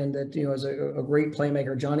come in that is a great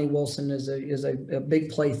playmaker. Johnny Wilson is a big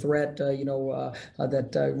play threat.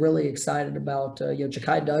 That really excited about.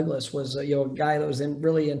 Ja'Kai Douglas was a guy that was in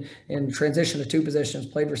transition to 2 positions,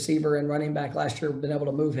 played receiver and running back last year. Been able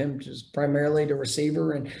to move him just primarily to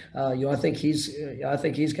receiver, and I think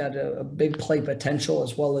he's got a big play potential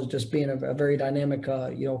as well as just being a very dynamic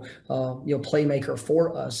playmaker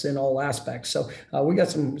for us in all aspects. So we got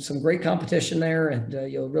some great competition there, and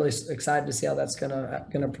really excited to see how that's going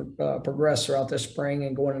to progress throughout this spring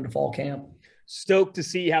and going into fall camp. Stoked to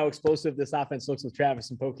see how explosive this offense looks with Travis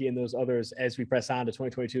and Pokey and those others as we press on to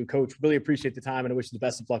 2022. Coach, really appreciate the time, and I wish you the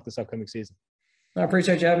best of luck this upcoming season. I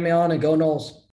appreciate you having me on, and go Noles.